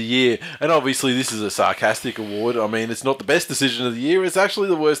of the Year. And obviously this is a sarcastic award. I mean, it's not the best decision of the year. It's actually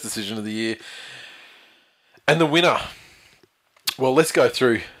the worst decision of the year. And the winner. Well, let's go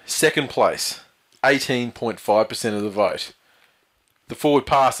through. Second place. 18.5% of the vote. The forward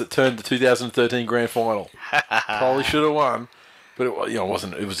pass that turned the 2013 grand final. Probably should have won. But it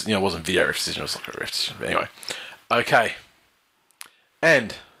wasn't Video Ref Decision. It was like a ref decision. But anyway. Okay.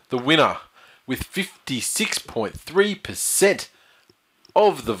 And the winner, with 56.3%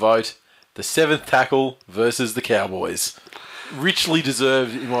 of the vote, the 7th tackle versus the Cowboys. Richly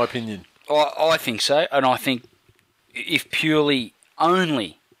deserved, in my opinion. I think so, and I think if purely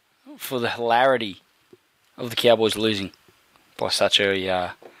only for the hilarity of the Cowboys losing by such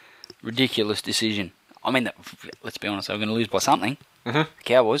a ridiculous decision. I mean, let's be honest, they're going to lose by something. Mm-hmm. The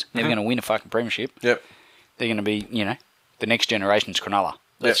Cowboys, never going to win a fucking premiership. Yep. They're going to be, the next generation's Cronulla.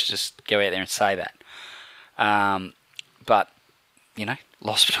 Let's just go out there and say that. But,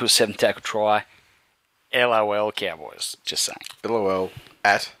 lost to a 7th tackle try. LOL Cowboys. Just saying. LOL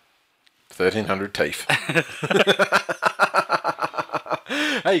at 1300 teeth.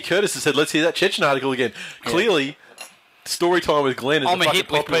 Hey, Curtis has said, let's hear that Chechen article again. Yeah. Clearly, story time with Glenn is I'm a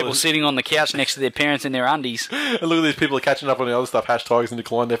hit with people sitting on the couch next to their parents in their undies. And look at these people are catching up on the other stuff. Hashtags in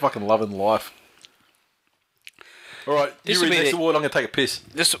decline. They're fucking loving life. All right, you read next award. I'm going to take a piss.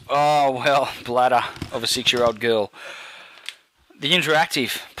 Bladder of a 6-year-old girl. The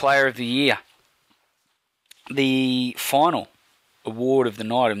Interactive Player of the Year. The final award of the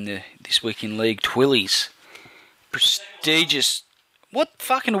night in the This Week in League TWiLLYs prestigious... What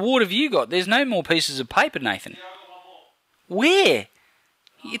fucking award have you got? There's no more pieces of paper, Nathan. Where?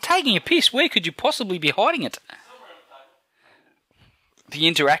 You're taking a piss. Where could you possibly be hiding it?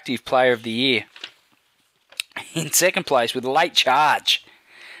 The Interactive Player of the Year. In second place, with a late charge,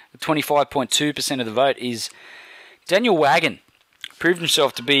 25.2% of the vote, is Daniel Wagon. Proved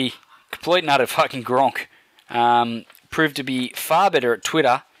himself to be complete and utter fucking gronk. Proved to be far better at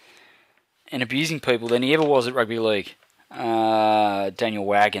Twitter and abusing people than he ever was at rugby league. Daniel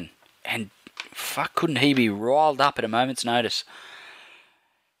Wagon. And fuck, couldn't he be riled up at a moment's notice?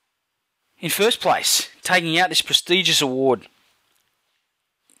 In first place, taking out this prestigious award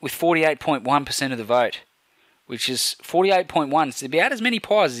with 48.1% of the vote, which is 48.1. It's about as many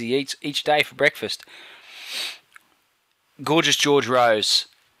pies as he eats each day for breakfast. Gorgeous George Rose,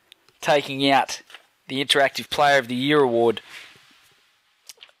 taking out the Interactive Player of the Year award.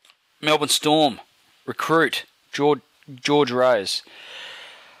 Melbourne Storm recruit George Rose.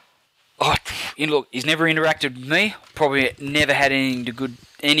 Oh, look, he's never interacted with me. Probably never had any good.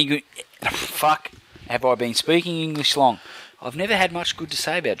 Fuck, have I been speaking English long? I've never had much good to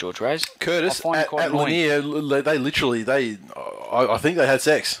say about George Rose. Curtis, at Lanier, I think they had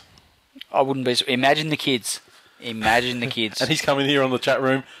sex. I wouldn't be. Imagine the kids. Imagine the kids. And he's coming here on the chat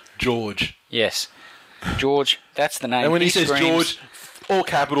room, George. Yes, George. That's the name. And when he says George, all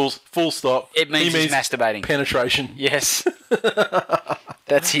capitals, full stop. It means he's masturbating. Penetration. Yes.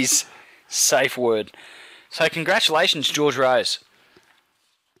 That's his safe word. So congratulations, George Rose.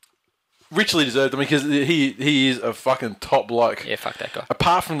 Richly deserved. I mean, because he is a fucking top bloke. Yeah, fuck that guy.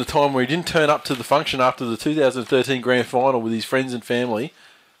 Apart from the time where he didn't turn up to the function after the 2013 grand final with his friends and family,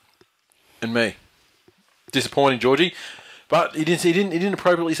 and me, disappointing, Georgie. But he didn't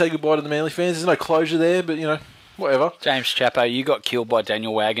appropriately say goodbye to the Manly fans. There's no closure there, but you know, whatever. James Chapo, you got killed by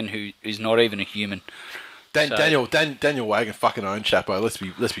Daniel Wagon, who is not even a human. Daniel Wagon fucking owned Chapo. Let's be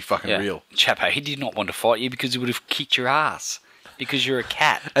fucking real. Chapo, he did not want to fight you because he would have kicked your ass. Because you're a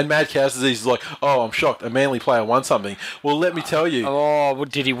cat. And Mad Cow's Disease is like, oh, I'm shocked. A Manly player won something. Well, let me tell you. Oh,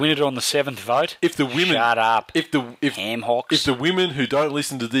 did he win it on the 7th vote? If the women, shut up. If ham hocks. If the women who don't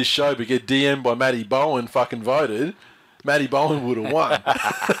listen to this show but get DM'd by Matty Bowen fucking voted, Matty Bowen would have won.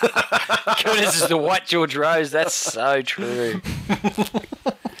 Goodness, is the white George Rose. That's so true.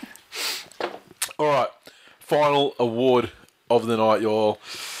 All right, final award of the night, y'all.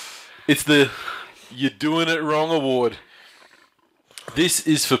 It's the You're Doing It Wrong award. This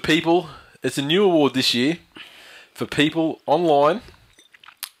is for people, it's a new award this year, for people online,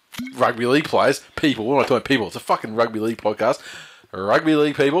 rugby league players, people, what am I talking people? It's a fucking rugby league podcast. Rugby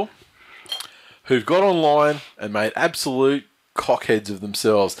league people who've got online and made absolute cockheads of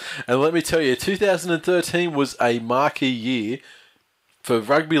themselves. And let me tell you, 2013 was a marquee year for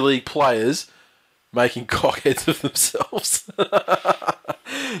rugby league players making cockheads of themselves.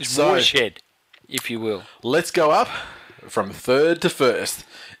 Watershed, if you will. Let's go up from third to first.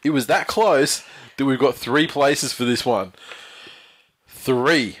 It was that close that we've got 3 places for this one.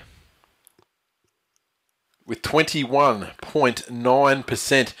 3. With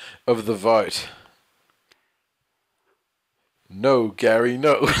 21.9% of the vote. No, Gary,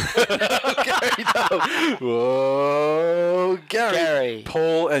 no. No, Gary, no. Whoa, Gary.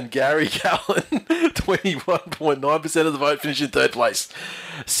 Paul and Gary Callan. 21.9% of the vote finish in third place.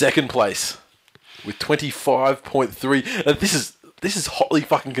 Second place with 25.3%. And this is hotly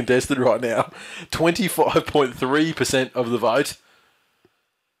fucking contested right now. 25.3% of the vote.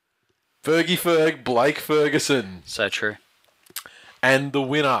 Fergie Ferg, Blake Ferguson. So true. And the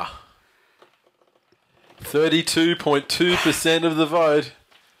winner, 32.2% of the vote,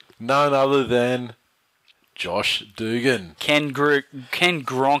 none other than Josh Dugan. Ken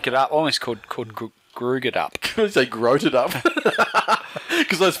Gronk it up. Almost called Groog it up. Can I say groat it up?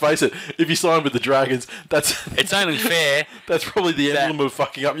 Because let's face it, if you sign with the Dragons, it's only fair. That's probably the emblem of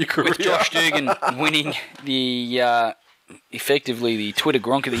fucking up your career. With Josh Dugan winning the effectively the Twitter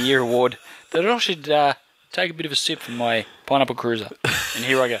Gronk of the Year award, that I should take a bit of a sip from my pineapple cruiser. And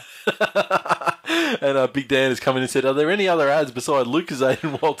here I go. And Big Dan has come in and said, are there any other ads besides Lucozade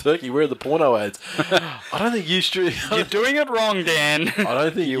and Wild Turkey? Where are the porno ads? I don't think Ustream... You're doing it wrong, Dan. I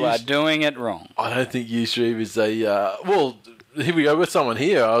don't think you are doing it wrong. I don't think Ustream is a... well, here we go. We've got someone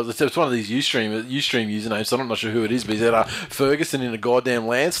here. It's one of these Ustream usernames, so I'm not sure who it is, but he said Ferguson in a goddamn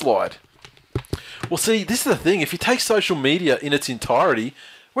landslide. Well, see, this is the thing. If you take social media in its entirety,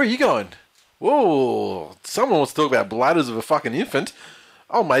 where are you going? Whoa, someone wants to talk about bladders of a fucking infant.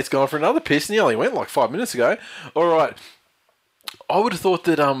 Oh, mate's going for another piss, and he only went like 5 minutes ago. All right. I would have thought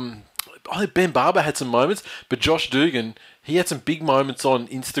that I think Ben Barber had some moments, but Josh Dugan, he had some big moments on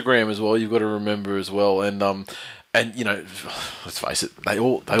Instagram as well, you've got to remember as well. And And let's face it, they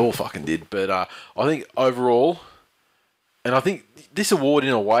all fucking did. But I think overall, and I think this award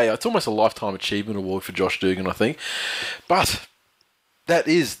in a way, it's almost a lifetime achievement award for Josh Dugan, I think. But that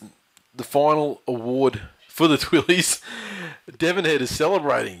is the final award for the TWiLLYs. Devonhead is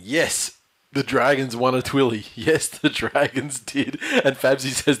celebrating. Yes, the Dragons won a TWiLLY. Yes, the Dragons did. And Fabsy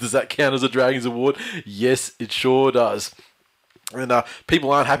says, does that count as a Dragons award? Yes, it sure does. And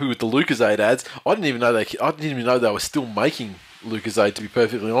people aren't happy with the Lucozade ads. I didn't even know they were still making Lucozade, to be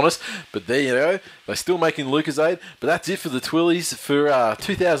perfectly honest. But there you go, they're still making Lucozade. But that's it for the TWiLLYs for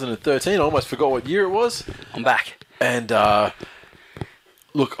 2013. I almost forgot what year it was. I'm back. And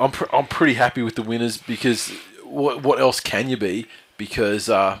look, I'm pretty happy with the winners, because what else can you be? Because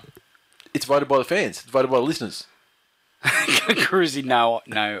it's voted by the fans. It's voted by the listeners. Cruzy, no,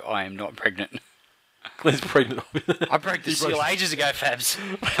 I am not pregnant. Glenn's pregnant. I broke the seal ages ago, Fabs.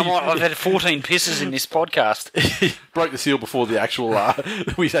 Come on, I've had 14 pisses in this podcast. He broke the seal before the actual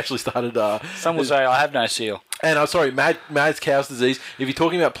we actually started. Some will say I have no seal. And sorry, Mad's cow's disease. If you're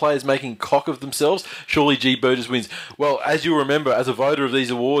talking about players making cock of themselves, surely G. Burgess wins. Well, as you remember, as a voter of these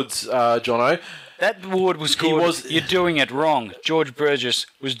awards, Jono, that award was called "You're Doing It Wrong." George Burgess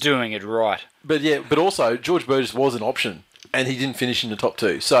was doing it right. But also George Burgess was an option, and he didn't finish in the top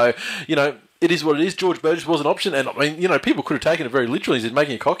two. So it is what it is. George Burgess was an option, and I mean, people could have taken it very literally. He said,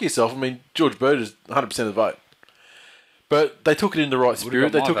 making a cock of yourself. I mean, George Burgess 100% of the vote. But they took it in the right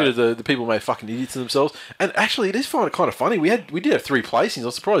spirit. They took it as the people made fucking idiots of themselves. And actually, it is kind of funny. We did have 3 placings. I'm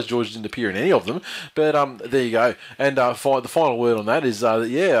surprised George didn't appear in any of them. But there you go. And the final word on that is,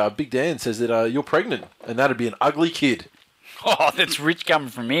 Big Dan says that you're pregnant, and that'd be an ugly kid. Oh, that's rich coming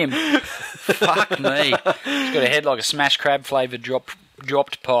from him. Fuck me. He's got a head like a smashed crab flavoured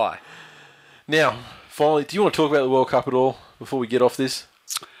dropped pie. Now, finally, do you want to talk about the World Cup at all before we get off this?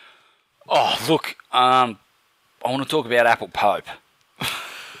 Oh, look, I want to talk about Apple Pope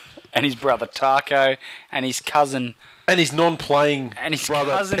and his brother Taco and his cousin... And his non-playing and his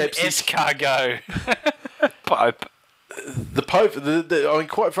brother cousin Pepsi. Escargot. Pope. The Pope, I mean,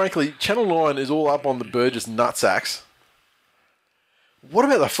 quite frankly, Channel 9 is all up on the Burgess nutsacks. What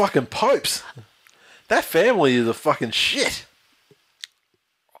about the fucking Popes? That family is a fucking shit.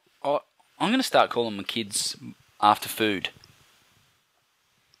 I'm going to start calling my kids after food.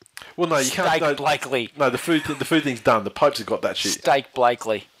 Well, no, you can't. Steak Blakely. No, the food thing's done. The Popes have got that shit. Steak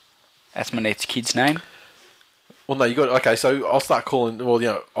Blakely. That's my next kid's name. Well, no, you got... Okay, so I'll start calling...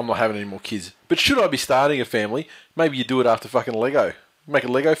 Well, I'm not having any more kids. But should I be starting a family? Maybe you do it after fucking Lego. Make a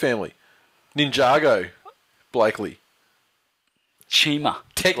Lego family. Ninjago Blakely. Chima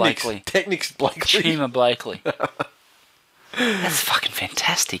Blakely. Technics Blakely. Chima Blakely. That's fucking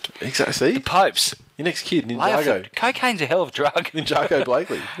fantastic. Exactly. See? The Popes. Your next kid, Ninjago. Cocaine's a hell of a drug. Ninjago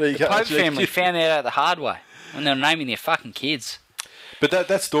Blakely. There you the go. Pope family found that out the hard way when they were naming their fucking kids. But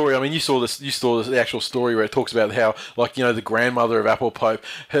that story, I mean, you saw the actual story where it talks about how, the grandmother of Apple Pope,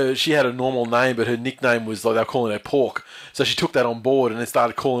 she had a normal name, but her nickname was, they were calling her Pork. So she took that on board and then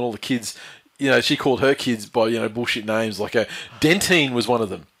started calling all the kids, she called her kids by, bullshit names, Dentine was one of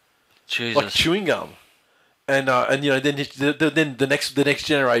them. Jesus. Like chewing gum. And then the next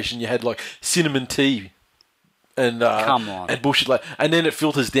generation you had cinnamon tea, and come on, and bullshit and then it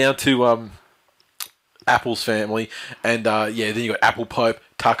filters down to Apple's family, and then you got Apple Pope,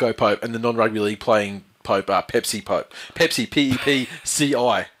 Taco Pope, and the non-rugby league playing Pope, Pepsi Pope, Pepsi Pepci.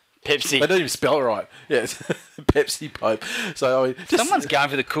 Pepsi. They don't even spell it right. Yes, Pepsi Pope. So someone's going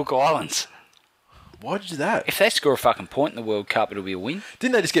for the Cook Islands. Why'd you do that? If they score a fucking point in the World Cup, it'll be a win.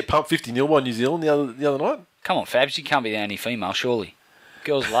 Didn't they just get pumped 50-0 by New Zealand the other night? Come on, Fabs, you can't be the only female, surely.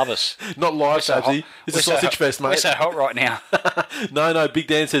 Girls love us. Not live, Fabsy. It's a sausage fest, mate. We're so hot right now. No, Big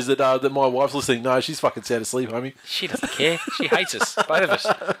Dan says that my wife's listening. No, she's fucking sound asleep, homie. She doesn't care. She hates us, both of us.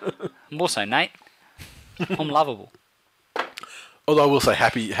 More so, Nate. I'm lovable. Although I will say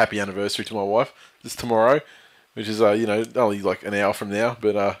happy anniversary to my wife. It's tomorrow, which is only an hour from now,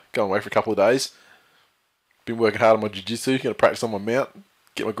 but going away for a couple of days. Been working hard on my jiu-jitsu, going to practice on my mount,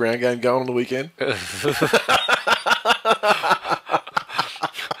 get my ground game going on the weekend.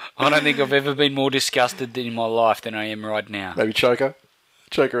 I don't think I've ever been more disgusted in my life than I am right now. Maybe choke her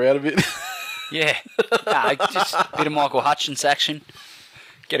out a bit. Yeah. Just a bit of Michael Hutchins action.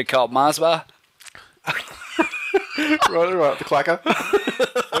 Get a cold Mars bar. right, the clacker.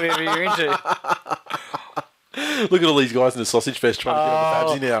 Whatever you're into. Look at all these guys in the sausage fest trying to get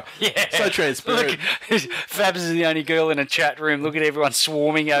on the Fabsy now. Yeah. So transparent. Look, Fabs is the only girl in a chat room. Look at everyone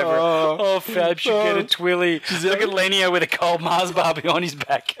swarming over it. Oh, Fabs should get a twilly. Look at Lenio with a cold Mars bar behind his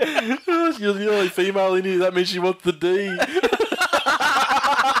back. You're the only female in here. That means she wants the D.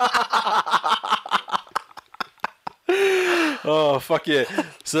 Oh, fuck yeah.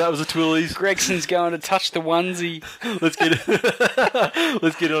 So that was the TWiLLYs. Gregson's going to touch the onesie. Let's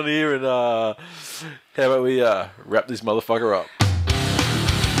get on here and how about we wrap this motherfucker up.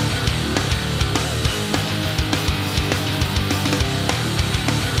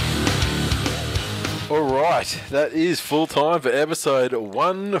 Alright, that is full time for episode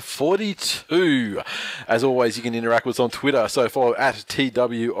 142. As always, you can interact with us on Twitter, so follow at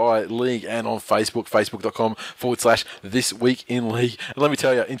TWI League and on Facebook, facebook.com/This Week in League. And let me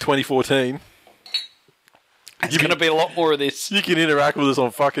tell you, in 2014, There's going to be a lot more of this. you can interact with us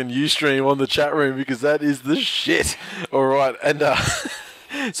on fucking Ustream on the chat room because that is the shit. Alright, and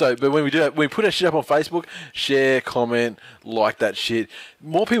so, but when we do that, when we put our shit up on Facebook, share, comment, like that shit.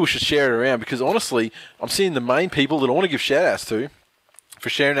 More people should share it around because honestly, I'm seeing the main people that I want to give shout outs to for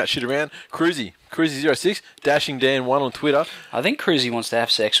sharing that shit around. Cruzy06, Dashing Dan 1 on Twitter. I think Cruzy wants to have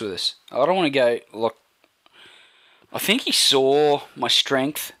sex with us. I don't want to go, look, I think he saw my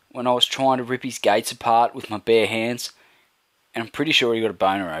strength when I was trying to rip his gates apart with my bare hands, and I'm pretty sure he got a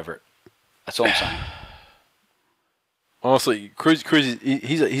boner over it. That's all I'm saying. Honestly, Cruzy,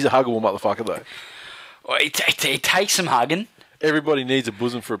 he's a huggable motherfucker though. Well, it takes some hugging. Everybody needs a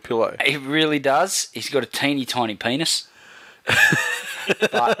bosom for a pillow. He really does. He's got a teeny tiny penis.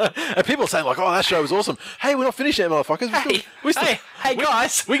 And people are saying like, "Oh, that show was awesome." Hey, we're not finished yet, motherfuckers. Hey,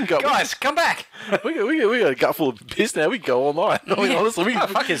 guys! We can go. Guys, come back. We got a gut full of piss now. We can go all night. I mean, honestly, we can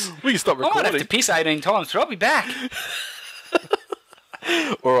stop recording. I might have to piss 18 times, but I'll be back.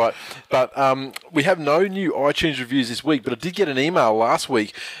 All right, but we have no new iTunes reviews this week. But I did get an email last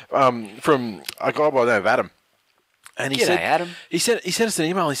week from a guy by the name of Adam, and he G'day, said, Adam. he sent us an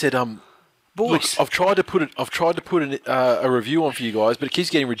email. And he said, Boys, look, I've tried to put a review on for you guys, but it keeps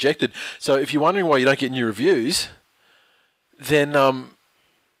getting rejected. So if you're wondering why you don't get new reviews, then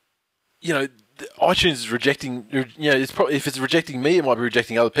iTunes is rejecting. It's probably, if it's rejecting me, it might be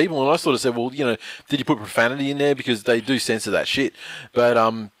rejecting other people. And I sort of said, well, did you put profanity in there because they do censor that shit? But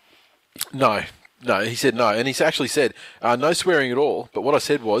no, he said no, and he actually said no swearing at all. But what I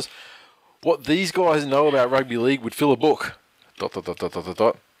said was, what these guys know about rugby league would fill a book. ...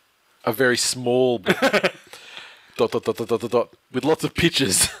 A very small book. ... With lots of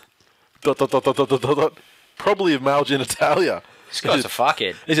pictures. ... Probably of male genitalia. this guy's a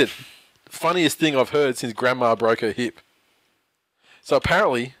fuckhead. He said, funniest thing I've heard since Grandma broke her hip. So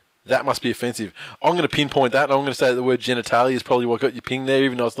apparently, that must be offensive. I'm going to pinpoint that, and I'm going to say that the word genitalia is probably what got you pinged there,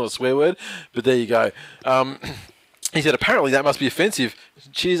 even though it's not a swear word. But there you go. He said, apparently that must be offensive.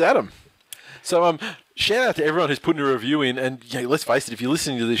 Cheers, Adam. So shout out to everyone who's putting a review in, and let's face it, if you're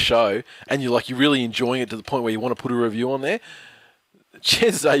listening to this show and you're really enjoying it to the point where you want to put a review on there,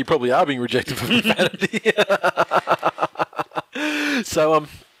 chances are you probably are being rejected for profanity. So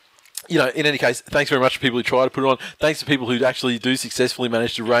in any case, thanks very much for people who try to put it on. Thanks to people who actually do successfully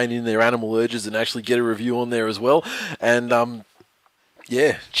manage to rein in their animal urges and actually get a review on there as well. And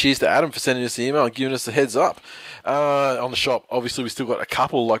cheers to Adam for sending us the email and giving us the heads up. On the shop, obviously, we still got a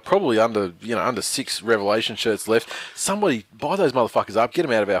couple, probably under 6 Revelation shirts left. Somebody buy those motherfuckers up, get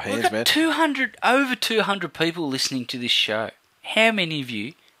them out of our hands, We've got man. over 200 people listening to this show. How many of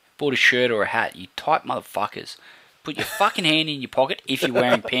you bought a shirt or a hat? You type motherfuckers. Put your fucking hand in your pocket if you're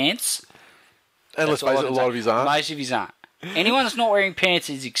wearing pants. And let's face it, a lot of his aren't. Most of his aren't. Anyone that's not wearing pants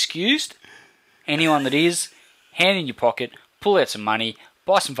is excused. Anyone that is, hand in your pocket, pull out some money,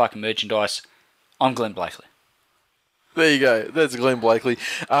 buy some fucking merchandise. I'm Glenn Blakely. There you go. That's Glenn Blakely.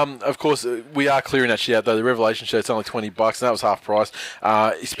 Of course, we are clearing that shit out, though. The Revelation shirt's only $20, and that was half price.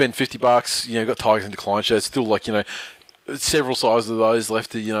 You spend $50, got Tigers and Decline shirts. Still, several sizes of those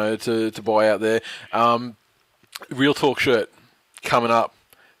left to buy out there. Real Talk shirt coming up.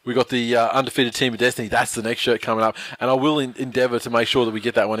 We got the Undefeated Team of Destiny. That's the next shirt coming up. And I will endeavour to make sure that we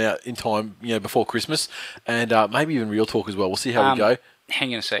get that one out in time, before Christmas. And maybe even Real Talk as well. We'll see how we go.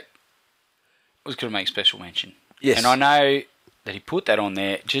 Hang on a sec. I was going to make special mention. Yes. And I know that he put that on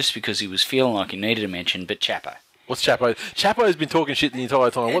there just because he was feeling like he needed a mention, but Chapo. What's Chapo? Chapo's been talking shit the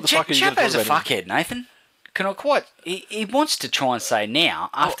entire time. What the fuck are you going to talk about? Chapo's a fuckhead, Nathan. He wants to try and say now,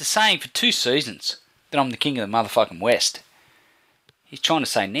 after saying for 2 seasons that I'm the king of the motherfucking West, he's trying to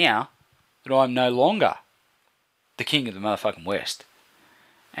say now that I'm no longer the king of the motherfucking West.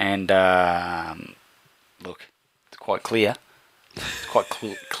 And, look, it's quite clear. It's quite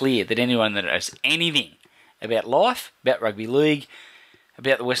clear that anyone that knows anything about life, about rugby league,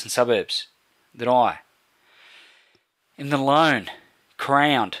 about the western suburbs, that I am the lone,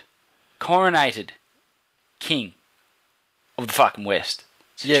 crowned, coronated king of the fucking West.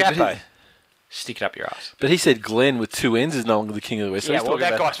 So Chapo, stick it up your ass. But he said Glenn with 2 N's is no longer the king of the West. So Yeah, well,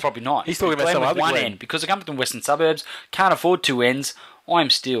 that guy's probably not. He's talking about Glenn some with other one Glenn. N. Because I come from the western suburbs, can't afford 2 N's, I'm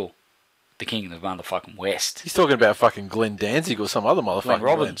still the king of the motherfucking West. He's talking about fucking Glenn Danzig or some other motherfucking Glenn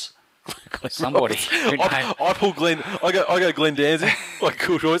Robbins. Somebody. I pull Glenn. I go Glenn Danzig, like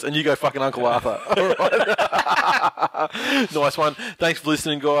cool choice, and you go fucking Uncle Arthur. All right. Nice one. Thanks for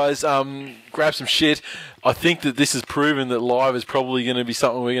listening, guys. Grab some shit. I think that this has proven that live is probably going to be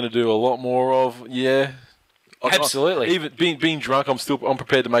something we're going to do a lot more of. Yeah. Absolutely. Even being drunk, I'm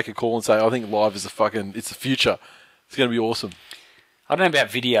prepared to make a call and say I think live is it's the future. It's going to be awesome. I don't know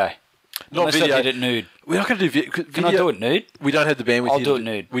about video. Not Unless video. I did it nude. We're not going to do video. Can I do it nude? We don't have the bandwidth. I'll here do to it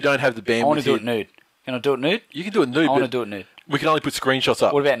nude. We don't have the bandwidth. I want to do here. it nude. Can I do it nude? You can do it nude. I want to do it nude. We can only put screenshots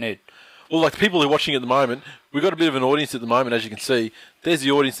up. What about nude? Well, like the people who are watching at the moment, we've got a bit of an audience at the moment, as you can see. There's the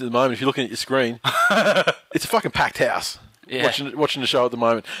audience at the moment. If you're looking at your screen, it's a fucking packed house. Yeah. Watching the show at the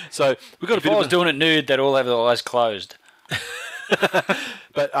moment. So we've got If a bit I of was doing it nude, they'd all have their eyes closed.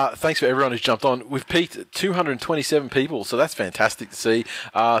 But thanks for everyone who's jumped on. We've peaked at 227 people, so that's fantastic to see.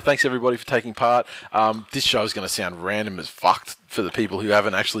 Thanks everybody for taking part. This show is going to sound random as fucked for the people who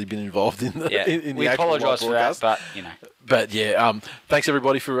haven't actually been involved in the in we the actual apologise for that, but you know. But yeah, thanks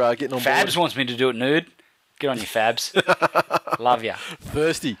everybody for getting on Fabs board. wants me to do it nude. Get on your Fabs. Love ya.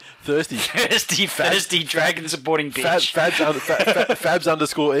 Thirsty. Thirsty dragon supporting bitch. Fabs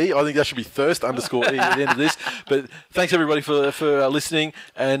underscore E. I think that should be thirst underscore E at the end of this. But thanks everybody for listening,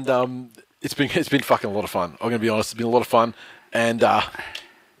 and it's been fucking a lot of fun. I'm going to be honest, it's been a lot of fun, and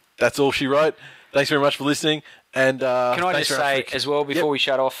that's all she wrote. Thanks very much for listening. And can I just say as well before we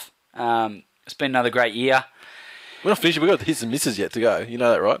shut off? It's been another great year. We're not finished. We've got the hits and misses yet to go. You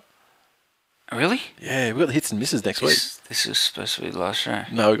know that, right? Really? Yeah, we've got the hits and misses next week. This is supposed to be the last show.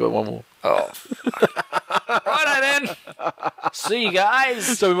 No, we've got one more. Oh. Righto then. See you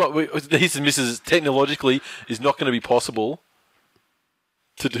guys. So the hits and misses technologically is not going to be possible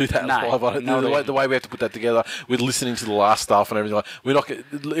to do that live. The way we have to put that together with listening to the last stuff and everything, we're not.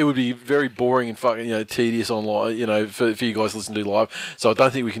 It would be very boring and fucking tedious online. For you guys to listen to live. So I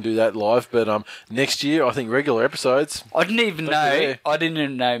don't think we can do that live. But next year, I think regular episodes. I didn't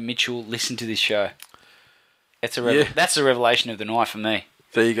even know Mitchell listened to this show. That's a revelation of the night for me.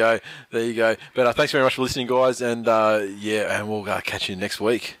 There you go. But thanks very much for listening, guys. And and we'll catch you next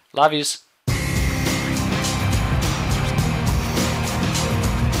week. Love yous.